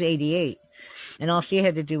recently, and she's 88, and all she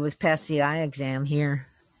had to do was pass the eye exam here.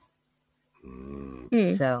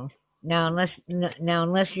 So now, unless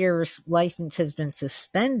your license has been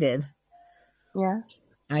suspended,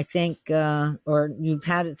 I think, or you've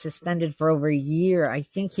had it suspended for over a year, I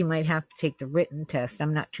think you might have to take the written test.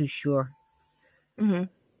 I'm not too sure. I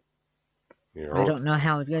don't know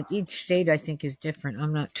how. Each state, I think, is different.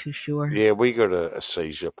 I'm not too sure. Yeah, we got a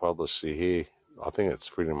seizure policy here. I think it's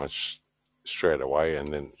pretty much straight away,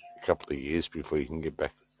 and then a couple of years before you can get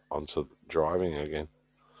back onto driving again.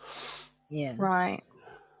 Yeah. Right.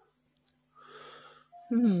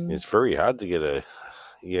 It's very hard to get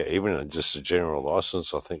even just a general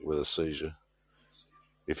license, I think, with a seizure.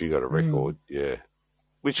 If you got a record,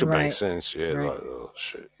 which would make sense, like, oh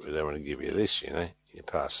shit, we don't want to give you this, you know, you're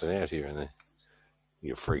passing out here and there,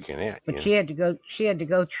 you're freaking out. But she had to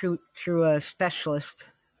go through a specialist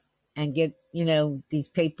and get, these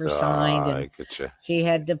papers signed, and gotcha. she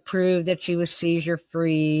had to prove that she was seizure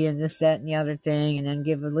free and this, that, and the other thing, and then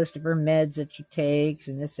give a list of her meds that she takes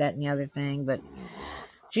and this, that, and the other thing. But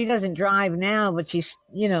she doesn't drive now, but she's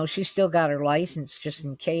still got her license just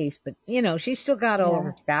in case. But, she's still got all of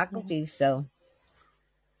her faculties, so.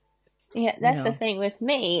 Yeah, that's the thing with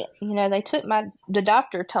me. The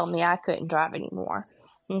doctor told me I couldn't drive anymore.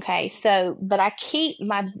 Okay, so, but I keep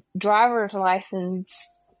my driver's license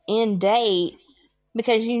in date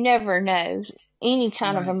because you never know. Any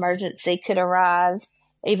kind of emergency could arise,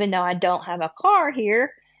 even though I don't have a car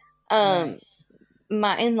here.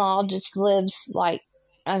 My in-law just lives like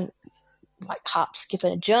hop, skip,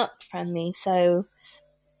 and a jump from me. So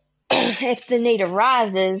if the need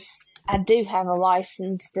arises, I do have a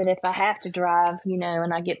license that if I have to drive,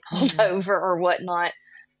 and I get pulled over or whatnot,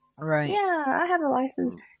 yeah, I have a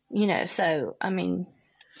license, so, I mean,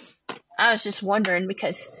 I was just wondering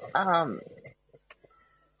because, I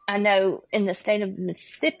know in the state of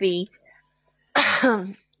Mississippi,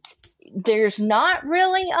 there's not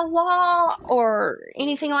really a law or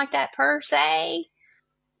anything like that per se,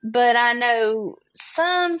 but I know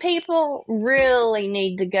some people really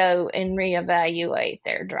need to go and reevaluate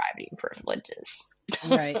their driving privileges.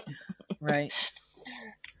 Right.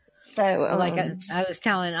 So, like I was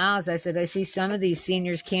telling Oz, I said, I see some of these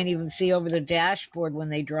seniors can't even see over the dashboard when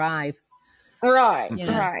they drive. Right.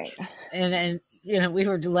 And we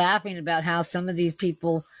were laughing about how some of these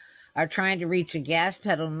people are trying to reach a gas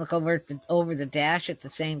pedal and look over the dash at the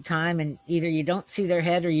same time, and either you don't see their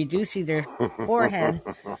head or you do see their forehead.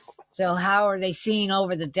 So how are they seeing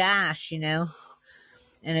over the dash, And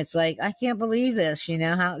it's like, I can't believe this,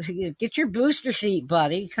 how get your booster seat,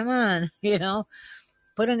 buddy. Come on,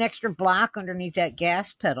 put an extra block underneath that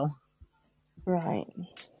gas pedal. Right.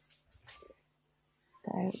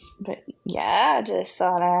 So, but yeah, I just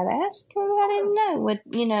thought I'd ask because I didn't know what,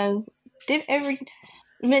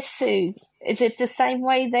 Miss Sue, is it the same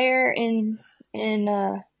way there in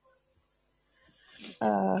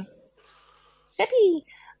Maybe,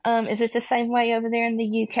 is it the same way over there in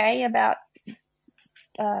the UK about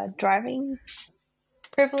driving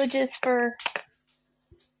privileges for,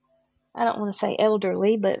 I don't want to say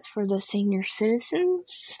elderly, but for the senior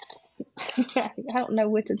citizens? I don't know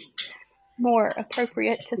which is more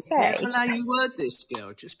appropriate to Be say. careful how you word this,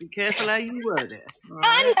 girl. Just be careful how you word it. All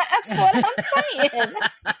right? That's what I'm saying.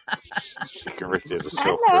 She corrected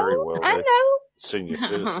herself very well I there. know. Senior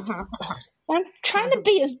citizen. I'm trying to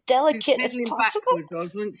be as delicate as Peddling possible.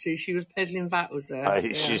 backwards, wasn't she? She was peddling backwards there. Hey,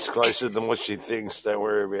 Yeah. she's closer than what she thinks. Don't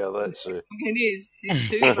worry about that, sir. It is. It's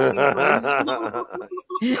too bloody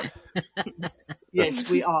close. Yes,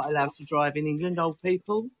 we are allowed to drive in England, old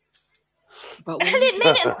people. But I didn't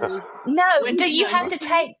mean it. No, do you have to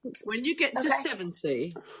take... When you get to Okay.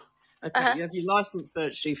 70, Uh-huh. you have your licence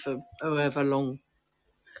virtually for however long.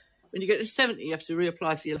 When you get to 70, you have to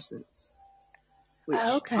reapply for your licence, which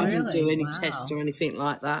Okay. I didn't do Really? any Wow. test or anything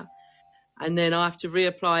like that. And then I have to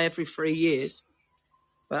reapply every 3 years.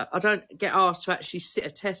 But I don't get asked to actually sit a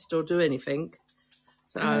test or do anything.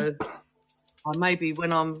 So I maybe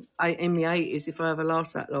when I'm in my 80s, if I ever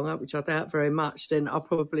last that long, which I doubt very much, then I'll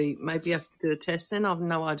probably maybe have to do a test then. I've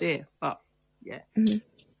no idea. But, yeah.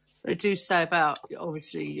 They do say about,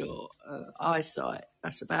 obviously, your eyesight.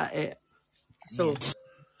 That's about it. So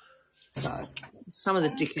some of the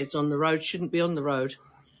dickheads on the road shouldn't be on the road.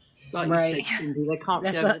 Like Right. you said, Cindy, they can't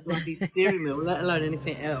see That's over what- the bloody steering wheel, let alone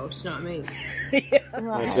anything else. You know what I mean?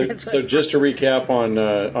 Yeah, so just to recap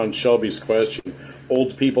on Shelby's question,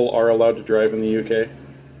 old people are allowed to drive in the UK?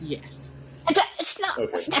 Yes. It's not,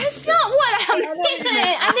 Okay. that's not what I'm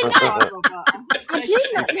saying. I did not. I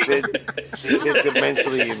did not. She said they're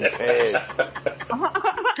mentally impaired.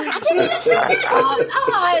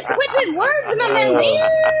 Quit putting words in my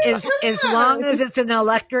mouth. As long as it's an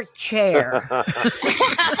electric chair.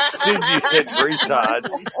 Cindy said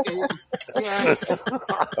retards.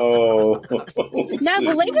 Oh. No,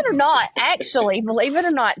 believe it or not, actually, believe it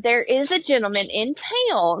or not, there is a gentleman in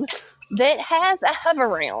town that has a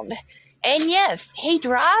hover-round. And yes, he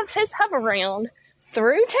drives his hover-round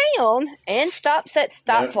through town and stops at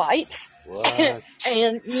stoplights. What?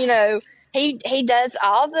 And, you know, he does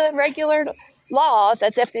all the regular laws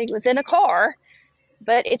as if he was in a car,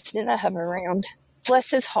 but it's in a hover-round.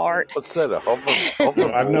 Bless his heart. What's that, a hover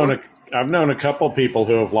I've known a couple people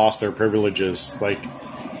who have lost their privileges. Like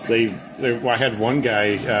I had one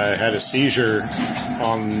guy had a seizure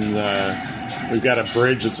on. We've got a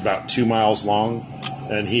bridge that's about 2 miles long,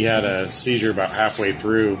 and he had a seizure about halfway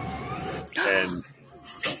through, and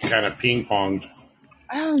kind of ping ponged.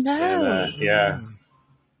 Oh no! And, yeah.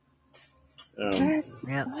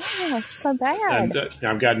 Oh, so bad. And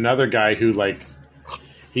I've got another guy who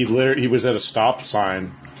he was at a stop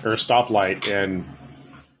sign or a stoplight, and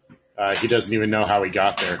he doesn't even know how he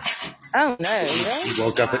got there. Oh no! Really? He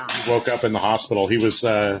woke up in the hospital. He was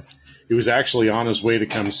actually on his way to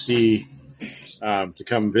come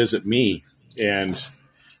visit me, and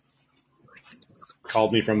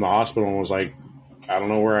called me from the hospital and was like, I don't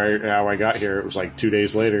know how I got here. It was like 2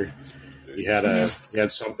 days later. He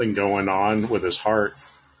had something going on with his heart,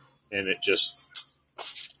 and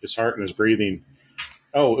his heart and his breathing.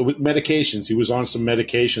 Oh, it was medications. He was on some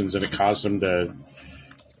medications, and it caused him to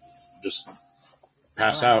just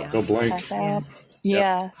pass out, go blank. Pass out.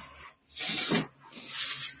 Yeah.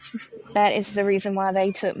 That is the reason why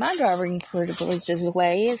they took my driving privileges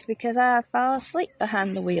away, is because I fall asleep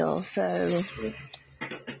behind the wheel. So.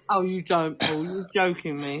 Oh, you don't, Paul. You're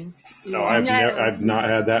joking me. No, I've not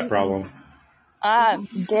had that problem. I'm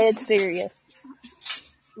dead serious.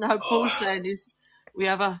 No, Paul said is we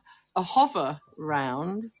have a hover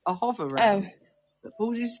round. That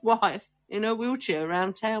pulls his wife in a wheelchair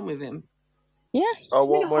around town with him. Yeah. I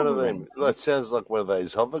want one of them. That sounds like one of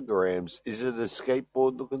those hovergrams. Is it a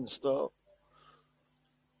skateboard looking stuff?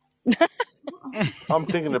 I'm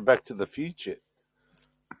thinking of Back to the Future.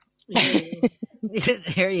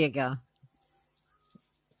 There you go.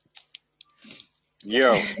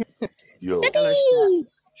 Yo.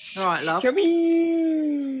 All right, love.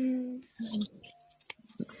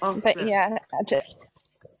 But yeah,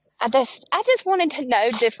 I just wanted to know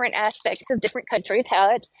different aspects of different countries,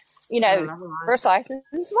 how it, first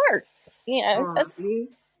licenses work. That's,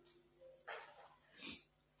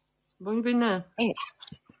 Where you been there?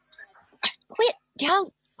 Quit,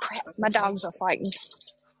 don't crap. My dogs are fighting.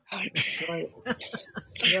 Right.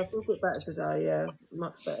 Yeah, I feel a bit better today, yeah.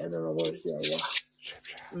 Much better than I was, yeah.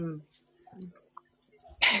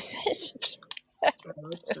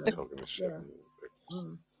 Talking to shit.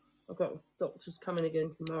 I've got doctors coming again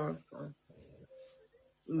tomorrow. So.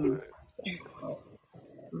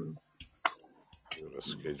 got a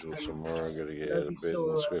schedule tomorrow. I got to get out of bed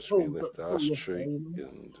and scratch my left ass cheek,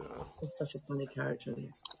 and He's such a funny character.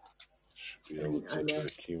 should be able to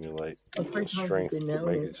accumulate Three the times he's strength been to now,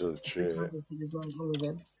 make and it to the three chair. times he's been home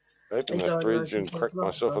again. Open He's the on fridge and crack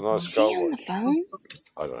myself a nice Is he on skull. the phone?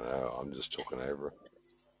 I don't know. I'm just talking over it.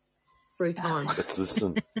 3 times. Let's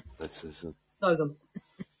listen. Let's listen. Logan.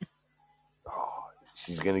 Oh,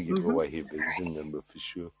 she's going to give away her visa number for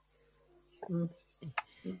sure.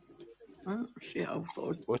 Oh, shit, I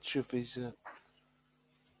thought. What's your visa?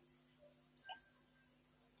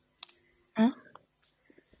 Huh?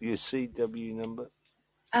 Your CW number?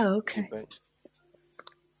 Oh, okay. Bank?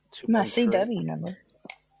 My 213? CW number.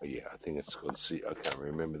 Oh, yeah, I think it's called C. I can't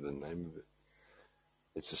remember the name of it.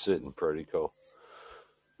 It's a certain protocol.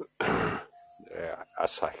 Yeah,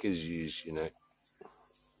 us hackers use, you know.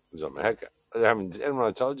 Because I'm a hacker. I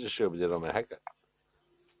haven't told you, sure, but I'm a hacker.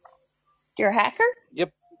 You're a hacker?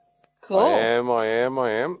 Yep. Cool. I am. I'm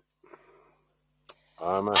a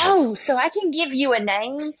hacker. Oh, so I can give you a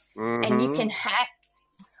name and you can hack.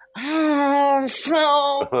 Oh, so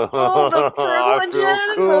all the I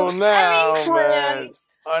privileges feel cool of now, having man. friends.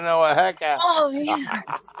 I know a hacker. Oh, yeah.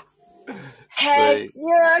 Heck See,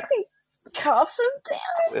 yeah, I can cause some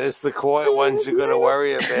damage. it's the quiet ones you got to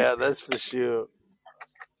worry about, that's for sure.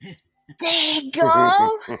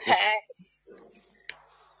 Daggone. Heck.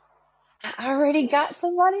 I already got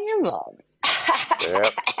somebody involved.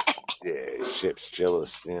 Yep. Yeah, Shep's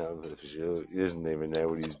jealous now, for sure. He doesn't even know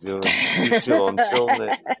what he's doing. He's still on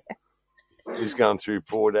Telnet. He's going through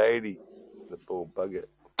port 80. The poor bugger.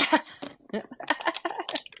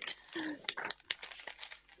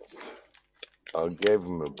 I gave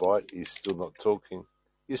him a bite. He's still not talking.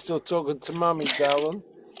 You're still talking to Mummy, darling?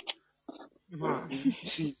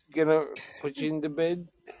 She gonna put you into bed?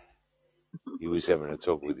 He was having a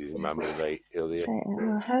talk with his mum earlier.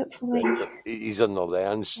 So, hopefully. He's on the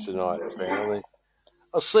lounge tonight, apparently.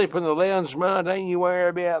 I'll sleep in the lounge, Ma. Don't you worry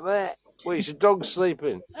about that. Where's your dog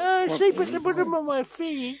sleeping? Oh, sleep at the bottom of my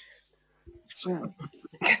feet.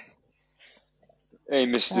 Hey,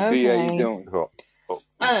 Mr. B, how you doing?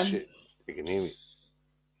 Oh, shit. You can hear me.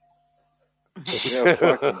 Yeah,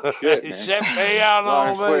 fucking shit, man. Shut me out Loud on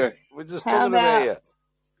and me. clear. We're just How talking about you. about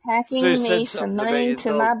hacking Sue said me something some about money your to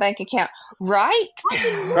dog. my bank account? Right?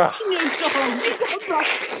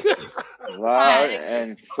 Loud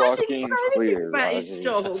and fucking clear, About his Rosie.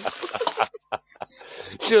 dog.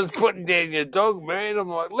 She was putting down your dog, man. I'm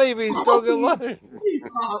like, leave his dog alone. You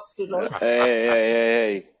bastard.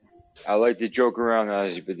 Hey. I like to joke around,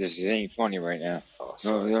 Ozzy, but this ain't funny right now. Oh,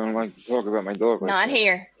 No, I don't like to talk about my dog like Not that.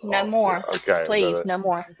 here. No more. Okay. Please, got it. no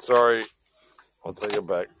more. Sorry. I'll take it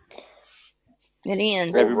back. It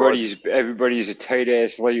ends. Everybody's a tight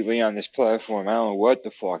ass lately on this platform. I don't know what the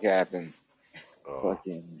fuck happened.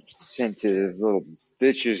 Fucking sensitive little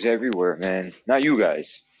bitches everywhere, man. Not you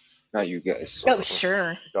guys. Oh,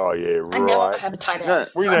 sure. Oh, yeah, right. I know I have a tight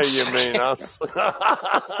ass. We know you mean us.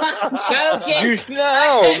 I'm joking. Just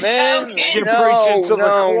no, man. You're preaching to the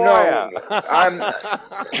choir. I'm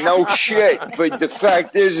no shit. But the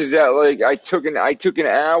fact is that like I took an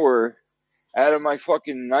hour out of my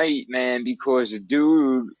fucking night, man, because a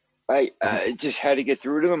dude, I just had to get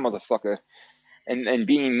through to the motherfucker, and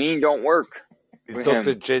being mean don't work. Is with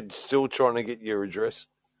Dr. him. Jed still trying to get your address?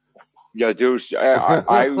 Yeah, dude,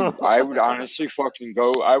 I would honestly fucking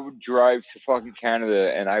go. I would drive to fucking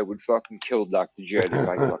Canada and I would fucking kill Dr. Jed if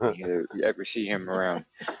I fucking ever see him around.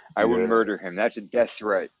 I would murder him. That's a death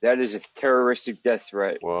threat. That is a terroristic death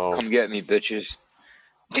threat. Well, come get me, bitches.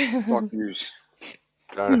 Fuck yous.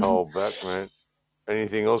 Don't hold back, man.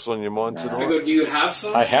 Anything else on your mind tonight? Do you have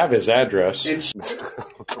some? I have his address.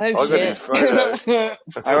 I got his photo.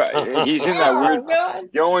 He's in that weird. God.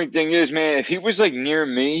 The only thing is, man, if he was like near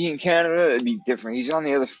me in Canada, it'd be different. He's on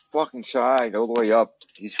the other fucking side, all the way up.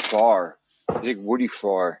 He's far. He's like Woody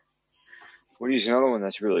far. Woody's another one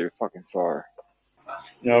that's really fucking far.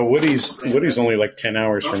 No, Woody's only like 10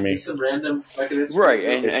 hours from me. Some random Right,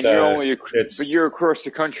 and you're only, it's- but you're across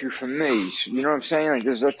the country from me. So you know what I'm saying? Like,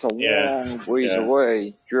 that's a long ways yeah.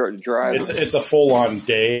 away. Drive. It's a full on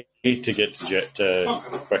day to get to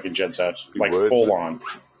fucking Jed's house, like full on.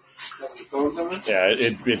 Yeah,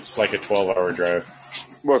 it's like a 12-hour drive.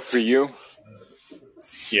 What for you?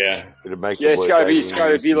 Yeah, It's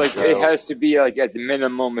gotta be like, it has to be like at the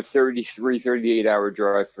minimum a 38 hour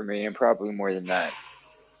drive for me, and probably more than that.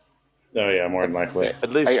 Oh yeah, more than likely.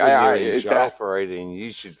 At least when you're in jail for 18,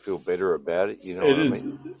 you should feel better about it. You know what I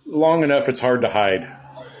mean? Long enough, it's hard to hide.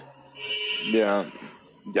 Yeah,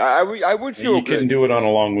 I would feel You good. couldn't do it on a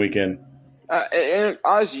long weekend. And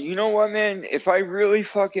Ozzy, you know what, man? If I really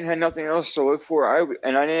fucking had nothing else to live for,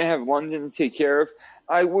 and I didn't have London to take care of,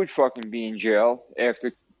 I would fucking be in jail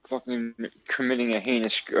after fucking committing a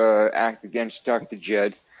heinous act against Dr.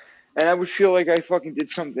 Jed. And I would feel like I fucking did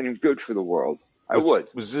something good for the world. I would.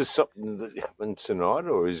 Was this something that happened tonight,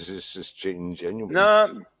 or is this just genuine?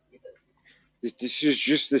 No, this is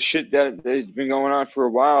just the shit that has been going on for a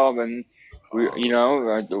while, and we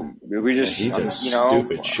just, He does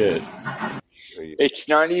stupid shit. It's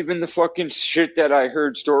not even the fucking shit that I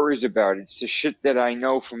heard stories about. It's the shit that I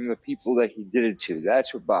know from the people that he did it to.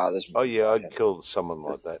 That's what bothers me. Oh yeah, I'd kill someone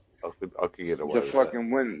like that. I could get away The with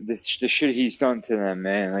fucking women, the shit he's done to them,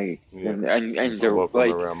 man. Like, Yeah. and they're Walking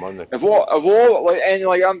like, around my neck. of all, like, and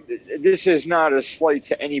like, this is not a slight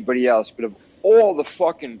to anybody else, but of all the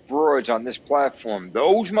fucking broads on this platform,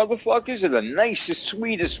 those motherfuckers are the nicest,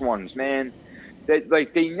 sweetest ones, man.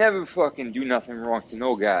 They never fucking do nothing wrong to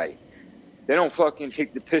no guy. They don't fucking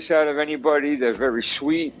take the piss out of anybody. They're very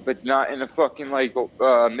sweet, but not in a fucking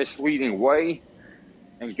misleading way.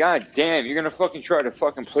 And goddamn, you're gonna fucking try to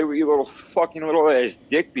fucking play with your little ass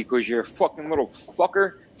dick because you're a fucking little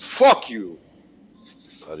fucker? Fuck you.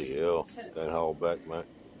 Bloody hell! Don't hold back, mate.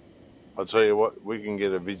 I'll tell you what, we can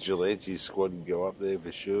get a vigilante squad and go up there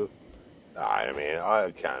for sure. I mean,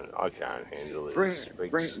 I can't handle this.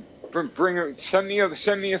 Send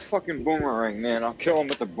me a fucking boomerang, man. I'll kill him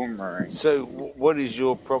with a boomerang. So, what is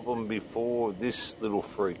your problem before this little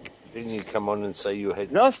freak? Didn't you come on and say you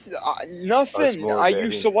had nothing? more I about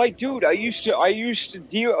used him. to like, dude. I used to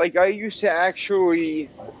deal like I used to actually,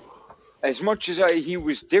 as much as he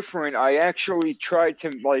was different. I actually tried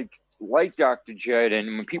to like Dr. Jed,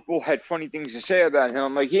 and when people had funny things to say about him,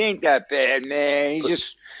 I'm like, he ain't that bad, man.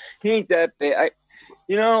 He ain't that bad.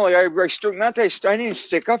 I didn't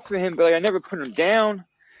stick up for him, but I never put him down.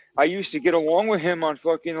 I used to get along with him on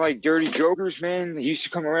fucking Dirty Jokers, man. He used to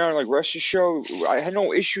come around Russ's show. I had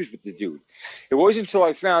no issues with the dude. It wasn't until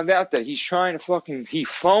I found out that he's trying to he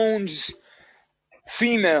phones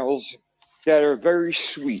females that are very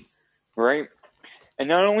sweet, right? And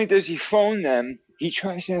not only does he phone them, he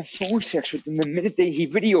tries to have phone sex with them the minute he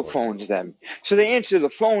video phones them. So they answer the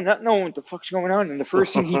phone not knowing what the fuck's going on, and the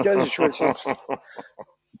first thing he does is try to say,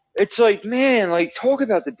 it's like, man, talk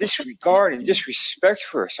about the disregard and disrespect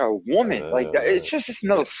for a woman. It's just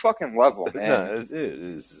another fucking level, man. No, it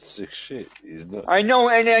is sick shit. He's not. I know,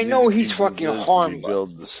 and I know he's fucking deserves to be harmless.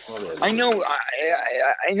 billed the snot out of I him. know,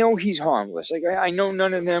 I know he's harmless. I know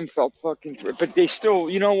none of them felt fucking, but they still,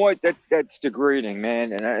 you know what? That's degrading,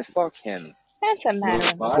 man. And fuck him. That's a matter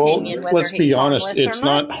of Well, opinion. Whether let's be he's honest. harmless It's or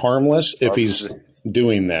not harmless if he's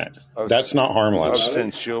doing that. That's not I've harmless.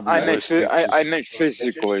 sent Shelby I those I meant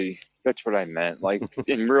physically. That's what I meant.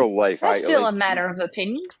 In real life, That's still a matter of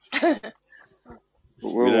opinion. We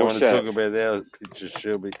don't want to talk about our pictures,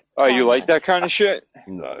 Shelby. Oh, you like that kind of shit?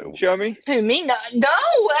 No. Shelby? Who, me? No,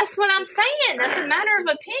 that's what I'm saying. That's a matter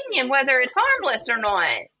of opinion, whether it's harmless or not.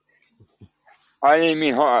 I didn't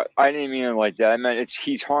mean it like that. I meant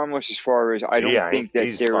he's harmless as far as I don't think that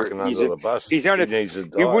he's fucking under the bus. He's not He needs to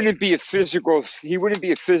die. He wouldn't be a physical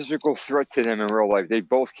threat to them in real life. They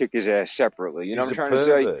both kick his ass separately. You know what I'm trying to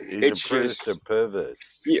say? He's a predator pervert.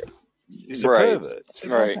 Yeah. He's a pervert.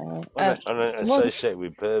 Right. I don't associate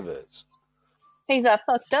with perverts He's a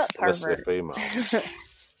fucked up unless they're pervert. female.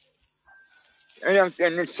 And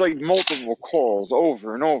it's multiple calls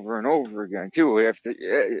over and over and over again too. After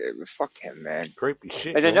fuck him, man. Creepy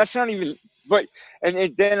shit. And then man. that's not even. But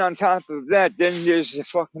and then on top of that, then there's the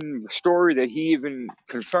fucking story that he even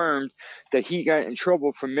confirmed that he got in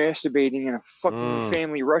trouble for masturbating in a fucking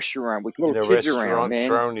family restaurant with little kids around, man.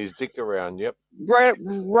 Throwing his dick around. Yep.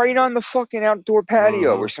 Right on the fucking outdoor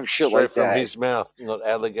patio or some shit Straight like from that. his mouth, not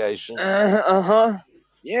allegation. Yeah.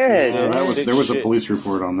 There was a police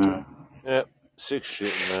report on that. Yep. Sick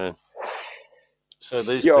shit, man. So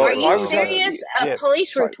these Yo, Are you serious? A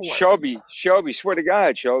police report? Shelby, swear to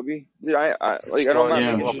God, Shelby. I don't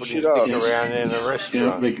mind making some shit up. around in a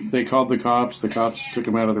restaurant. Yeah, they called the cops. The cops took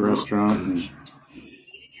him out of the restaurant.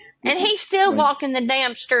 And he's still walking the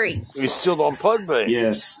damn street. He's still on Podbean.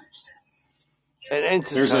 Yes. And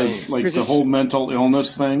there's the whole mental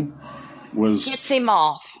illness thing was Gets him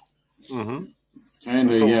off. Mm-hmm.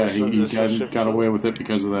 And he got away with it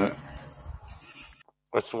because of that.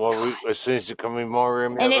 That's why as soon as you come in my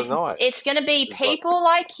room the And other night. it's going to be people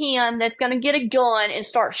like him that's going to get a gun and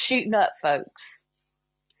start shooting up folks.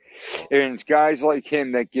 And it's guys like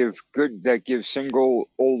him that give single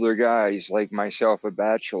older guys like myself, a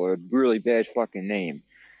bachelor, a really bad fucking name.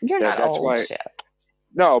 You're not that's old, why. shit.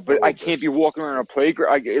 No, but I can't be walking around a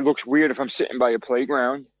playground. It looks weird if I'm sitting by a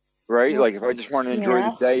playground, right? Like if I just want to enjoy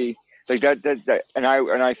the day. Like that, and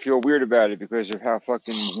I feel weird about it because of how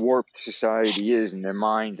fucking warped society is in their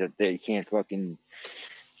minds that they can't fucking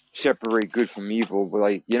separate good from evil. But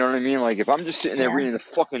like, you know what I mean? Like, if I'm just sitting there Yeah. reading the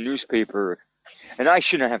fucking newspaper, and I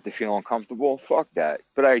shouldn't have to feel uncomfortable, fuck that.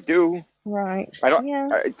 But I do. Right. I don't. Yeah.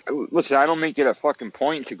 Listen, I don't make it a fucking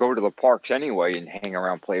point to go to the parks anyway and hang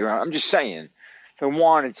around, play around. I'm just saying, if I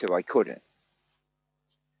wanted to, I couldn't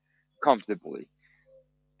comfortably.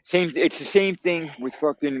 It's the same thing with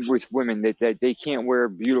women that they can't wear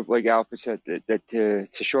beautiful like outfits that to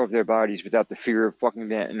show off their bodies without the fear of fucking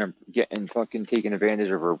getting fucking taken advantage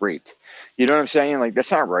of or raped. You know what I'm saying? Like,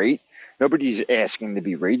 that's not right. Nobody's asking to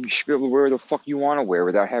be raped. You should be able to wear the fuck you want to wear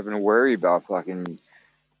without having to worry about fucking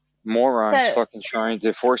morons So, fucking trying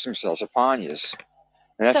to force themselves upon you. And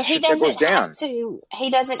that's so the shit that goes down. he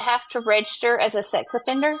doesn't have to register as a sex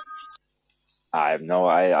offender? I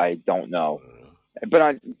don't know.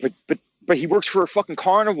 But he works for a fucking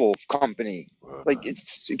carnival company. Like, it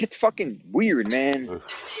gets fucking weird, man.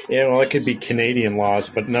 Yeah, well, it could be Canadian laws,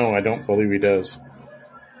 but no, I don't believe he does.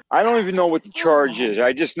 I don't even know what the charge is.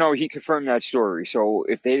 I just know he confirmed that story. So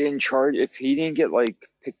if he didn't get like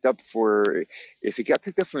if he got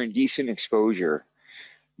picked up for indecent exposure,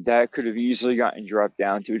 that could have easily gotten dropped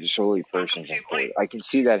down to a disorderly persons in court. I can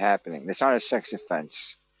see that happening. That's not a sex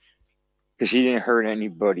offense because he didn't hurt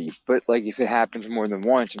anybody. But like, if it happens more than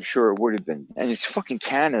once, I'm sure it would have been. And it's fucking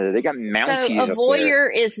Canada. They got Mounties So a up there. voyeur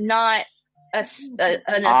is not an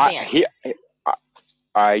offense.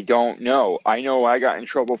 I don't know. I know I got in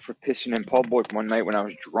trouble for pissing in public one night when I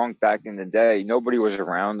was drunk back in the day. Nobody was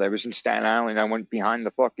around. I was in Staten Island. I went behind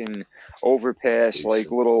the fucking overpass,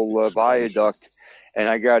 like little viaduct, and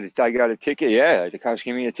I got a ticket. Yeah, the cops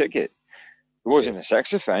gave me a ticket. It wasn't a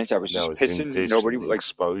sex offense. I was just pissing. Nobody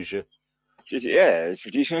exposure. It's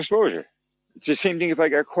indecent exposure. It's the same thing if I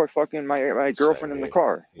got caught fucking my girlfriend in the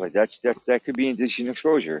car. Like that could be indecent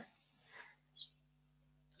exposure.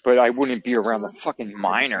 But I wouldn't be around the fucking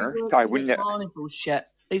minor. I wouldn't. Carnival shit.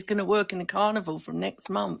 He's going to work in the carnival from next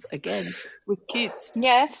month again with kids.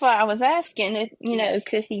 Yeah, that's why I was asking.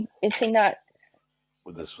 Is he not?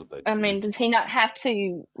 Well, that's what they I mean, does he not have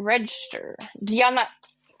to register? Do y'all not?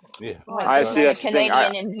 Yeah, I see. That's the thing.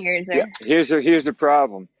 Canadian in here, is there? Here's the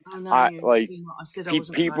problem.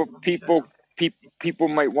 People People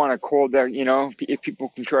might want to call that, if people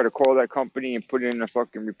can try to call that company and put in a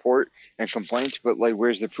fucking report and complaints, but like,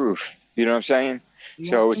 where's the proof? You know what I'm saying?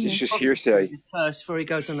 So it's just hearsay. First, before he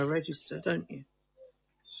goes on the register, don't you?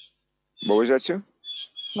 What was that, Sue?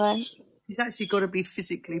 Right. He's actually got to be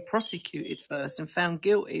physically prosecuted first and found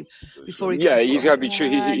guilty before he. He's got to be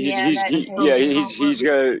treated. He's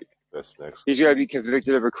got to be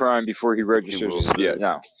convicted of a crime before he registers.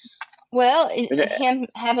 Now. Well, him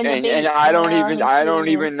having to be, and I don't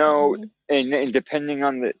even know, and depending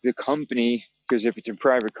on the company, because if it's a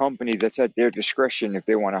private company, that's at their discretion if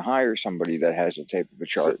they want to hire somebody that has a type of a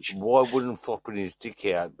charge. But why wouldn't flopping his dick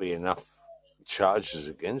out be enough charges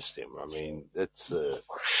against him? I mean, that's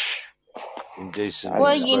indecent.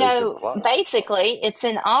 Well, basically, it's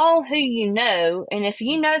in all who you know, and if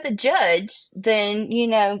you know the judge, then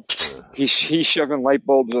he's shoving light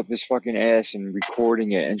bulbs up his fucking ass and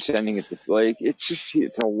recording it and sending it to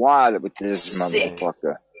it's a lot with this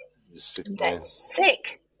motherfucker. That's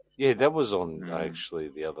sick. Yeah, that was on actually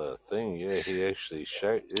the other thing. Yeah, he actually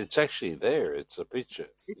showed. It's actually there. It's a picture.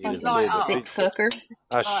 You can see the sick fucker.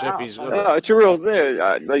 Sheppy's got it. It's a real thing.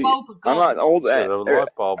 I'm not old.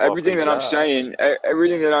 Everything that I'm saying,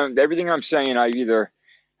 everything I'm saying, I either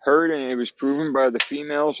heard and it was proven by the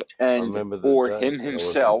females or him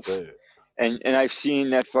himself. And I've seen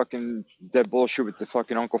that bullshit with the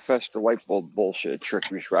fucking Uncle Fester light bulb bullshit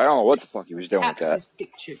trickery. I don't know what the fuck he was doing with that.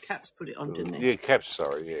 Picture. Caps put it on, didn't he? Yeah, Caps.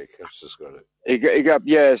 Sorry, yeah, Caps has got it.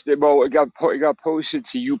 It got posted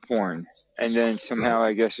to YouPorn, and then somehow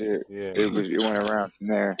I guess it went around from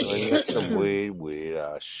there. I mean, that's some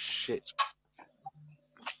weird shit.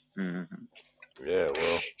 Mm-hmm. Yeah,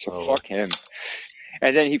 well, so fuck him.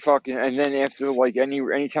 And then after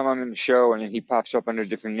anytime I'm in the show and then he pops up under a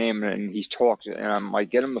different name and he talks and I'm like,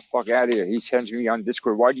 get him the fuck out of here. He sends me on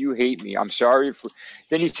Discord, why do you hate me? I'm sorry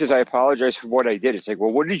then he says, I apologize for what I did. It's like, well,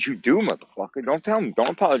 what did you do, motherfucker? Don't tell him. Don't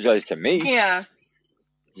apologize to me. Yeah.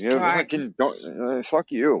 Fuck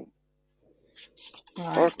you.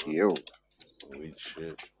 Right. Fuck you. Weird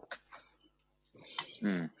shit.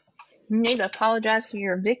 You need to apologize to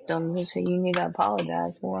your victims who you need to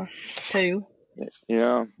apologize for, too.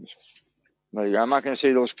 Like, I'm not going to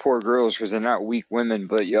say those poor girls because they're not weak women,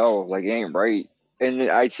 but ain't right. And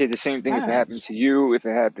I'd say the same thing if it happened to you, if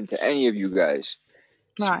it happened to any of you guys.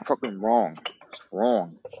 It's fucking wrong. It's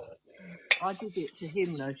wrong. I did it to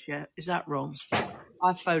him, though, Shep. Is that wrong?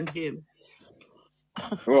 I phoned him.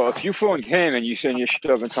 Well, if you phoned him and you said you're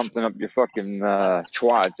shoving something up your fucking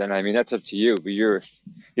twat, then I mean that's up to you. But you're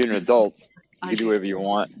an adult. You can do whatever you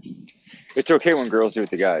want. It's okay when girls do it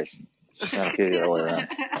to guys. It's not okay the other way around.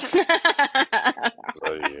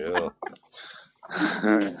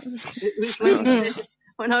 It was when he said,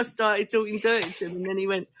 when I started talking dirty to him, and then he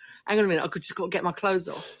went, "Hang on a minute, I could just got to get my clothes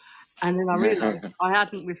off." And then I realised I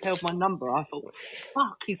hadn't withheld my number. I thought,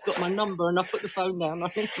 "Fuck, he's got my number," and I put the phone down.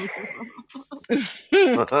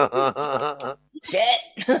 Shit.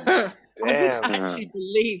 I didn't actually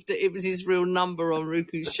believe that it was his real number on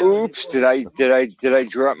Ruku's show. Oops! Did I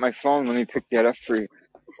drop my phone? Let me pick that up for you.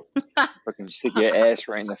 Fucking stick your ass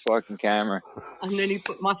right in the fucking camera. And then he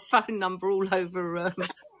put my phone number all over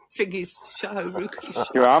Figgy's show. Ruku's.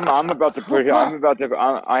 Dude, I'm about to put.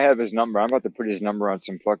 I have his number. I'm about to put his number on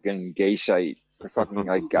some fucking gay site. For fucking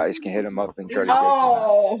like guys can hit him up and try to get.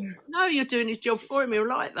 Oh. No, you're doing his job for him. He'll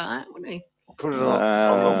like that, wouldn't he? Put it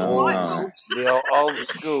on the old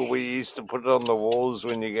school. We used to put it on the walls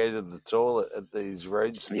when you go to the toilet at these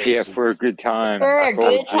road stations. Yeah, for a good time. For a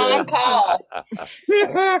good time call.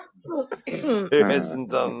 Who hasn't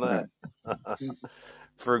done that?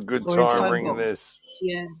 For a good Or in time, phone ring box. this.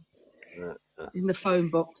 Yeah. In the phone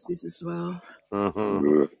boxes as well.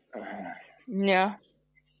 Yeah.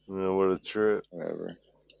 No, what a trip. Whatever.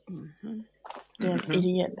 Damn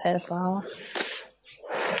idiot pedophile.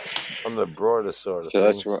 On the brighter side of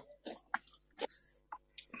So things. that's what.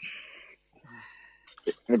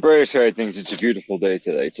 On the brighter side of things, it's a beautiful day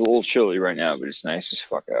today. It's a little chilly right now, but it's nice as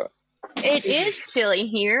fuck out. It is chilly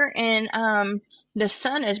here, and the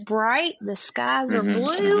sun is bright. The skies are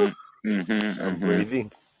blue. I'm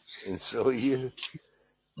breathing, and so are you.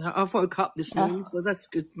 I woke up this morning, so that's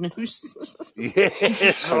good news.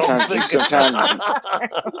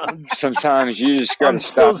 Sometimes you just gotta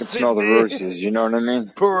stop and smell the roses. You know what I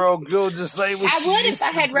mean? Poor old girl just say what I she would used if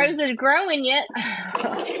I had roses growing yet.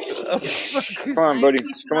 Come on, buddy.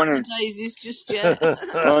 Come on in. Daisies just yet.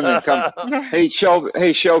 Come on in. Come. Hey,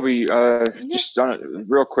 Shelby. Just on it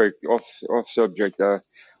real quick, off subject.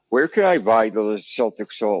 Where could I buy those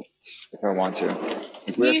Celtic salts if I want to?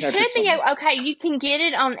 Where You can I should pick be some- okay. You can get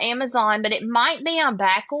it on Amazon, but it might be on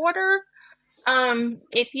back order.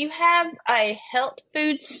 If you have a health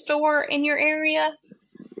food store in your area,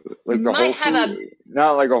 like you the might Whole have Foods,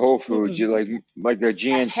 not like a Whole Foods. You like a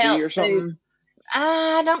GNC health or something. food.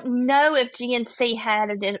 I don't know if GNC has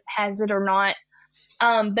it or not.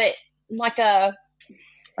 But like a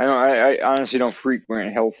I honestly don't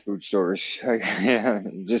frequent health food stores.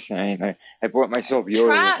 Just saying. I bought myself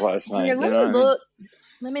Yodel's last night. here, You let know me what I mean? look.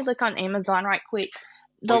 Let me look on Amazon right quick.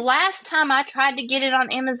 The last time I tried to get it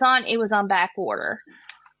on Amazon, it was on back order.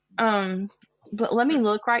 But let me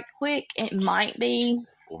look right quick. It might be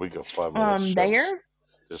Well, we got 5 minutes. there.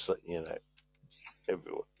 Just let you know.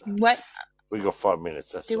 Everyone. What? We got 5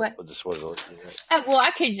 minutes. That's Do all. what? I just wanted to let you know. Oh, well,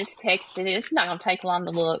 I could just text it. It's not gonna take long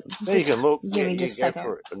to look. No, you can look. Give me Yeah, just you a go second.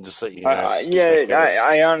 for it. And just let you know.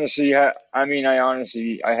 I honestly,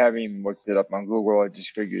 I haven't even looked it up on Google. I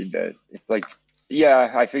just figured that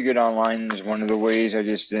I figured online is one of the ways. I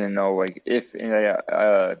just didn't know, like, if in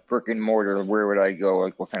a brick and mortar, where would I go?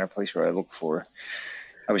 Like, what kind of place would I look for?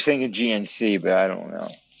 I was thinking GNC, but I don't know.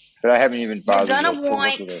 But I haven't even You're bothered gonna to look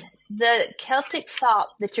want at it. the Celtic salt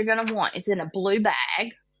that you're gonna want is in a blue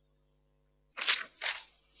bag.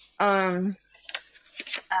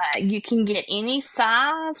 You can get any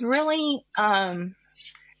size, really. Let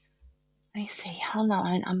me see. Hold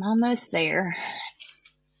on, I'm almost there.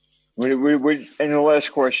 And the last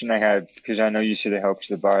question I had, because I know you said it helps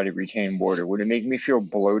the body retain water, would it make me feel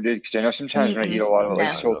bloated? Because I know sometimes when I eat a lot of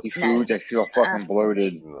No. salty foods, I feel fucking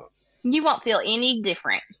bloated. You won't feel any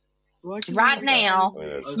different. Right now,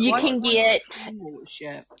 you can get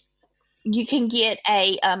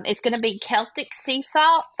a it's going to be Celtic sea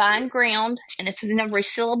salt, fine ground, and it's in a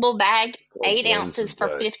resealable bag, 8 ounces for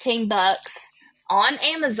 $15 on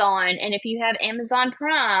Amazon. And if you have Amazon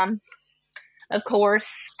Prime, of course,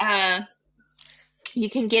 you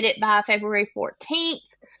can get it by February 14th.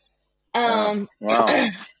 Wow.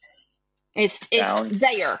 It's Found-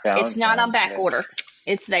 there. It's not on back order.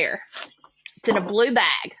 It's there. It's in a blue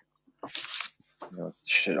bag.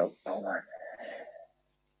 Shit up. Hold on.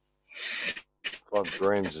 5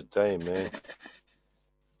 grams a day, man.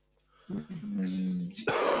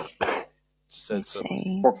 Said so.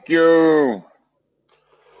 Fuck you.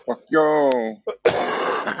 Fuck you.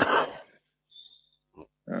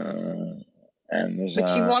 Amazon.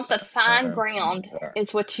 But you want the fine ground.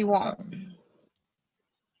 It's what you want.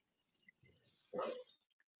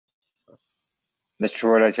 That's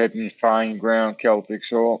what I typed in: fine ground Celtic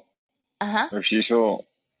salt Uh-huh. or sea salt.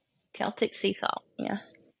 Celtic sea salt. Yeah.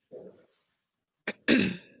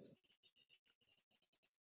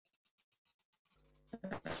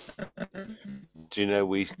 Do you know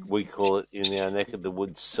we call it in our neck of the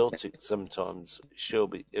woods Celtic sometimes?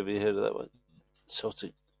 Shelby, have you heard of that one?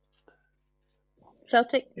 Celtic.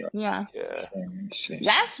 Celtic? Yeah. Yeah.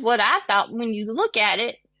 That's what I thought when you look at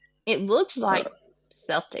it. It looks like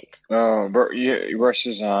Celtic. Oh, but Russ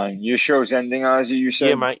is on. Your show's ending, Ozzy, you said?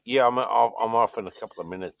 Yeah, mate. Yeah, I'm off in a couple of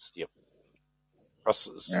minutes. Yep. Russ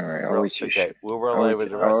is. All right, I'll wait Okay, we'll roll over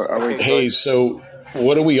to Russ. Hey, so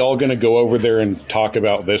what are we all going to go over there and talk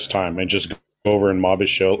about this time and just go over and mob his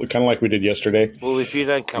show, kind of like we did yesterday? Well, if you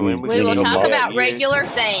don't come in, we will talk about regular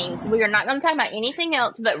things. We are not going to talk about anything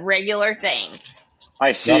else but regular things.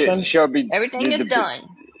 I see it, Shelby. Everything is done.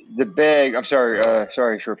 The bag, I'm sorry,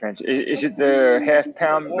 Short Pants. Is it the half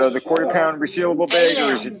pound, the quarter pound resealable bag,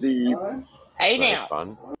 or is it the 8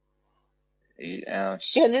 ounce? 8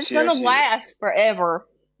 ounce. Because it's going to last forever.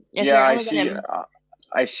 Yeah,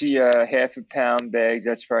 I see a half a pound bag.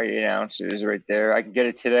 That's probably 8 ounces right there. I can get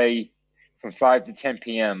it today from 5 to 10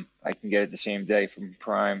 p.m. I can get it the same day from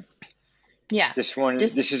Prime. Yeah. This one,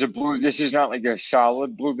 this is a blue. This is not like a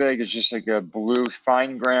solid blue bag. It's just like a blue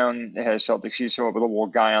fine ground. It has Celtic sea salt with a little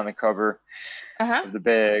guy on the cover. Of the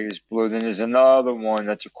bag is blue. Then there's another one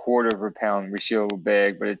that's a quarter of a pound resealable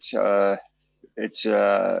bag, but it's a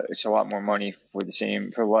lot more money for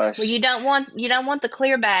less. Well, you don't want the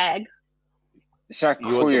clear bag. It's not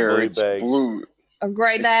clear. It's blue. A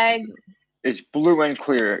gray bag. It's blue and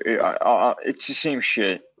clear. It's the same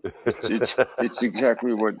shit. It's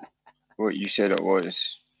exactly what you said it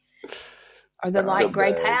was. Or the light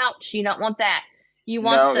gray pouch. You don't want that. You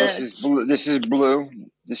want this is blue. This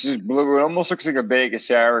is blue. It almost looks like a bag of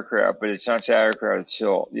sauerkraut, but it's not sauerkraut. It's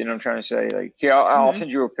salt. You know what I'm trying to say? Like, here, I'll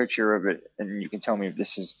send you a picture of it, and you can tell me if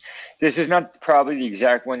this is not probably the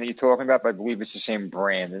exact one that you're talking about, but I believe it's the same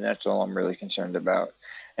brand, and that's all I'm really concerned about.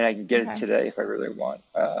 And I can get it today if I really want.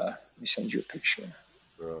 Let me send you a picture.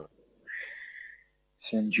 Right.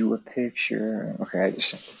 Send you a picture. Okay, I just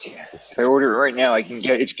sent it to you. If I order it right now, I can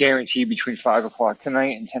get it's guaranteed between 5 o'clock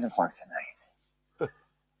tonight and 10 o'clock tonight.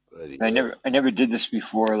 I never did this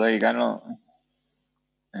before. Like, I don't.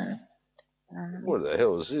 What the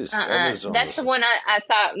hell is this? That's the one I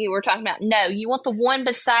thought you were talking about. No, you want the one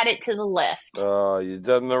beside it to the left. Oh, you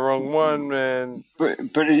done the wrong one, man. But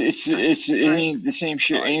it ain't the same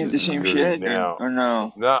shit. Ain't it the same shit? Now. Or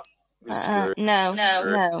no? No. No.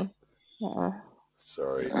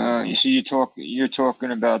 Sorry. So you're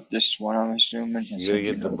talking about this one, I'm assuming. You gotta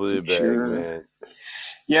get the blue bag, man.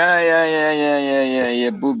 Yeah.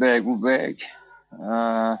 Blue bag.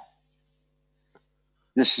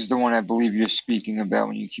 This is the one I believe you're speaking about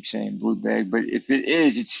when you keep saying blue bag. But if it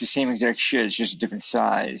is, it's the same exact shit. It's just a different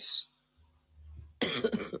size.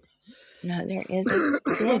 No, there is a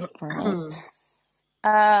difference.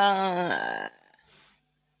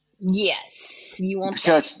 Yes, you want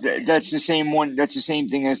that. That's the same one. That's the same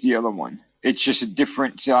thing as the other one. It's just a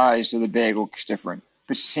different size, so the bag looks different.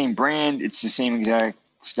 But it's the same brand. It's the same exact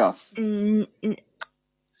stuff.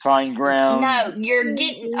 Fine ground. No, you're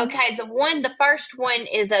getting okay. The first one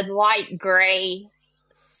is a light gray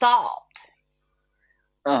salt.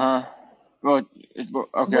 Well, okay.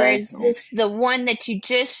 Whereas the one that you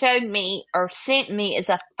just showed me or sent me is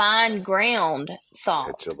a fine ground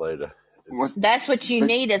salt. Catch you later. That's what you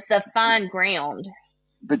need is the fine ground.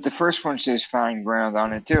 But the first one says fine ground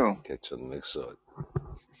on it too. Catch you on the next side.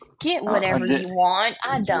 Get whatever you want.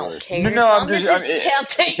 I don't care. No, as long as it's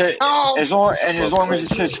Celtic salt. As long as it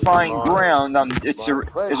says fine ground,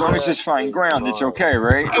 as long as it's fine ground, it's okay,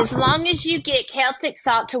 right? As long as you get Celtic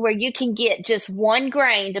salt to where you can get just 1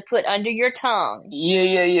 grain to put under your tongue.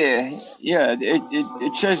 Yeah.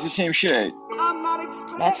 It says the same shit.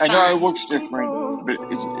 That's I know fine. it looks different, but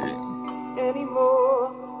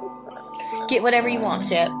Get whatever you want,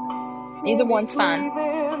 Shep. Either one's fine.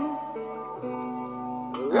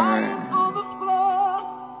 On the floor,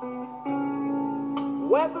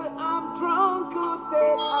 whether I'm drunk or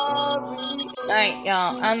dead, Alright,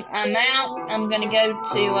 y'all. I'm out. I'm gonna go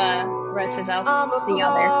to Russ's. I'll see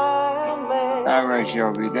y'all there. Alright,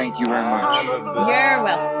 Shelby. Thank you very much. You're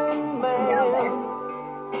welcome. See y'all there.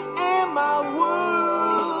 And my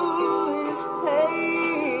world is pale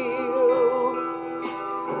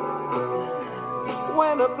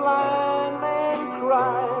when a blind man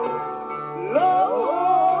cries, Lord.